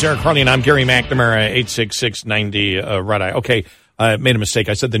Radio. He's Eric Harley, and I'm Gary McNamara, 86690 Red Eye. Okay, I made a mistake.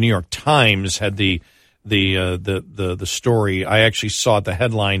 I said the New York Times had the story. I actually saw the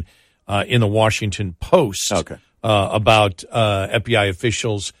headline in the Washington Post about FBI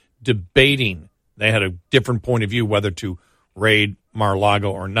officials debating. They had a different point of view whether to raid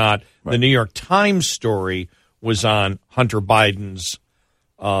Mar-a-Lago or not. Right. The New York Times story was on Hunter Biden's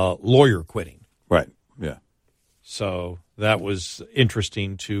lawyer quitting. Right. Yeah. So that was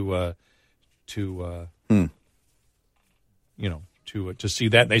interesting to see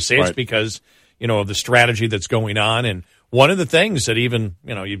that. And they say it's because, of the strategy that's going on. And one of the things that even,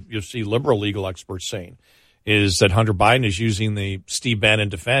 you see liberal legal experts saying is that Hunter Biden is using the Steve Bannon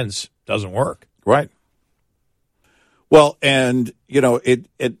defense. Doesn't work. Right. Well, and, it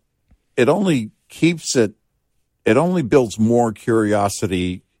only keeps it only builds more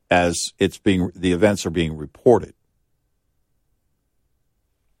curiosity as the events are being reported.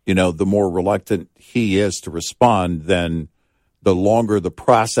 The more reluctant he is to respond, then the longer the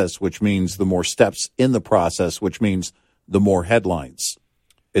process, which means the more steps in the process, which means the more headlines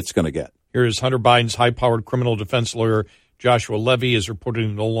it's going to get. Here's Hunter Biden's high-powered criminal defense lawyer, Joshua Levy, is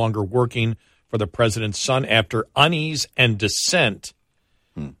reportedly no longer working for the president's son after unease and dissent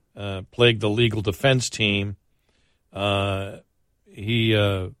plagued the legal defense team. He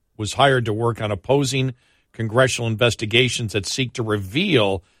was hired to work on opposing congressional investigations that seek to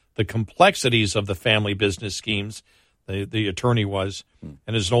reveal the complexities of the family business schemes. The attorney was,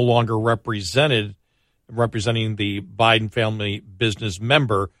 and is no longer representing the Biden family business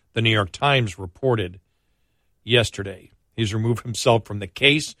member, the New York Times reported yesterday. He's removed himself from the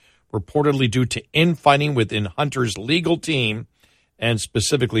case, reportedly due to infighting within Hunter's legal team, and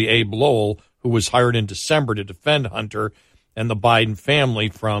specifically Abe Lowell, who was hired in December to defend Hunter and the Biden family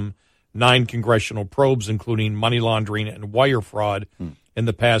from 9 congressional probes, including money laundering and wire fraud. In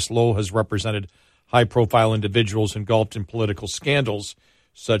the past, Lowell has represented high-profile individuals engulfed in political scandals,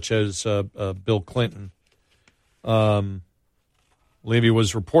 such as Bill Clinton. Levy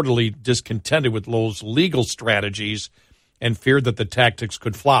was reportedly discontented with Lowell's legal strategies and feared that the tactics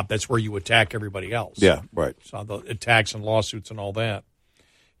could flop. That's where you attack everybody else. Yeah, right. So the attacks and lawsuits and all that.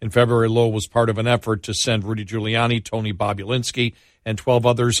 In February, Lowell was part of an effort to send Rudy Giuliani, Tony Bobulinski, and 12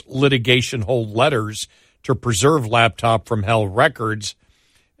 others litigation-hold letters to preserve laptop from hell records,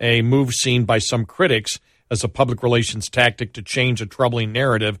 a move seen by some critics as a public relations tactic to change a troubling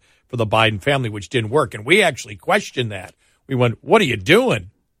narrative for the Biden family, which didn't work. And we actually questioned that. We went, what are you doing?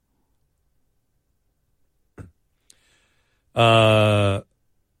 Mike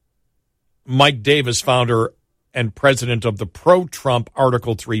Davis, founder and president of the pro-Trump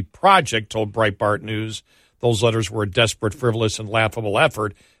Article 3 Project, told Breitbart News those letters were a desperate, frivolous, and laughable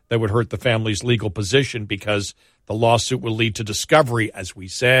effort that would hurt the family's legal position because the lawsuit will lead to discovery, as we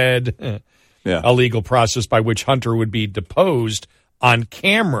said, a legal process by which Hunter would be deposed on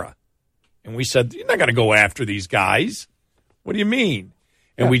camera. And we said, you're not going to go after these guys. What do you mean?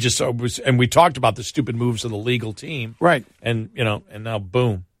 And we just we talked about the stupid moves of the legal team, right? And and now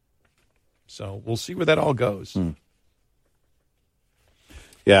boom. So we'll see where that all goes.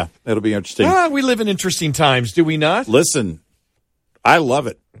 Yeah, it'll be interesting. We live in interesting times, do we not? Listen, I love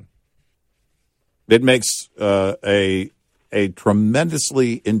it. It makes a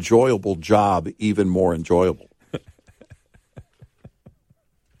tremendously enjoyable job even more enjoyable.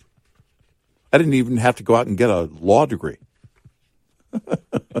 I didn't even have to go out and get a law degree.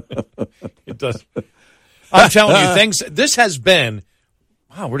 It does. I'm telling you, this has been,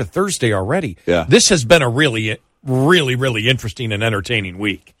 wow, we're to Thursday already. Yeah. This has been a really, really, really interesting and entertaining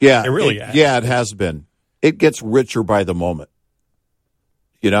week. Yeah. It really has. Yeah, it has been. It gets richer by the moment.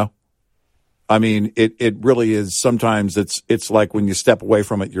 I mean, it really is. Sometimes it's like when you step away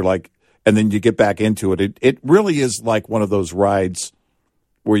from it, you're like, and then you get back into it. It really is like one of those rides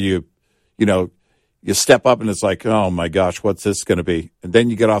where you step up and it's like, oh my gosh, what's this going to be? And then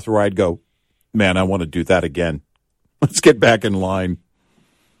you get off the ride, go, man, I want to do that again. Let's get back in line.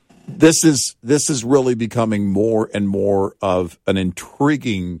 This is really becoming more and more of an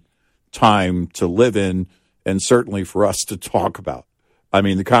intriguing time to live in, and certainly for us to talk about. I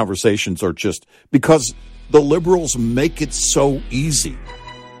mean, the conversations are just because the liberals make it so easy.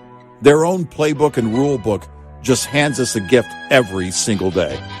 Their own playbook and rule book just hands us a gift every single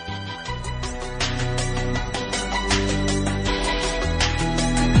day.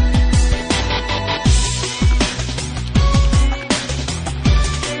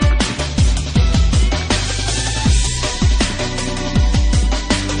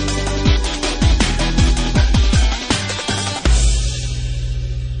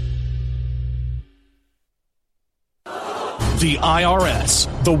 The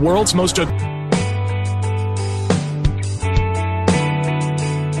IRS, the world's most... You're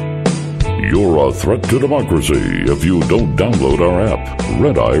a threat to democracy if you don't download our app,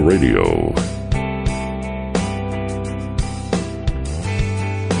 Red Eye Radio.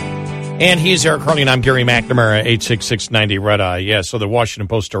 And he's Eric Harley, and I'm Gary McNamara, 86690 Red Eye. Yeah, so the Washington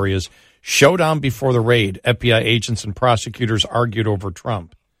Post story is showdown before the raid. FBI agents and prosecutors argued over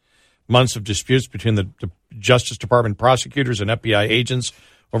Trump. Months of disputes between the Justice Department prosecutors and FBI agents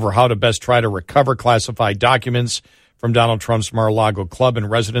over how to best try to recover classified documents from Donald Trump's Mar-a-Lago club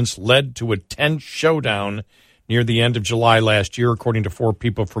and residence led to a tense showdown near the end of July last year, according to 4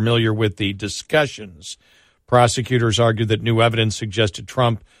 people familiar with the discussions. Prosecutors argued that new evidence suggested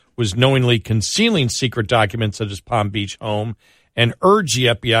Trump was knowingly concealing secret documents at his Palm Beach home and urged the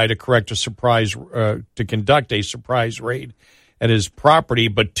FBI to conduct a surprise raid at his property,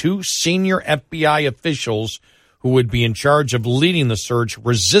 but 2 senior FBI officials who would be in charge of leading the search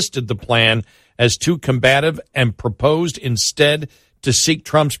resisted the plan as too combative and proposed instead to seek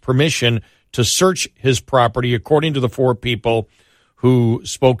Trump's permission to search his property, according to the 4 people who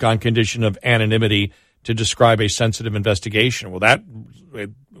spoke on condition of anonymity to describe a sensitive investigation. Well, that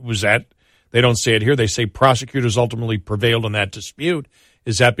they don't say it here. They say prosecutors ultimately prevailed in that dispute.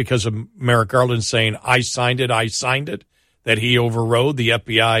 Is that because of Merrick Garland saying, I signed it? That he overrode the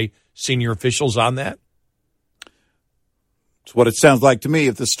FBI senior officials on that? It's what it sounds like to me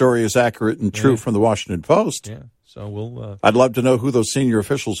if the story is accurate and true from the Washington Post. Yeah, so we'll... I'd love to know who those senior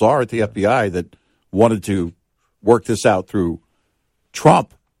officials are at the FBI that wanted to work this out through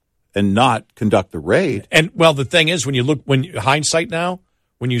Trump and not conduct the raid. And, well, the thing is, hindsight now,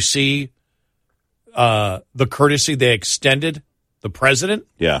 when you see the courtesy they extended the president,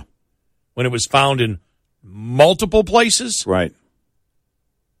 when it was found in multiple places, right?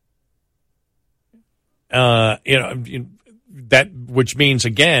 That which means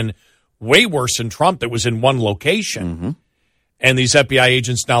again, way worse than Trump. That was in one location, and these FBI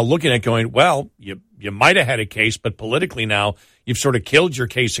agents now looking at going, well, you might have had a case, but politically now you've sort of killed your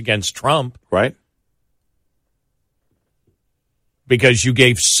case against Trump, right? Because you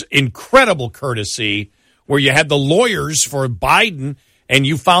gave incredible courtesy where you had the lawyers for Biden. And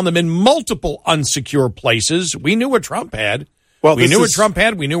you found them in multiple unsecure places. We knew what Trump had. Well, we knew what Trump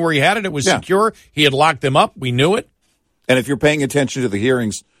had. We knew where he had it. It was secure. He had locked them up. We knew it. And if you're paying attention to the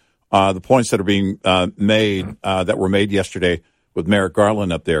hearings, the points that are being made, that were made yesterday with Merrick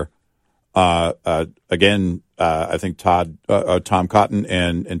Garland up there, again, I think Tom Cotton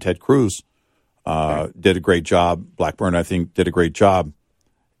and Ted Cruz did a great job. Blackburn, I think, did a great job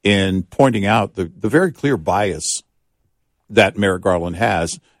in pointing out the very clear bias that Merrick Garland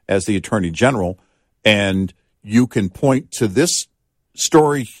has as the Attorney General, and you can point to this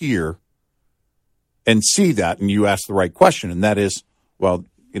story here and see that, and you ask the right question, and that is, well,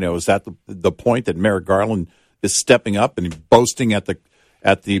 is that the point that Merrick Garland is stepping up and boasting at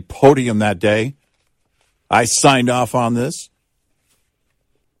the podium that day? I signed off on this.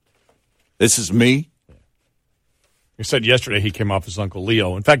 This is me. He said yesterday he came off as Uncle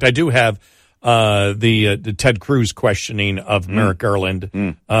Leo. In fact, I do have the Ted Cruz questioning of Merrick Garland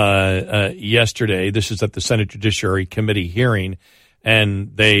yesterday. This is at the Senate Judiciary Committee hearing,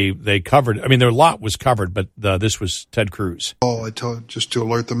 and they covered. I mean, their lot was covered, but this was Ted Cruz. Oh, I told just to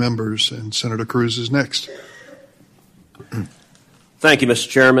alert the members, and Senator Cruz is next. Thank you, Mr.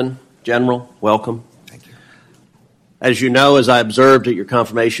 Chairman. General, welcome. Thank you. As you know, as I observed at your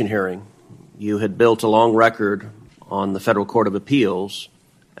confirmation hearing, you had built a long record on the Federal Court of Appeals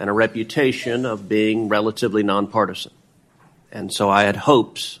and a reputation of being relatively nonpartisan. And so I had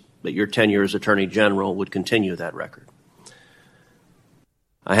hopes that your tenure as Attorney General would continue that record.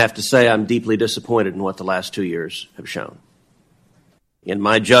 I have to say I'm deeply disappointed in what the last 2 years have shown. In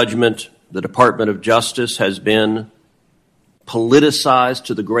my judgment, the Department of Justice has been politicized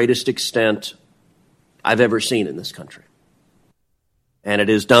to the greatest extent I've ever seen in this country. And it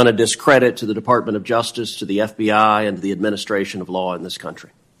has done a discredit to the Department of Justice, to the FBI, and to the administration of law in this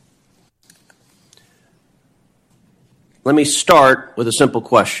country. Let me start with a simple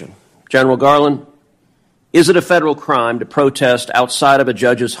question. General Garland, is it a federal crime to protest outside of a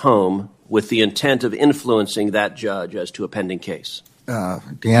judge's home with the intent of influencing that judge as to a pending case?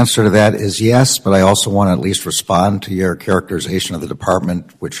 The answer to that is yes, but I also want to at least respond to your characterization of the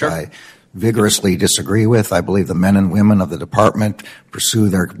department, which sure. I vigorously disagree with. I believe the men and women of the department pursue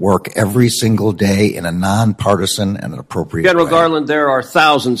their work every single day in a nonpartisan and an appropriate General way. Garland, there are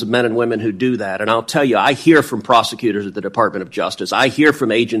thousands of men and women who do that. And I'll tell you, I hear from prosecutors at the Department of Justice. I hear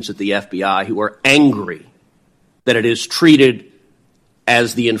from agents at the FBI who are angry that it is treated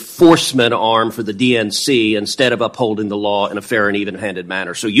as the enforcement arm for the DNC instead of upholding the law in a fair and even-handed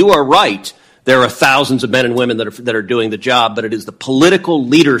manner. So you are right. There are thousands of men and women that are doing the job, but it is the political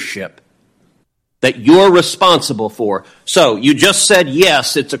leadership that you're responsible for. So you just said,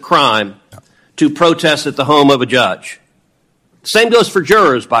 yes, it's a crime to protest at the home of a judge. Same goes for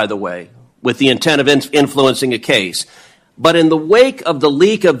jurors, by the way, with the intent of influencing a case. But in the wake of the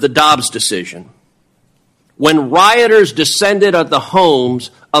leak of the Dobbs decision, when rioters descended on the homes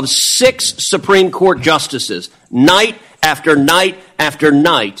of 6 Supreme Court justices, night after night after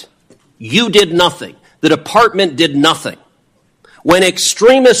night, you did nothing. The department did nothing. When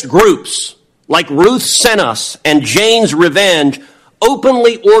extremist groups like Ruth Sent Us and Jane's Revenge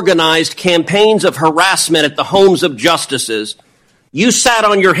openly organized campaigns of harassment at the homes of justices, you sat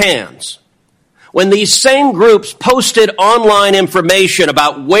on your hands. When these same groups posted online information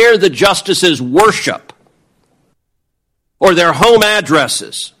about where the justices worship, or their home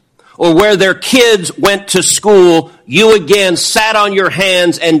addresses, or where their kids went to school, you again sat on your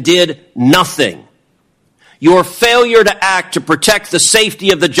hands and did nothing. Your failure to act to protect the safety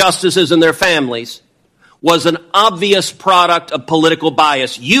of the justices and their families was an obvious product of political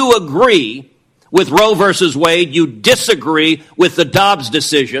bias. You agree with Roe versus Wade. You disagree with the Dobbs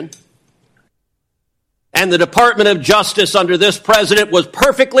decision. And the Department of Justice under this president was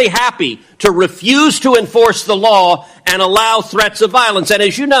perfectly happy to refuse to enforce the law and allow threats of violence. And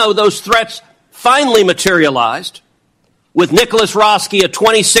as you know, those threats finally materialized with Nicholas Roski, a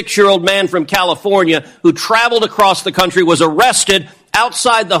 26-year-old man from California who traveled across the country, was arrested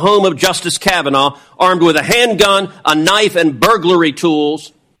outside the home of Justice Kavanaugh, armed with a handgun, a knife, and burglary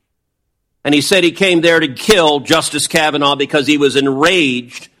tools. And he said he came there to kill Justice Kavanaugh because he was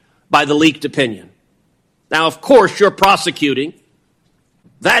enraged by the leaked opinion. Now, of course, you're prosecuting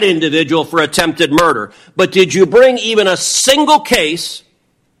that individual for attempted murder. But did you bring even a single case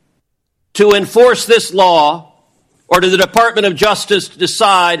to enforce this law, or did the Department of Justice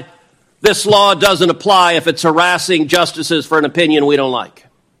decide this law doesn't apply if it's harassing justices for an opinion we don't like?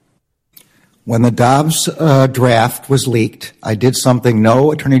 When the Dobbs draft was leaked, I did something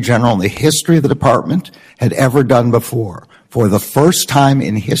no Attorney General in the history of the department had ever done before. For the first time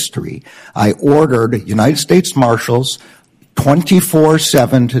in history, I ordered United States Marshals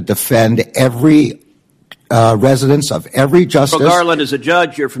 24/7 to defend every residence of every justice. So Garland, as a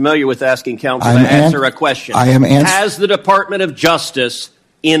judge, you're familiar with asking counsel to answer a question. Has the Department of Justice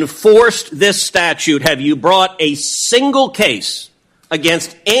enforced this statute? Have you brought a single case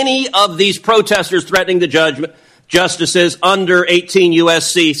against any of these protesters threatening the justices under 18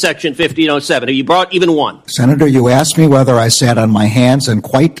 U.S.C. Section 1507? Have you brought even one? Senator, you asked me whether I sat on my hands, and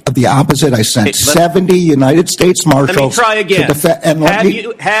quite the opposite. I sent 70 United States Marshals. Let me try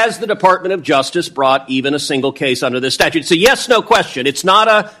again. Has the Department of Justice brought even a single case under this statute? It's a yes, no question. It's not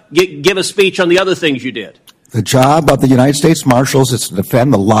a give a speech on the other things you did. The job of the United States Marshals is to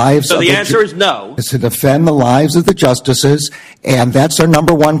defend the lives of the answer is no. It's to defend the lives of the justices, and that's their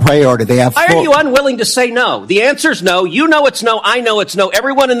number one priority. Why are you unwilling to say no? The answer is no. You know it's no. I know it's no.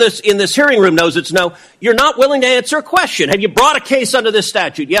 Everyone in this hearing room knows it's no. You're not willing to answer a question. Have you brought a case under this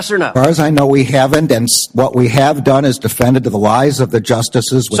statute? Yes or no? As far as I know, we haven't, and what we have done is defended the lives of the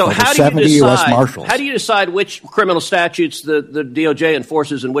justices with over 70 U.S. Marshals. How do you decide which criminal statutes the DOJ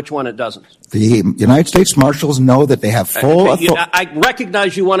enforces and which one it doesn't? The United States Marshals know that they have full authority. I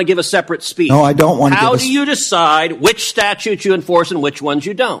recognize you want to give a separate speech. No, I don't want to. How do you decide which statutes you enforce and which ones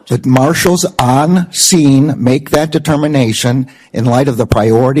you don't? The Marshals on scene make that determination in light of the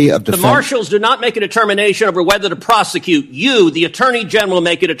priority of defense. The Marshals do not make a determination over whether to prosecute. You, the Attorney General,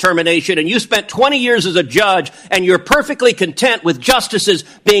 make a determination, and you spent 20 years as a judge, and you're perfectly content with justices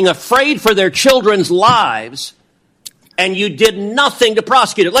being afraid for their children's lives and you did nothing to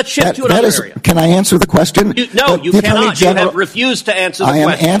prosecute it. Let's shift to another area. Can I answer the question? You cannot. You have refused to answer the question.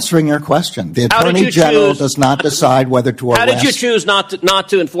 I am answering your question. The Attorney General does not decide whether to arrest. How did you choose not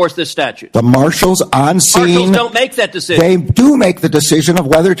to enforce this statute? The marshals on scene. Marshals don't make that decision. They do make the decision of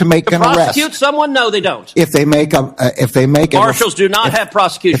whether to make an arrest. Prosecute someone? No, they don't. If they make marshals do not have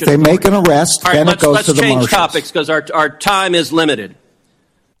prosecution. If they make an arrest, then it goes to the marshals. Let's change topics because our time is limited.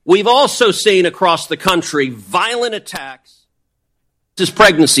 We've also seen across the country violent attacks to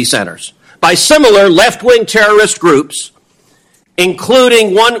pregnancy centers by similar left-wing terrorist groups,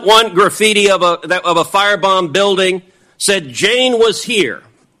 including one graffiti of a firebomb building said Jane was here.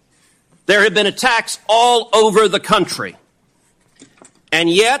 There have been attacks all over the country. And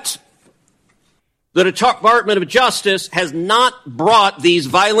yet, the Department of Justice has not brought these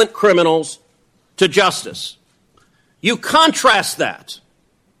violent criminals to justice. You contrast that.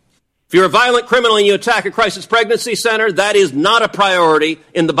 If you're a violent criminal and you attack a crisis pregnancy center, that is not a priority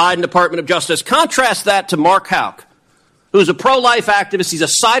in the Biden Department of Justice. Contrast that to Mark Houck, who's a pro-life activist. He's a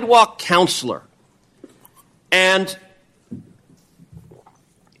sidewalk counselor. And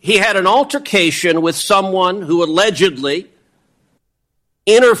he had an altercation with someone who allegedly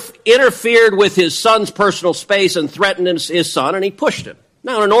interfered with his son's personal space and threatened his son, and he pushed him.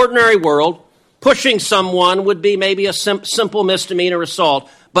 Now, in an ordinary world, pushing someone would be maybe a simple misdemeanor assault,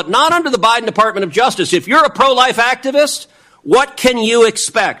 but not under the Biden Department of Justice. If you're a pro-life activist, what can you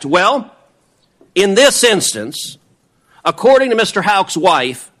expect? Well, in this instance, according to Mr. Houck's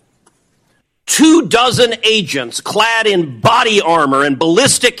wife, 24 agents clad in body armor and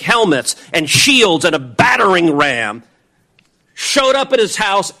ballistic helmets and shields and a battering ram showed up at his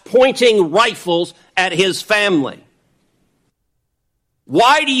house pointing rifles at his family.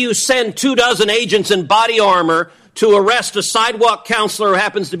 Why do you send 24 agents in body armor to arrest a sidewalk counselor who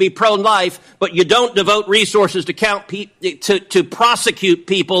happens to be pro-life, but you don't devote resources to prosecute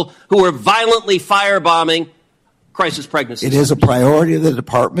people who are violently firebombing crisis pregnancies? It is a priority of the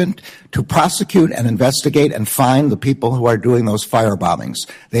department to prosecute and investigate and find the people who are doing those firebombings.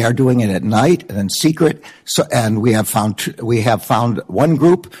 They are doing it at night and in secret. And we have found one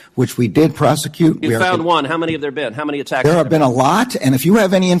group which we did prosecute. You found one. How many have there been? How many attacks? There have been a lot. And if you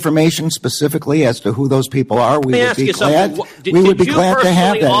have any information specifically as to who those people are, we would be glad. We would be glad to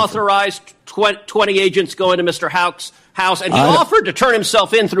have that. Did you personally authorize 20 agents going to Mr. Houck's house? And he offered to turn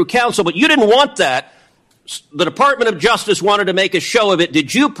himself in through counsel, but you didn't want that. The Department of Justice wanted to make a show of it.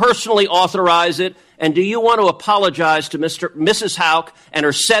 Did you personally authorize it? And do you want to apologize to Mrs. Houck and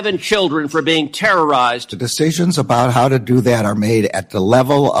her 7 children for being terrorized? The decisions about how to do that are made at the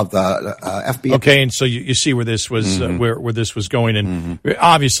level of the FBI. Okay, and so you see where this was where this was going, and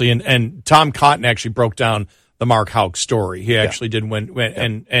obviously, and Tom Cotton actually broke down the Mark Houck story. He actually did went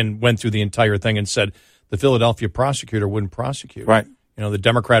through the entire thing and said the Philadelphia prosecutor wouldn't prosecute. Right. The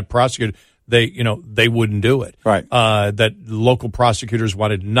Democrat prosecutor. They wouldn't do it. Right. That local prosecutors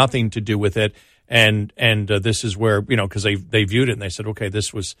wanted nothing to do with it, and this is where because they viewed it and they said, okay,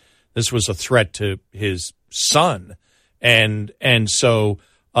 this was a threat to his son, and so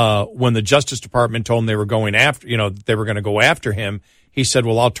when the Justice Department told him they were going after they were going to go after him, he said,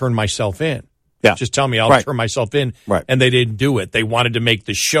 well, I'll turn myself in. Yeah. Just tell me I'll turn myself in. Right. And they didn't do it. They wanted to make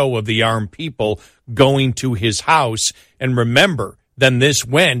the show of the armed people going to his house, and remember, then this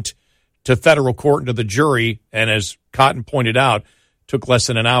went to federal court and to the jury, and as Cotton pointed out, took less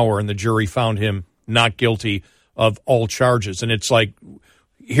than an hour, and the jury found him not guilty of all charges. And it's like,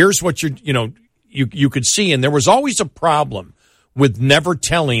 here's what you could see, and there was always a problem with never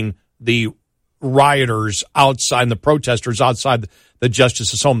telling the rioters outside and the protesters outside the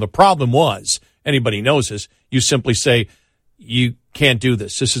justice's home. The problem was, anybody knows this, you simply say, you can't do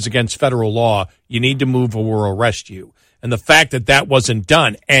this. This is against federal law. You need to move or we'll arrest you. And the fact that wasn't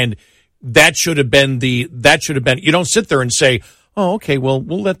done, and that should have been, you don't sit there and say, oh, okay, well,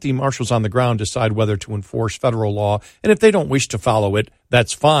 we'll let the marshals on the ground decide whether to enforce federal law. And if they don't wish to follow it,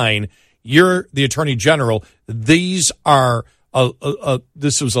 that's fine. You're the Attorney General. These are,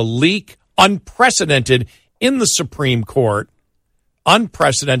 this was a leak, unprecedented in the Supreme Court,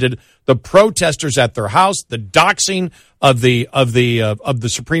 unprecedented. The protesters at their house, the doxing of the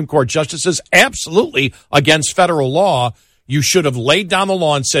Supreme Court justices, absolutely against federal law. You should have laid down the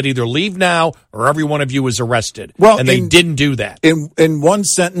law and said either leave now or every one of you is arrested. Well, and they didn't do that. In one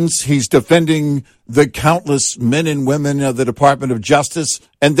sentence, he's defending the countless men and women of the Department of Justice,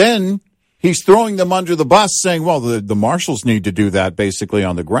 and then he's throwing them under the bus, saying, well, the marshals need to do that basically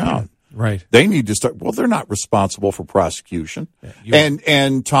on the ground. Right. They need to start. Well, they're not responsible for prosecution. Yeah,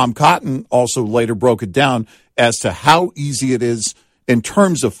 and Tom Cotton also later broke it down as to how easy it is in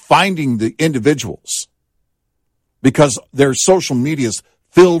terms of finding the individuals because their social media's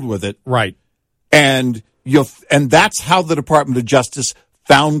filled with it. Right. And that's how the Department of Justice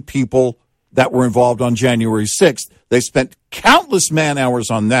found people that were involved on January 6th. They spent countless man hours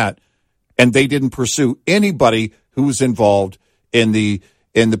on that, and they didn't pursue anybody who was involved in the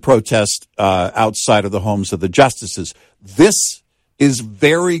protest outside of the homes of the justices. This is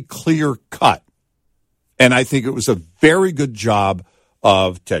very clear cut, and I think it was a very good job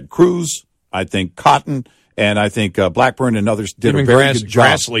of Ted Cruz. I think Cotton, and I think Blackburn and others did a very good job.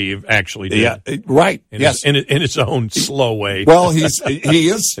 Grassley actually did. Yeah, right. In yes, in his own slow way. Well, he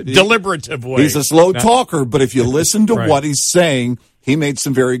is deliberative way. He's a slow talker, but if you listen to what he's saying, he made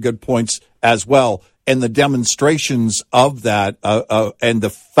some very good points as well. And the demonstrations of that and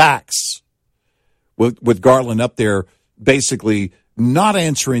the facts with Garland up there basically not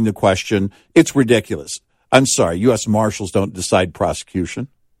answering the question, it's ridiculous. I'm sorry, U.S. Marshals don't decide prosecution.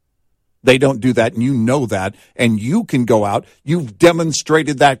 They don't do that, and you know that, and you can go out. You've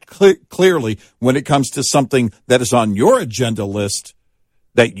demonstrated that clearly when it comes to something that is on your agenda list,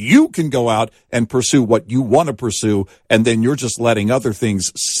 that you can go out and pursue what you want to pursue, and then you're just letting other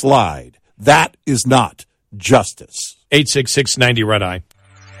things slide. That is not justice. 866-90 Red Eye.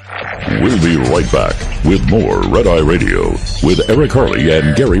 We'll be right back with more Red Eye Radio with Eric Harley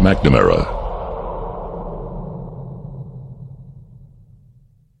and Gary McNamara.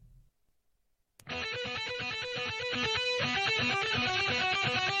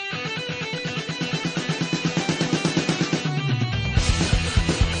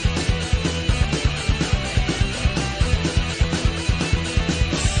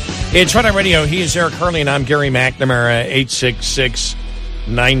 It's Red Eye Radio. He is Eric Hurley, and I'm Gary McNamara,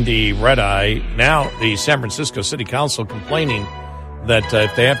 866-90 Red Eye. Now, the San Francisco City Council complaining that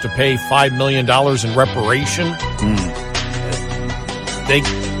if they have to pay $5 million in reparation, they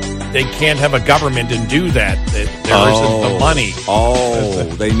can't have a government and do that. There isn't the money.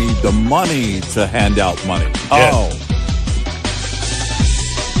 They need the money to hand out money. Yeah. Oh.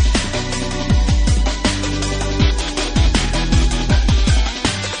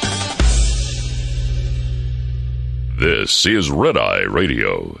 This is Red Eye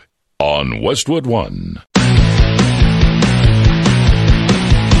Radio on Westwood One.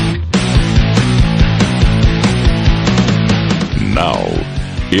 Now,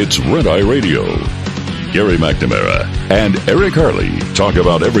 it's Red Eye Radio. Gary McNamara and Eric Harley talk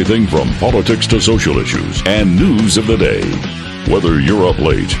about everything from politics to social issues and news of the day. Whether you're up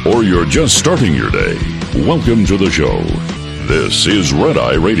late or you're just starting your day, welcome to the show. This is Red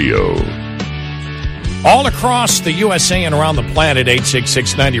Eye Radio. All across the USA and around the planet,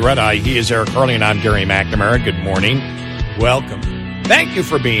 866-90 Red Eye. He is Eric Harley, and I'm Gary McNamara. Good morning. Welcome. Thank you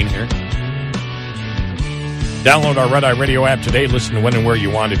for being here. Download our Red Eye Radio app today. Listen to when and where you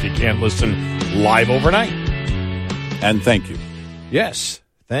want if you can't listen live overnight. And thank you. Yes.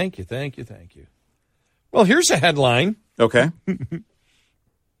 Thank you. Well, here's a headline. Okay.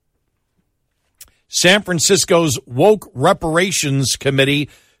 San Francisco's woke reparations committee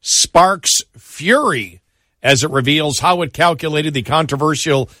sparks fury as it reveals how it calculated the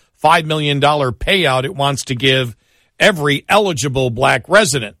controversial $5 million payout it wants to give every eligible black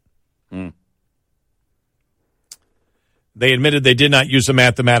resident. They admitted they did not use a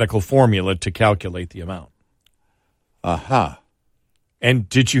mathematical formula to calculate the amount. Aha. And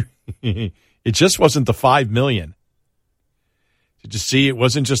did you, it just wasn't the $5 million. Did you see? It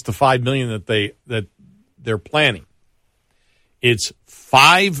wasn't just the $5 million that they're planning. It's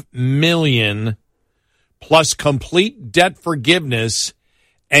 $5 million plus complete debt forgiveness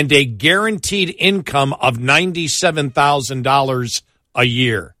and a guaranteed income of $97,000 a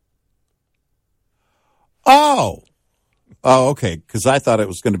year. Oh, okay. Because I thought it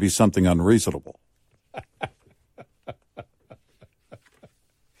was going to be something unreasonable.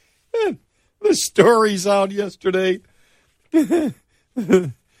 The story's out yesterday.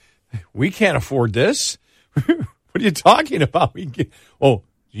 We can't afford this. What are you talking about?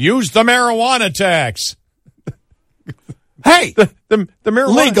 Use the marijuana tax. Hey, the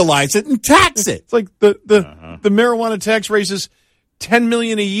marijuana, legalize it and tax it. It's like the marijuana tax raises $10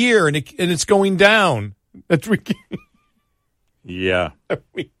 million a year, and it's going down. Yeah.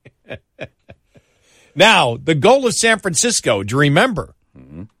 Now, the goal of San Francisco, do you remember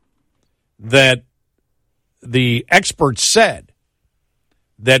that the experts said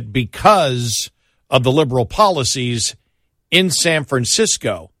that because of the liberal policies in San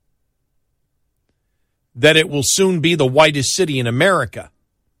Francisco, that it will soon be the whitest city in America?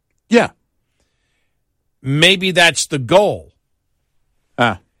 Yeah. Maybe that's the goal.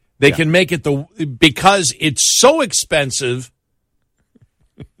 They can make it because it's so expensive.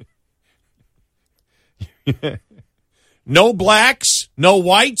 no blacks, no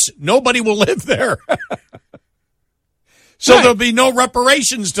whites, nobody will live there. So there'll be no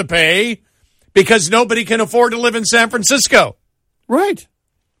reparations to pay because nobody can afford to live in San Francisco. Right.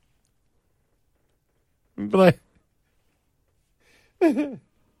 But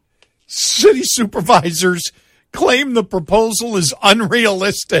city supervisors claim the proposal is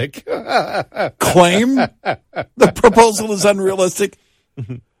unrealistic. Claim the proposal is unrealistic?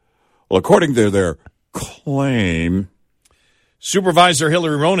 Well, according to their claim. Supervisor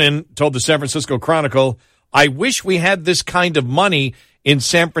Hillary Ronen told the San Francisco Chronicle, I wish we had this kind of money in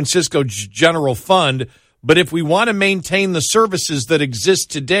San Francisco General Fund, but if we want to maintain the services that exist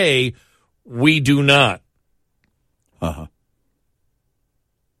today, we do not. Uh-huh.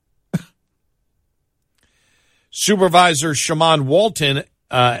 Supervisor Shaman Walton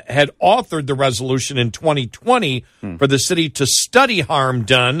had authored the resolution in 2020 for the city to study harm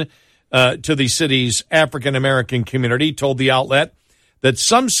done to the city's African-American community, told the outlet that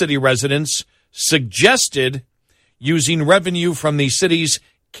some city residents suggested using revenue from the city's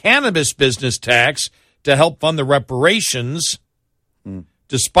cannabis business tax to help fund the reparations,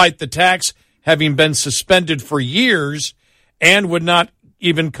 despite the tax having been suspended for years and would not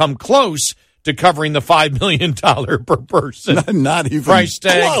even come close to covering the $5 million per person. Not even price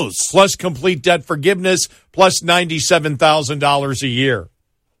tag, close. plus complete debt forgiveness, plus $97,000 a year.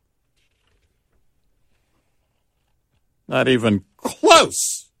 Not even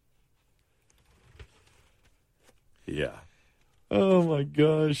close. Yeah. Oh, my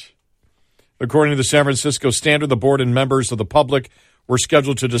gosh. According to the San Francisco Standard, the board and members of the public were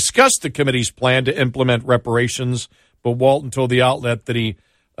scheduled to discuss the committee's plan to implement reparations, but Walton told the outlet that he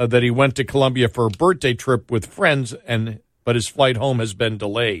went to Colombia for a birthday trip with friends, but his flight home has been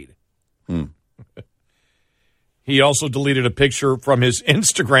delayed. He also deleted a picture from his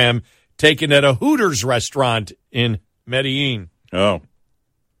Instagram taken at a Hooters restaurant in Medellin. Oh.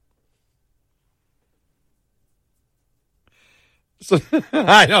 So,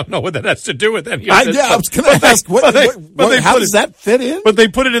 I don't know what that has to do with any of this. I was going to ask, how does that fit in? But they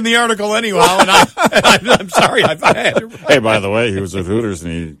put it in the article anyhow, and I'm sorry. Hey, by the way, he was at Hooters,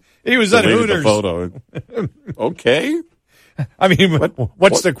 and he was at Hooters. The photo. Okay. I mean,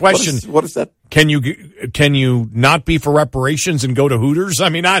 what's the question? What is that? Can you not be for reparations and go to Hooters? I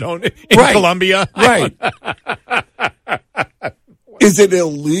mean, I don't. In Colombia, right? Is it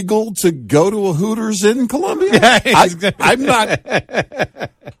illegal to go to a Hooters in Colombia? I'm not.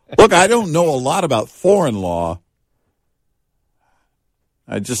 Look, I don't know a lot about foreign law.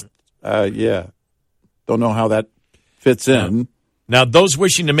 I just, don't know how that fits in. Now, those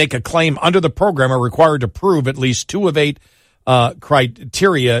wishing to make a claim under the program are required to prove at least 2 of 8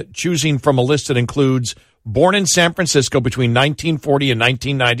 criteria, choosing from a list that includes born in San Francisco between 1940 and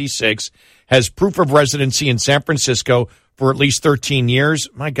 1996, has proof of residency in San Francisco for at least 13 years.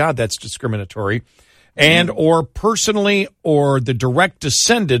 My God, that's discriminatory. And or personally or the direct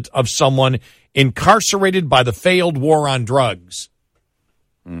descendant of someone incarcerated by the failed war on drugs.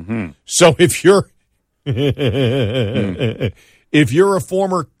 So if you're if you're a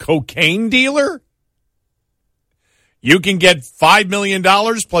former cocaine dealer, you can get $5 million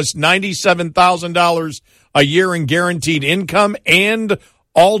plus $97,000 a year in guaranteed income and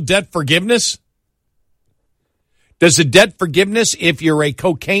all debt forgiveness. Does the debt forgiveness, if you're a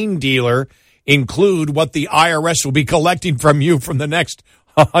cocaine dealer, include what the IRS will be collecting from you from the next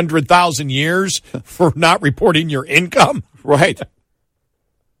 100,000 years for not reporting your income? Right.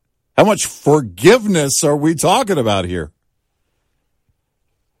 How much forgiveness are we talking about here?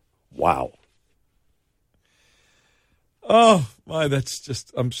 Wow. Oh, my, that's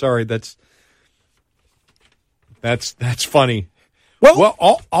just, I'm sorry, that's funny. Well,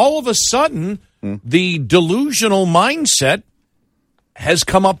 all of a sudden, the delusional mindset has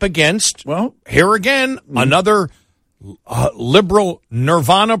come up against, here again, another liberal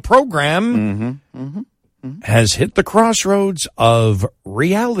nirvana program has hit the crossroads of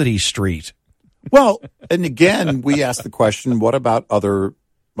Reality Street. Well, and again, we ask the question, what about other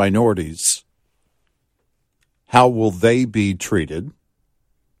minorities? How will they be treated?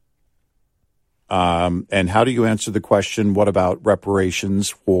 And how do you answer the question, what about reparations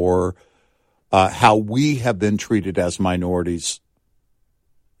for how we have been treated as minorities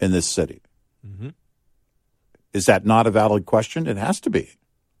in this city? Is that not a valid question? It has to be.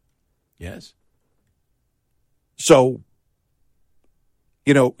 Yes. So,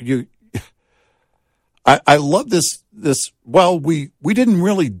 I love this, well, we didn't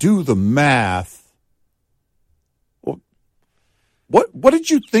really do the math. What did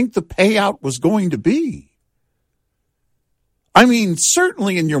you think the payout was going to be? I mean,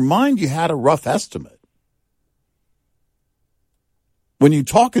 certainly in your mind you had a rough estimate. When you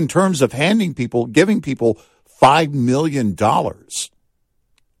talk in terms of giving people $5 million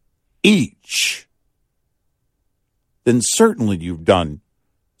each, then certainly you've done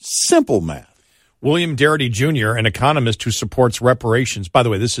simple math. William Darity Jr., an economist who supports reparations. By the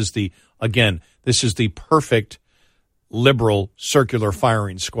way, this is the perfect liberal circular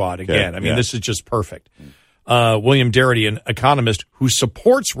firing squad. Again, This is just perfect. William Darity, an economist who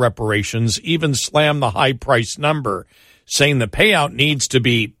supports reparations, even slammed the high price number, saying the payout needs to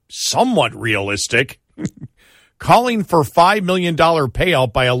be somewhat realistic. Calling for $5 million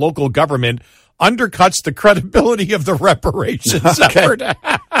payout by a local government undercuts the credibility of the reparations effort.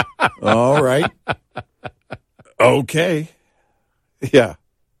 All right. Okay. Yeah.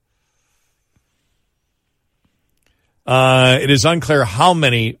 It is unclear how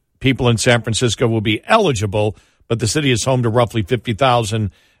many people in San Francisco will be eligible, but the city is home to roughly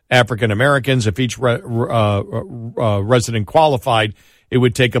 50,000 African Americans. If each resident qualified, it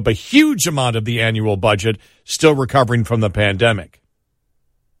would take up a huge amount of the annual budget, still recovering from the pandemic.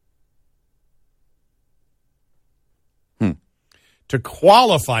 To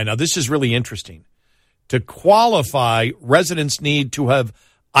qualify, now this is really interesting. To qualify, residents need to have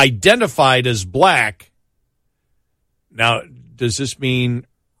identified as black. Now, does this mean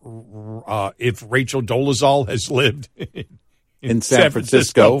if Rachel Dolezal has lived in San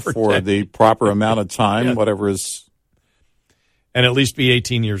Francisco for the proper amount of time, whatever is... And at least be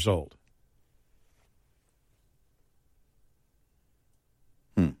 18 years old.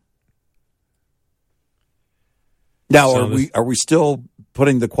 Now, are we still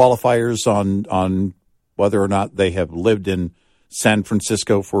putting the qualifiers on whether or not they have lived in San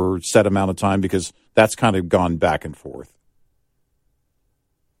Francisco for a set amount of time? Because that's kind of gone back and forth.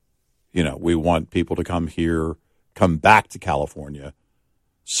 You know, we want people to come here, come back to California.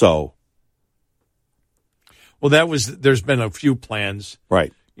 So, well, there's been a few plans.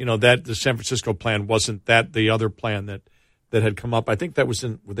 Right. You know, that the San Francisco plan wasn't that the other plan that had come up. I think that was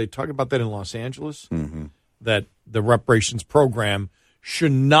were they talking about that in Los Angeles? Mm-hmm. That the reparations program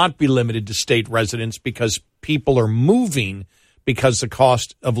should not be limited to state residents because people are moving because the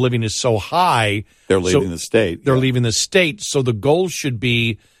cost of living is so high. They're leaving the state. They're leaving the state. So the goal should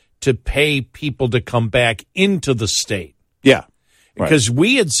be to pay people to come back into the state. Yeah. Because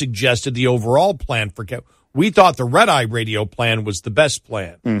we had suggested the overall plan we thought the Red Eye Radio plan was the best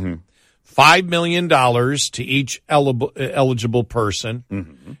plan. Mm-hmm. $5 million to each eligible person,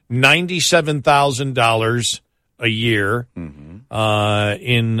 mm-hmm. $97,000 a year mm-hmm.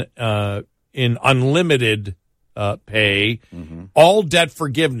 In unlimited pay, mm-hmm. all debt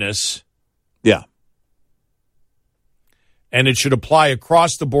forgiveness. Yeah. And it should apply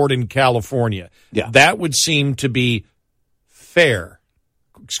across the board in California. Yeah. That would seem to be fair.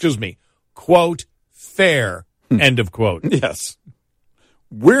 Excuse me. Quote, fair, end of quote. Yes.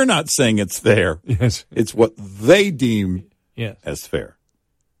 We're not saying it's fair. Yes. It's what they deem as fair.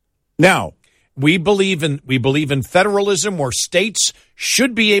 Now, we believe in federalism where states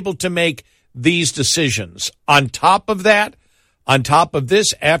should be able to make these decisions. On top of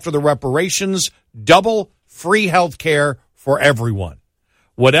this, after the reparations, double free health care for everyone.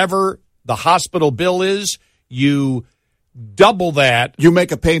 Whatever the hospital bill is, you double that. You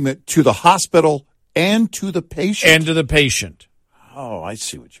make a payment to the hospital and to the patient. Oh, I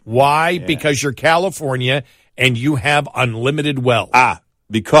see what you mean. Why? Yeah. Because you're California and you have unlimited wealth.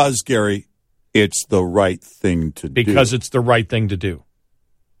 Because, Gary, it's the right thing to do. Because it's the right thing to do.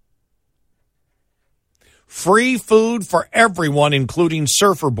 Free food for everyone, including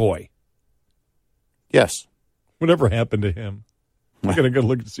Surfer Boy. Yes. Whatever happened to him? I'm going to go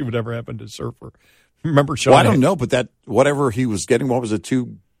look and see whatever happened to Surfer. Remember Sean? Well, I don't know, but that whatever he was getting, what was it,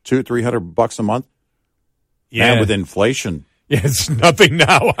 $200-300 a month? Yeah. Man, with inflation. Yeah, it's nothing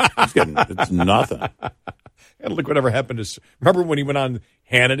now. It's nothing. And look whatever happened to. Remember when he went on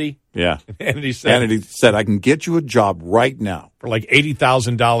Hannity? Yeah. Hannity said, I can get you a job right now for like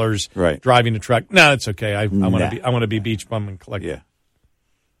 $80,000. Driving a truck. No, it's okay. I want to be beach bum and collect. Yeah.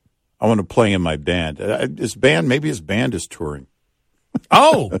 I want to play in my band. Maybe his band is touring.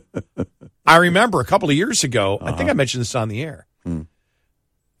 Oh, I remember a couple of years ago. I think I mentioned this on the air.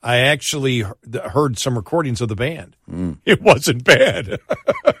 I actually heard some recordings of the band. It wasn't bad.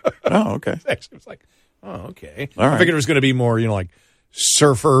 Oh, okay. It was like, oh, okay. All right. I figured it was going to be more, like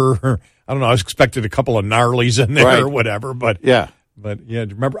Surfer. I don't know. I was expecting a couple of gnarlies in there or whatever. But yeah.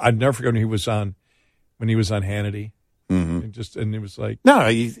 Remember, I'd never forget when he was on Hannity. Mm-hmm. And it was like, no,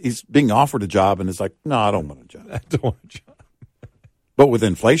 he's being offered a job, and it's like, no, I don't want a job. I don't want a job. But with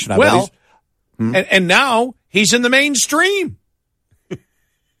inflation, and now he's in the mainstream.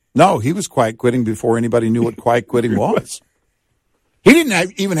 No, he was quiet quitting before anybody knew what quiet quitting was. He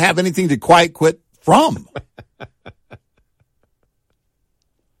didn't even have anything to quiet quit from.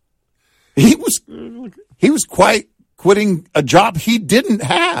 He was quiet quitting a job he didn't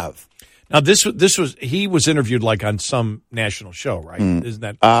have. Now he was interviewed like on some national show, right? Isn't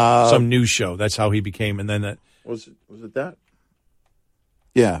that some news show? That's how he became. And then was it that?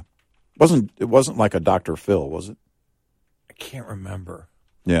 Yeah, it wasn't like a Dr. Phil, was it? I can't remember.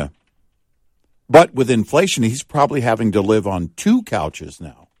 Yeah, but with inflation, he's probably having to live on 2 couches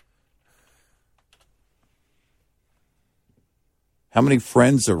now. How many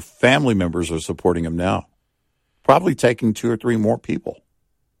friends or family members are supporting him now? Probably taking 2 or 3 more people.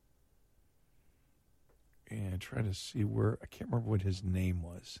 Yeah, try to see where I can't remember what his name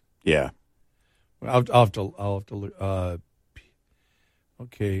was. Yeah, I'll have to look.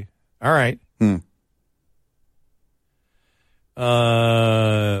 Okay, all right.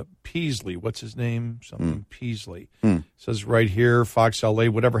 Peasley, what's his name? Peasley says right here, Fox LA.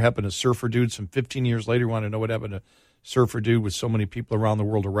 Whatever happened to Surfer Dude? Some 15 years later, want to know what happened to Surfer Dude with so many people around the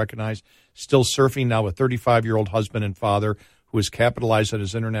world to recognize. Still surfing now, a 35-year-old husband and father who has capitalized on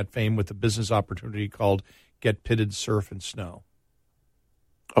his internet fame with a business opportunity called Get Pitted Surf and Snow.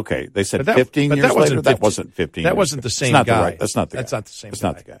 Okay, they said 15 years later. That wasn't 15. That wasn't the same guy. That's not the guy. That's not the same. That's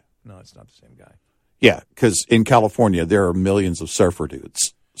not the guy. No, it's not the same guy. Yeah, because in California there are millions of surfer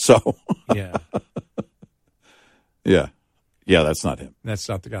dudes. So yeah, yeah, that's not him. That's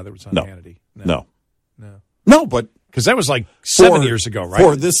not the guy that was on Hannity. No, but because that was like 7 years ago, right?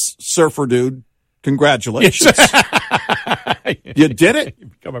 For this surfer dude, congratulations. You did it. You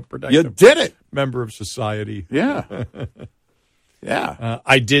become a productive You did it. member of society. Yeah. Yeah.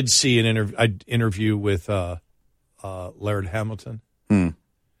 I did see an interview with Laird Hamilton. You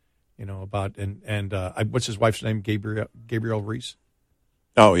know, about and what's his wife's name? Gabrielle Reese.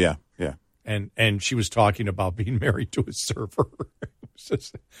 Oh yeah, yeah. And she was talking about being married to a surfer,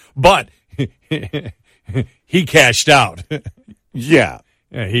 but he cashed out. Yeah.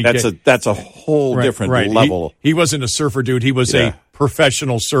 That's a whole different level. He wasn't a surfer dude. He was a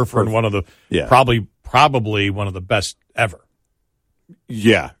professional surfer and one of the probably one of the best ever.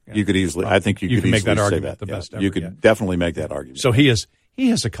 Yeah, you could easily. I think you could make that easily argument. Say that. The best ever. You could definitely make that argument. So he has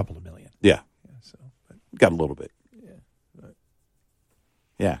a couple of million. Yeah. Got a little bit.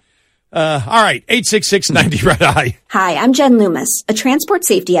 Yeah. All right. 866-90-RED-I. Hi, I'm Jen Loomis, a transport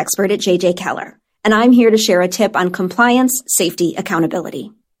safety expert at JJ Keller, and I'm here to share a tip on compliance, safety,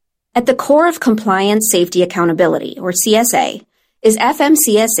 accountability. At the core of compliance, safety, accountability, or CSA, is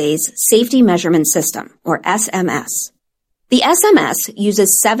FMCSA's Safety Measurement System, or SMS. The SMS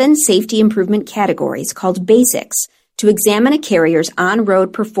uses 7 safety improvement categories called BASICs to examine a carrier's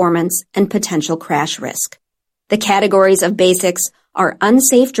on-road performance and potential crash risk. The categories of BASICs are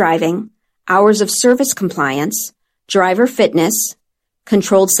unsafe driving, hours of service compliance, driver fitness,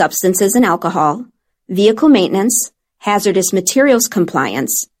 controlled substances and alcohol, vehicle maintenance, hazardous materials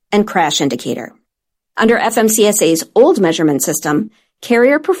compliance, and crash indicator. Under FMCSA's old measurement system,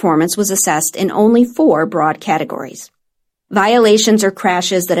 carrier performance was assessed in only 4 broad categories. Violations or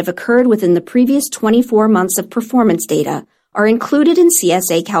crashes that have occurred within the previous 24 months of performance data are included in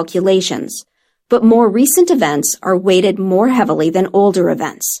CSA calculations, but more recent events are weighted more heavily than older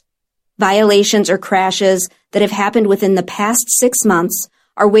events. Violations or crashes that have happened within the past 6 months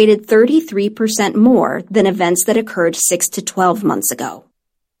are weighted 33% more than events that occurred 6 to 12 months ago.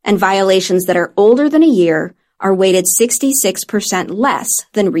 And violations that are older than a year are weighted 66% less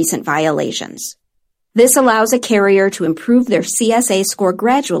than recent violations. This allows a carrier to improve their CSA score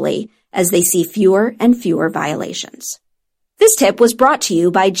gradually as they see fewer and fewer violations. This tip was brought to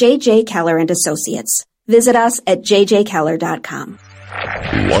you by J.J. Keller & Associates. Visit us at jjkeller.com.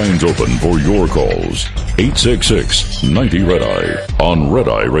 Lines open for your calls. 866-90-RED-I on Red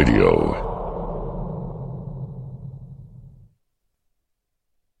Eye Radio.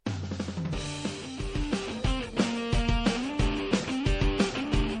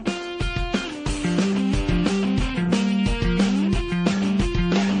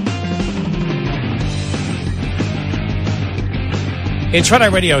 It's Red Eye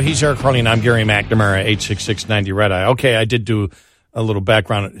Radio. He's Eric Harley, and I'm Gary McNamara, 866-90-RED-I. Okay, I did do a little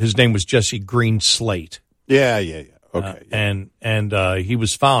background. His name was Jesse Green Slate. Yeah. Okay. And he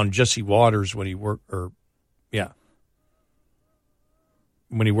was found, Jesse Waters, when he worked, when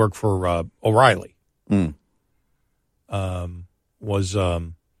he worked for O'Reilly, was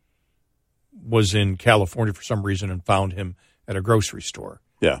in California for some reason and found him at a grocery store.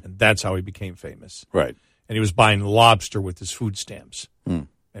 Yeah. And that's how he became famous. Right. And he was buying lobster with his food stamps. And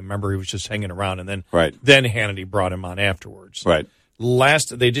remember, he was just hanging around, and then Right. then Hannity brought him on afterwards. Right.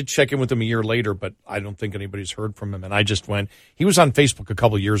 They did check in with him a year later, but I don't think anybody's heard from him. And I just went. He was on Facebook a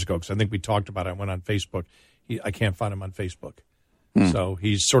couple of years ago because I think we talked about it. I went on Facebook. I can't find him on Facebook, so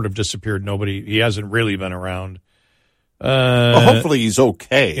he's sort of disappeared. He hasn't really been around. Well, hopefully he's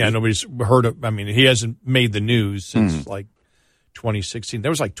okay. Yeah, nobody's heard of. I mean, he hasn't made the news since like 2016. That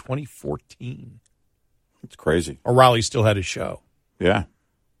was like 2014. It's crazy. O'Reilly still had his show. Yeah.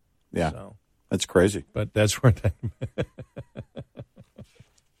 So, that's crazy. But that's where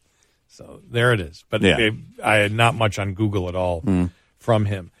So there it is. But I had not much on Google at all from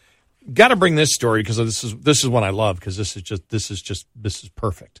him. Got to bring this story because this is one I love because this is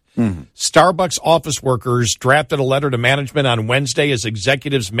perfect. Starbucks office workers drafted a letter to management on Wednesday as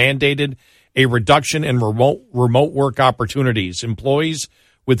executives mandated a reduction in remote work opportunities. Employees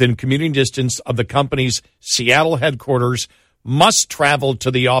within commuting distance of the company's Seattle headquarters must travel to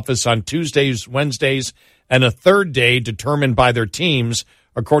the office on Tuesdays, Wednesdays, and a third day determined by their teams,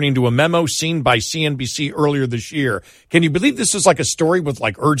 according to a memo seen by CNBC earlier this year. Can you believe this is like a story with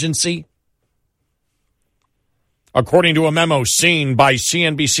like urgency? According to a memo seen by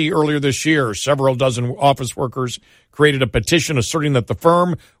CNBC earlier this year, several dozen office workers created a petition asserting that the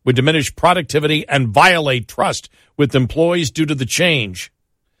firm would diminish productivity and violate trust with employees due to the change.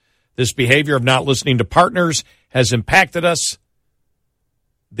 This behavior of not listening to partners has impacted us.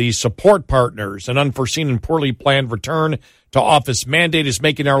 The support partners, an unforeseen and poorly planned return to office mandate is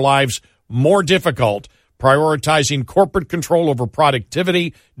making our lives more difficult, prioritizing corporate control over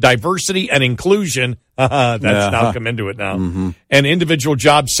productivity, diversity, and inclusion. That's now come into it now. And individual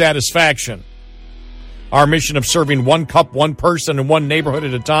job satisfaction. Our mission of serving one cup, one person, and one neighborhood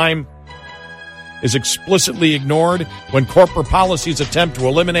at a time is explicitly ignored when corporate policies attempt to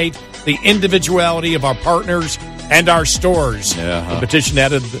eliminate the individuality of our partners and our stores. The petition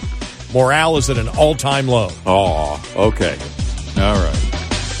added morale is at an all-time low. Oh, okay. All right.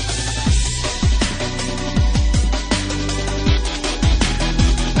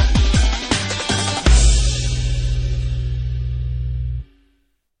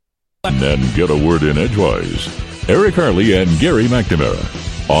 And get a word in edgewise. Eric Harley and Gary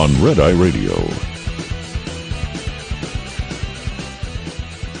McNamara on Red Eye Radio.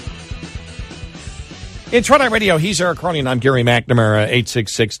 It's Red Eye Radio. He's Eric Harley, and I'm Gary McNamara,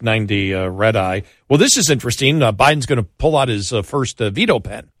 86690 Red Eye. Well, this is interesting. Biden's going to pull out his first veto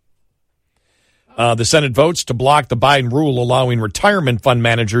pen. The Senate votes to block the Biden rule allowing retirement fund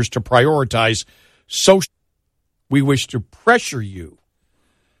managers to prioritize social. We wish to pressure you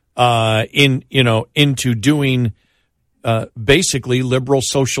into doing basically liberal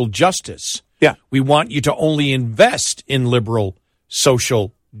social justice. Yeah. We want you to only invest in liberal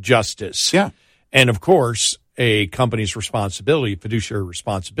social justice. Yeah. And, of course, a company's responsibility, fiduciary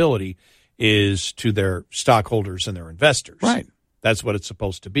responsibility, is to their stockholders and their investors. Right. That's what it's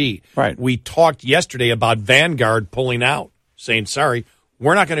supposed to be. Right. We talked yesterday about Vanguard pulling out, saying, sorry,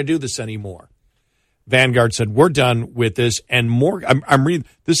 we're not going to do this anymore. Vanguard said, we're done with this. And more, I'm reading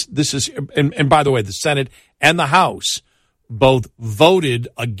this. This is, and by the way, the Senate and the House both voted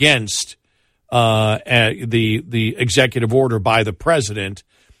against the executive order by the president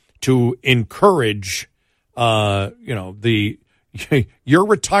to encourage, your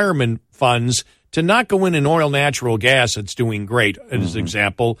retirement funds to not go in oil, natural gas. It's doing great as an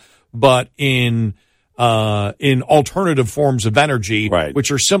example, but in alternative forms of energy, which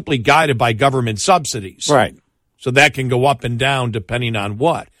are simply guided by government subsidies. Right. So that can go up and down depending on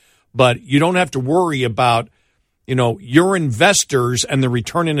what. But you don't have to worry about, your investors and the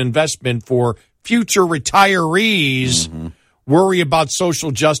return on investment for future retirees. Worry about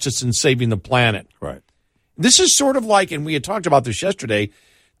social justice and saving the planet. Right. This is sort of like, and we had talked about this yesterday.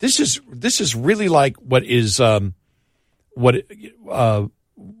 This is really like what is what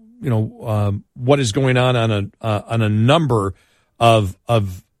is going on a number of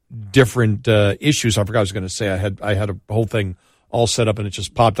different issues. I forgot what I was going to say. I had a whole thing all set up and it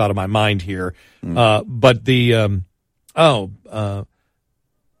just popped out of my mind here. But the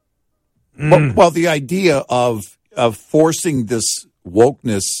well, the idea of forcing this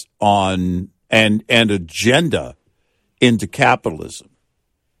wokeness on and agenda into capitalism.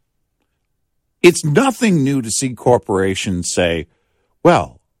 It's nothing new to see corporations say,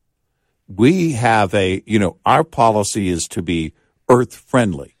 well, we have our policy is to be earth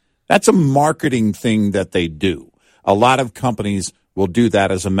friendly. That's a marketing thing that they do. A lot of companies will do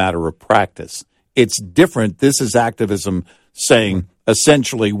that as a matter of practice. It's different. This is activism saying,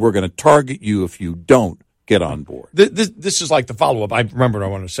 essentially, we're going to target you if you don't get on board. This is like the follow-up. I remember what I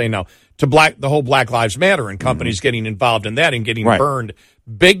want to say now. To the whole Black Lives Matter and companies getting involved in that and getting burned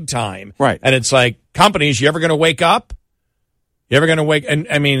big time. Right. And it's like, companies, you ever going to wake up? You ever going to wake? And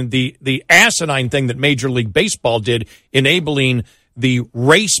I mean, the asinine thing that Major League Baseball did, enabling the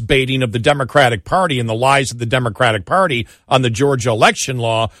race baiting of the Democratic Party and the lies of the Democratic Party on the Georgia election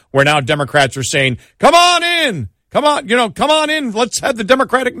law, where now Democrats are saying, come on in. Come on in. Let's have the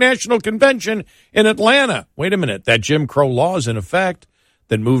Democratic National Convention in Atlanta. Wait a minute. That Jim Crow law is in effect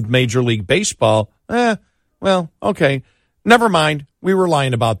that moved Major League Baseball. Well, okay. Never mind. We were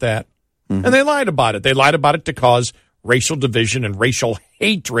lying about that. Mm-hmm. And they lied about it. They lied about it to cause racial division and racial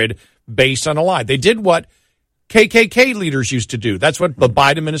hatred based on a lie. They did what KKK leaders used to do. That's what the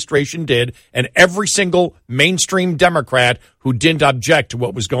Biden administration did, and every single mainstream Democrat who didn't object to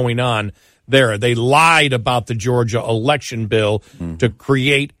what was going on there. They lied about the Georgia election bill to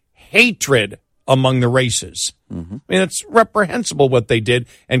create hatred among the races. Mm-hmm. I mean, it's reprehensible what they did,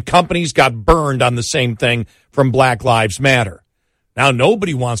 and companies got burned on the same thing from Black Lives Matter. Now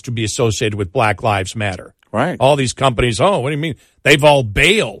nobody wants to be associated with Black Lives Matter. Right. All these companies, what do you mean? They've all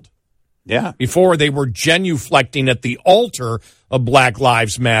bailed. Yeah. Before they were genuflecting at the altar of Black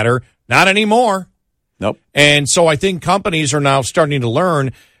Lives Matter. Not anymore. Nope. And so I think companies are now starting to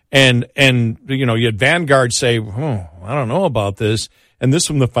learn, and you know, you had Vanguard say, I don't know about this. And this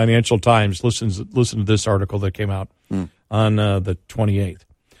from the Financial Times. Listen to this article that came out on the 28th.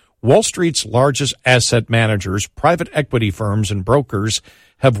 Wall Street's largest asset managers, private equity firms, and brokers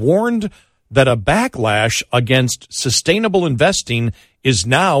have warned that a backlash against sustainable investing is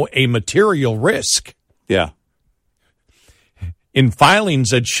now a material risk. Yeah. In filings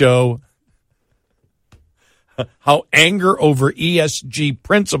that show how anger over ESG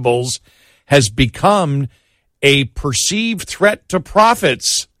principles has become a perceived threat to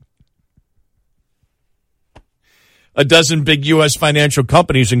profits. A dozen big U.S. financial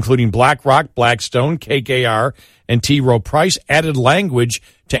companies, including BlackRock, Blackstone, KKR, and T. Rowe Price, added language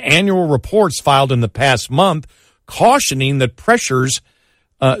to annual reports filed in the past month, cautioning that pressures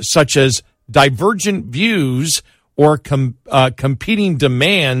such as divergent views or competing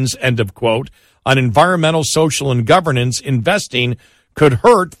demands, end of quote, on environmental, social, and governance investing could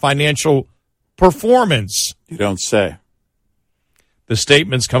hurt financial performance. You don't say. The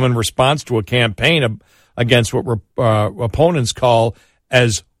statements come in response to a campaign against what opponents call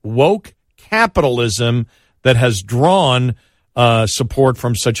as woke capitalism that has drawn support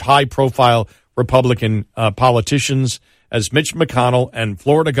from such high-profile Republican politicians as Mitch McConnell and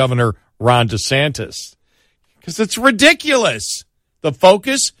Florida Governor Ron DeSantis. Because it's ridiculous. The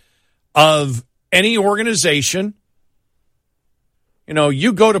focus of any organization, you know,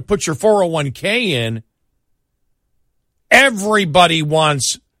 you go to put your 401k in, everybody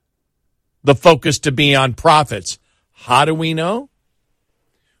wants the focus to be on profits. How do we know?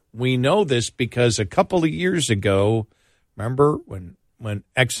 We know this because a couple of years ago, remember when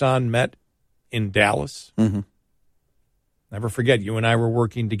Exxon met in Dallas? Mm-hmm. Never forget, you and I were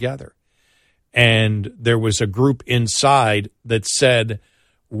working together. And there was a group inside that said,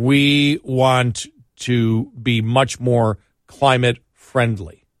 we want to be much more climate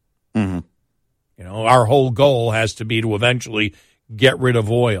friendly. Mm-hmm. You know, our whole goal has to be to eventually get rid of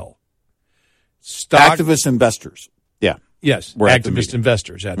oil. Activist investors. Yeah. Yes, We're activist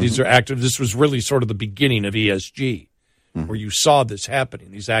investors. Yeah, these are active. This was really sort of the beginning of ESG, where you saw this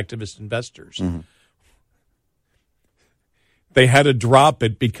happening, these activist investors. Mm-hmm. They had to drop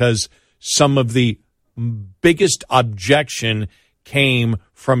it because some of the biggest objection came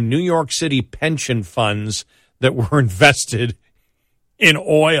from New York City pension funds that were invested in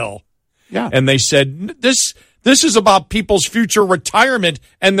oil. Yeah. And they said, this is about people's future retirement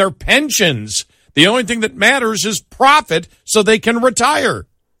and their pensions. The only thing that matters is profit so they can retire.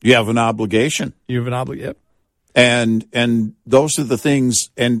 You have an obligation. You have an obligation. Yep. And those are the things,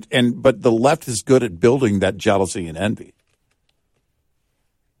 but the left is good at building that jealousy and envy.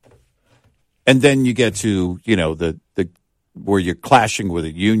 And then you get to, you know, the where you're clashing with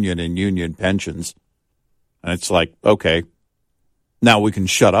a union and union pensions. And it's like, okay, now we can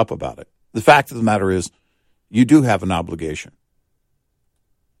shut up about it. The fact of the matter is, you do have an obligation.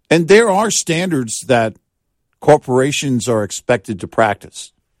 And there are standards that corporations are expected to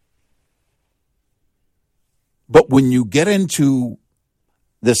practice. But when you get into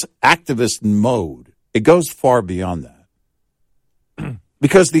this activist mode, it goes far beyond that.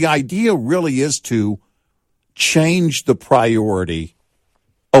 Because the idea really is to change the priority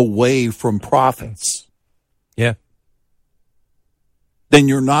away from profits. Yeah. Then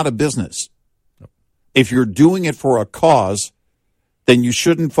you're not a business. If you're doing it for a cause, then you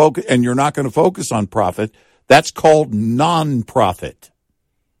shouldn't focus, and you're not going to focus on profit. That's called non-profit.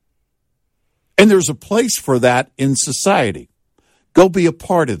 And there's a place for that in society. Go be a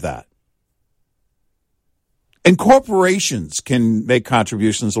part of that. And corporations can make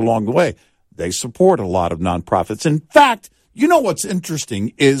contributions along the way. They support a lot of nonprofits. In fact, you know what's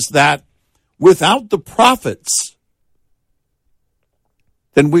interesting is that without the profits,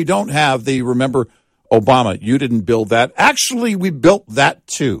 then we don't have remember, Obama, you didn't build that. Actually, we built that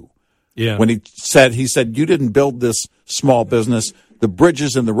too. Yeah. When he said, you didn't build this small business. The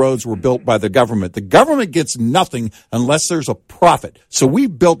bridges and the roads were built by the government. The government gets nothing unless there's a profit. So we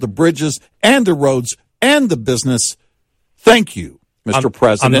built the bridges and the roads and the business. Thank you, Mr.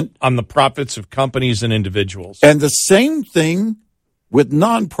 President. On the profits of companies and individuals. And the same thing with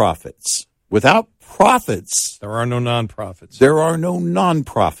nonprofits. Without profits, there are no nonprofits. There are no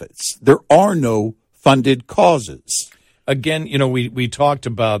nonprofits. There are no funded causes. Again, we talked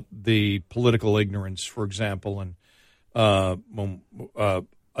about the political ignorance, for example, and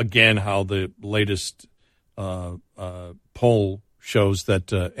again, how the latest poll shows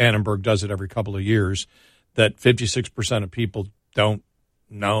that Annenberg does it every couple of years, that 56% of people don't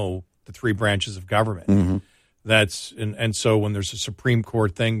know the three branches of government. Mm-hmm. And so when there's a Supreme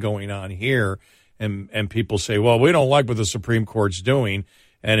Court thing going on here, and people say, well, we don't like what the Supreme Court's doing,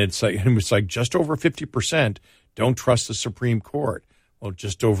 and it's like just over 50% don't trust the Supreme Court. Well,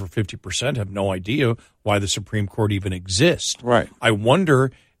 just over 50% have no idea why the Supreme Court even exists. Right. I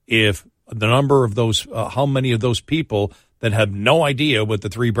wonder if the number of those, how many of those people that have no idea what the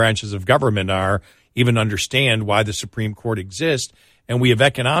three branches of government are even understand why the Supreme Court exists. And we have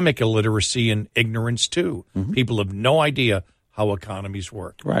economic illiteracy and ignorance, too. Mm-hmm. People have no idea how economies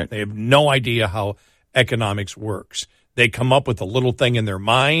work. Right. They have no idea how economics works. They come up with a little thing in their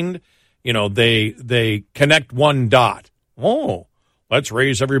mind. They connect one dot. Oh, let's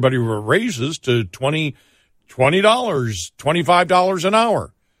raise everybody raises to $20, $25 an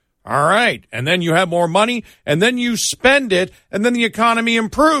hour. All right. And then you have more money, and then you spend it, and then the economy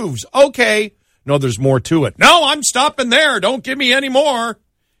improves. Okay. No, there's more to it. No, I'm stopping there. Don't give me any more.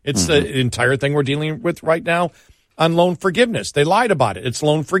 It's the entire thing we're dealing with right now on loan forgiveness. They lied about it. It's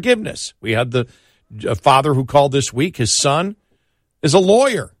loan forgiveness. We had the father who called this week. His son is a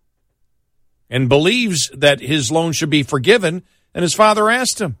lawyer and believes that his loan should be forgiven, and his father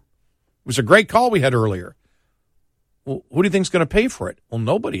asked him. It was a great call we had earlier. Well, who do you think is going to pay for it? Well,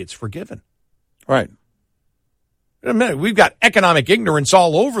 nobody. It's forgiven. Right. In a minute, we've got economic ignorance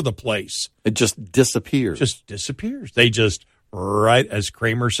all over the place. It just disappears. They just write, as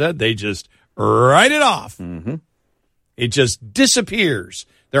Kramer said, they just write it off. Mm-hmm. It just disappears.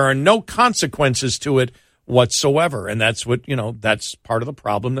 There are no consequences to it whatsoever. And that's what, that's part of the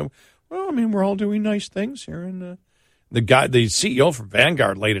problem. We're all doing nice things here. And the CEO from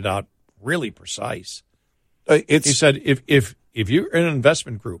Vanguard laid it out really precise. He said, if you're in an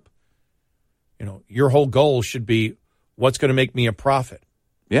investment group, your whole goal should be what's going to make me a profit.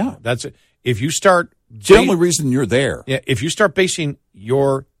 Yeah. That's it. If you start... It's the only reason you're there. Yeah. If you start basing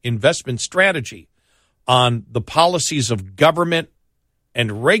your investment strategy on the policies of government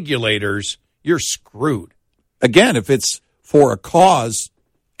and regulators, you're screwed. Again, if it's for a cause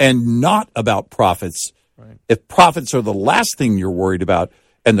and not about profits, right. If profits are the last thing you're worried about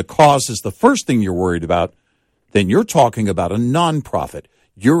and the cause is the first thing you're worried about, then you're talking about a nonprofit.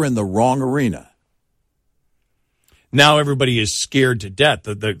 You're in the wrong arena. Now everybody is scared to death.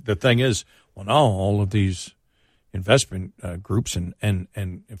 The thing is, well, now all of these investment groups and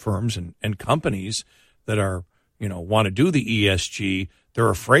firms and companies that are, want to do the ESG, they're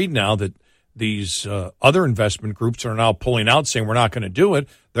afraid now that these other investment groups are now pulling out, saying we're not going to do it.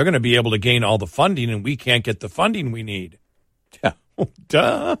 They're going to be able to gain all the funding, and we can't get the funding we need. Yeah.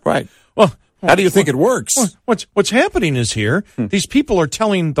 Duh. Right. Well, how do you think it works? What's happening is here, these people are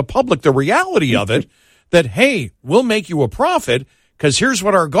telling the public the reality of it, that, hey, we'll make you a profit because here's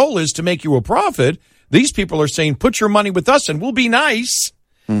what our goal is, to make you a profit. These people are saying, put your money with us and we'll be nice.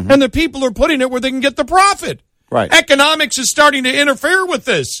 Mm-hmm. And the people are putting it where they can get the profit. Right. Economics is starting to interfere with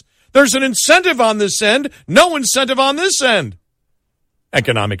this. There's an incentive on this end, no incentive on this end.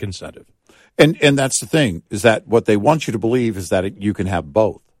 Economic incentive. And that's the thing, is that what they want you to believe is that you can have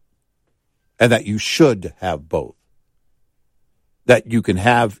both. And that you should have both. That you can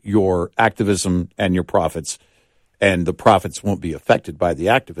have your activism and your profits, and the profits won't be affected by the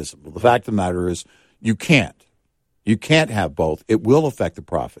activism. Well, the fact of the matter is, you can't. You can't have both. It will affect the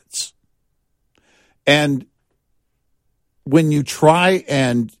profits. And when you try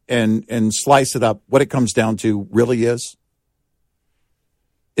and slice it up, what it comes down to really is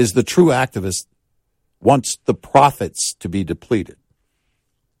the true activist wants the profits to be depleted.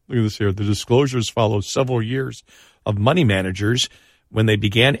 Look at this here. The disclosures follow several years of money managers when they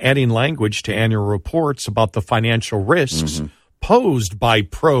began adding language to annual reports about the financial risks posed by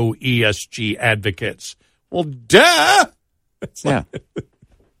pro-ESG advocates. Well, duh. Yeah.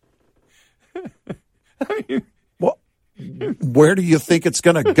 Well, where do you think it's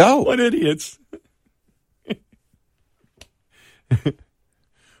going to go? What idiots.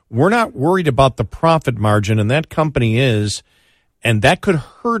 We're not worried about the profit margin, and that company is, and that could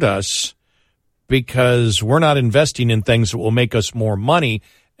hurt us because we're not investing in things that will make us more money,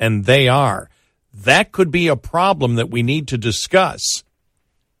 and they are. That could be a problem that we need to discuss.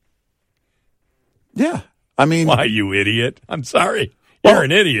 Yeah. I mean, why, you idiot? I'm sorry. You're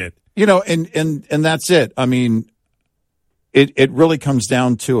an idiot. You know, and that's it. I mean, it really comes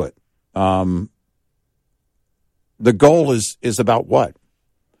down to it. The goal is about what?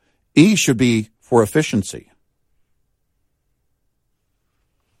 E should be for efficiency.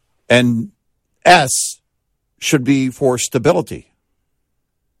 And S should be for stability.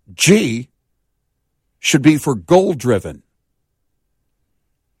 G should be for goal-driven.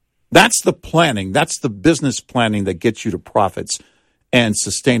 That's the planning. That's the business planning that gets you to profits and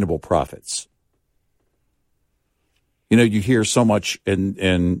sustainable profits. You know, you hear so much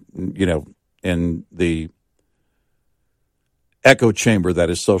in the echo chamber that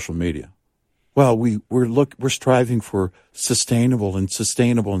is social media. Well, we're striving for sustainable and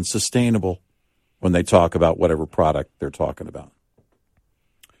sustainable and sustainable when they talk about whatever product they're talking about.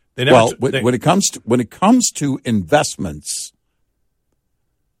 When it comes to investments,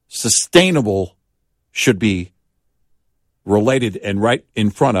 sustainable should be related and right in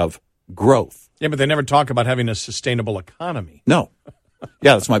front of growth. Yeah, but they never talk about having a sustainable economy. No.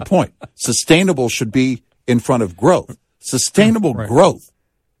 Yeah, that's my point. Sustainable should be in front of growth. Sustainable growth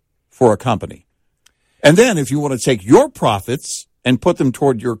for a company. And then if you want to take your profits and put them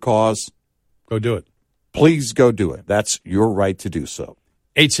toward your cause, go do it. Please go do it. That's your right to do so.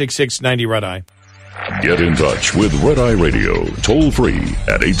 866-90-RED-I. Get in touch with Red Eye Radio, toll free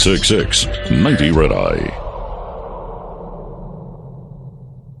at 866-90-RED-I.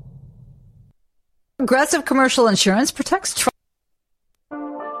 Progressive Commercial Insurance protects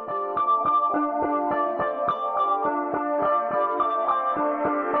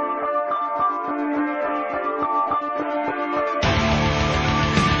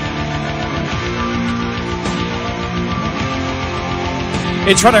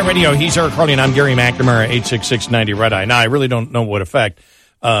It's Red Eye Radio. He's Eric Harley, and I'm Gary McNamara, 866-90-RED-I. Now, I really don't know what effect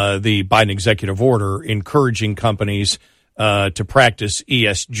the Biden executive order encouraging companies to practice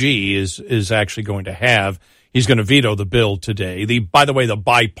ESG is actually going to have. He's going to veto the bill today. By the way, the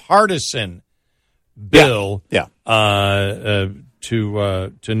bipartisan bill to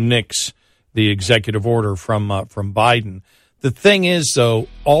nix the executive order from Biden. The thing is, though,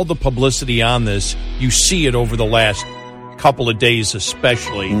 all the publicity on this, you see it over the last couple of days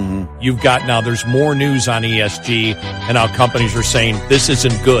especially. You've got now there's more news on ESG and how companies are saying this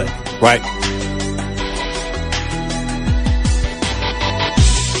isn't good. Right.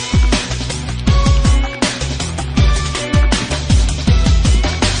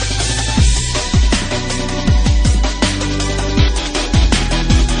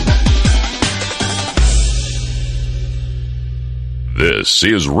 This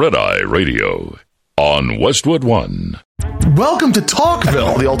is Red Eye Radio on Westwood One. Welcome to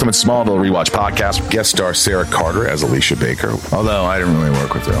Talkville, the ultimate Smallville rewatch podcast. Guest star Sarah Carter as Alicia Baker, although I didn't really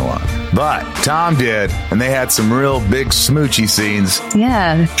work with her a lot. But Tom did, and they had some real big smoochy scenes.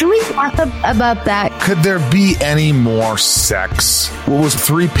 Yeah. Can we talk about that? Could there be any more sex? What was a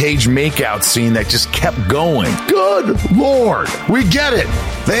 3-page makeout scene that just kept going? Good Lord. We get it.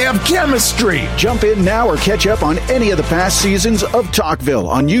 They have chemistry. Jump in now or catch up on any of the past seasons of Talkville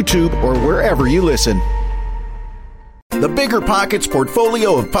on YouTube or wherever you listen. The Bigger Pockets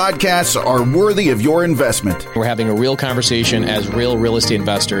portfolio of podcasts are worthy of your investment. We're having a real conversation as real estate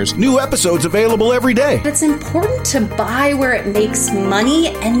investors. New episodes available every day. It's important to buy where it makes money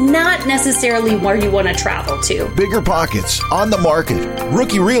and not necessarily where you want to travel to. Bigger Pockets, On the Market,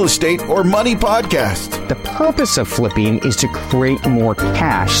 Rookie Real Estate, or Money Podcast. The purpose of flipping is to create more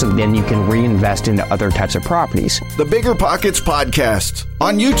cash so then you can reinvest into other types of properties. The Bigger Pockets Podcast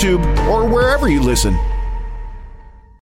on YouTube or wherever you listen.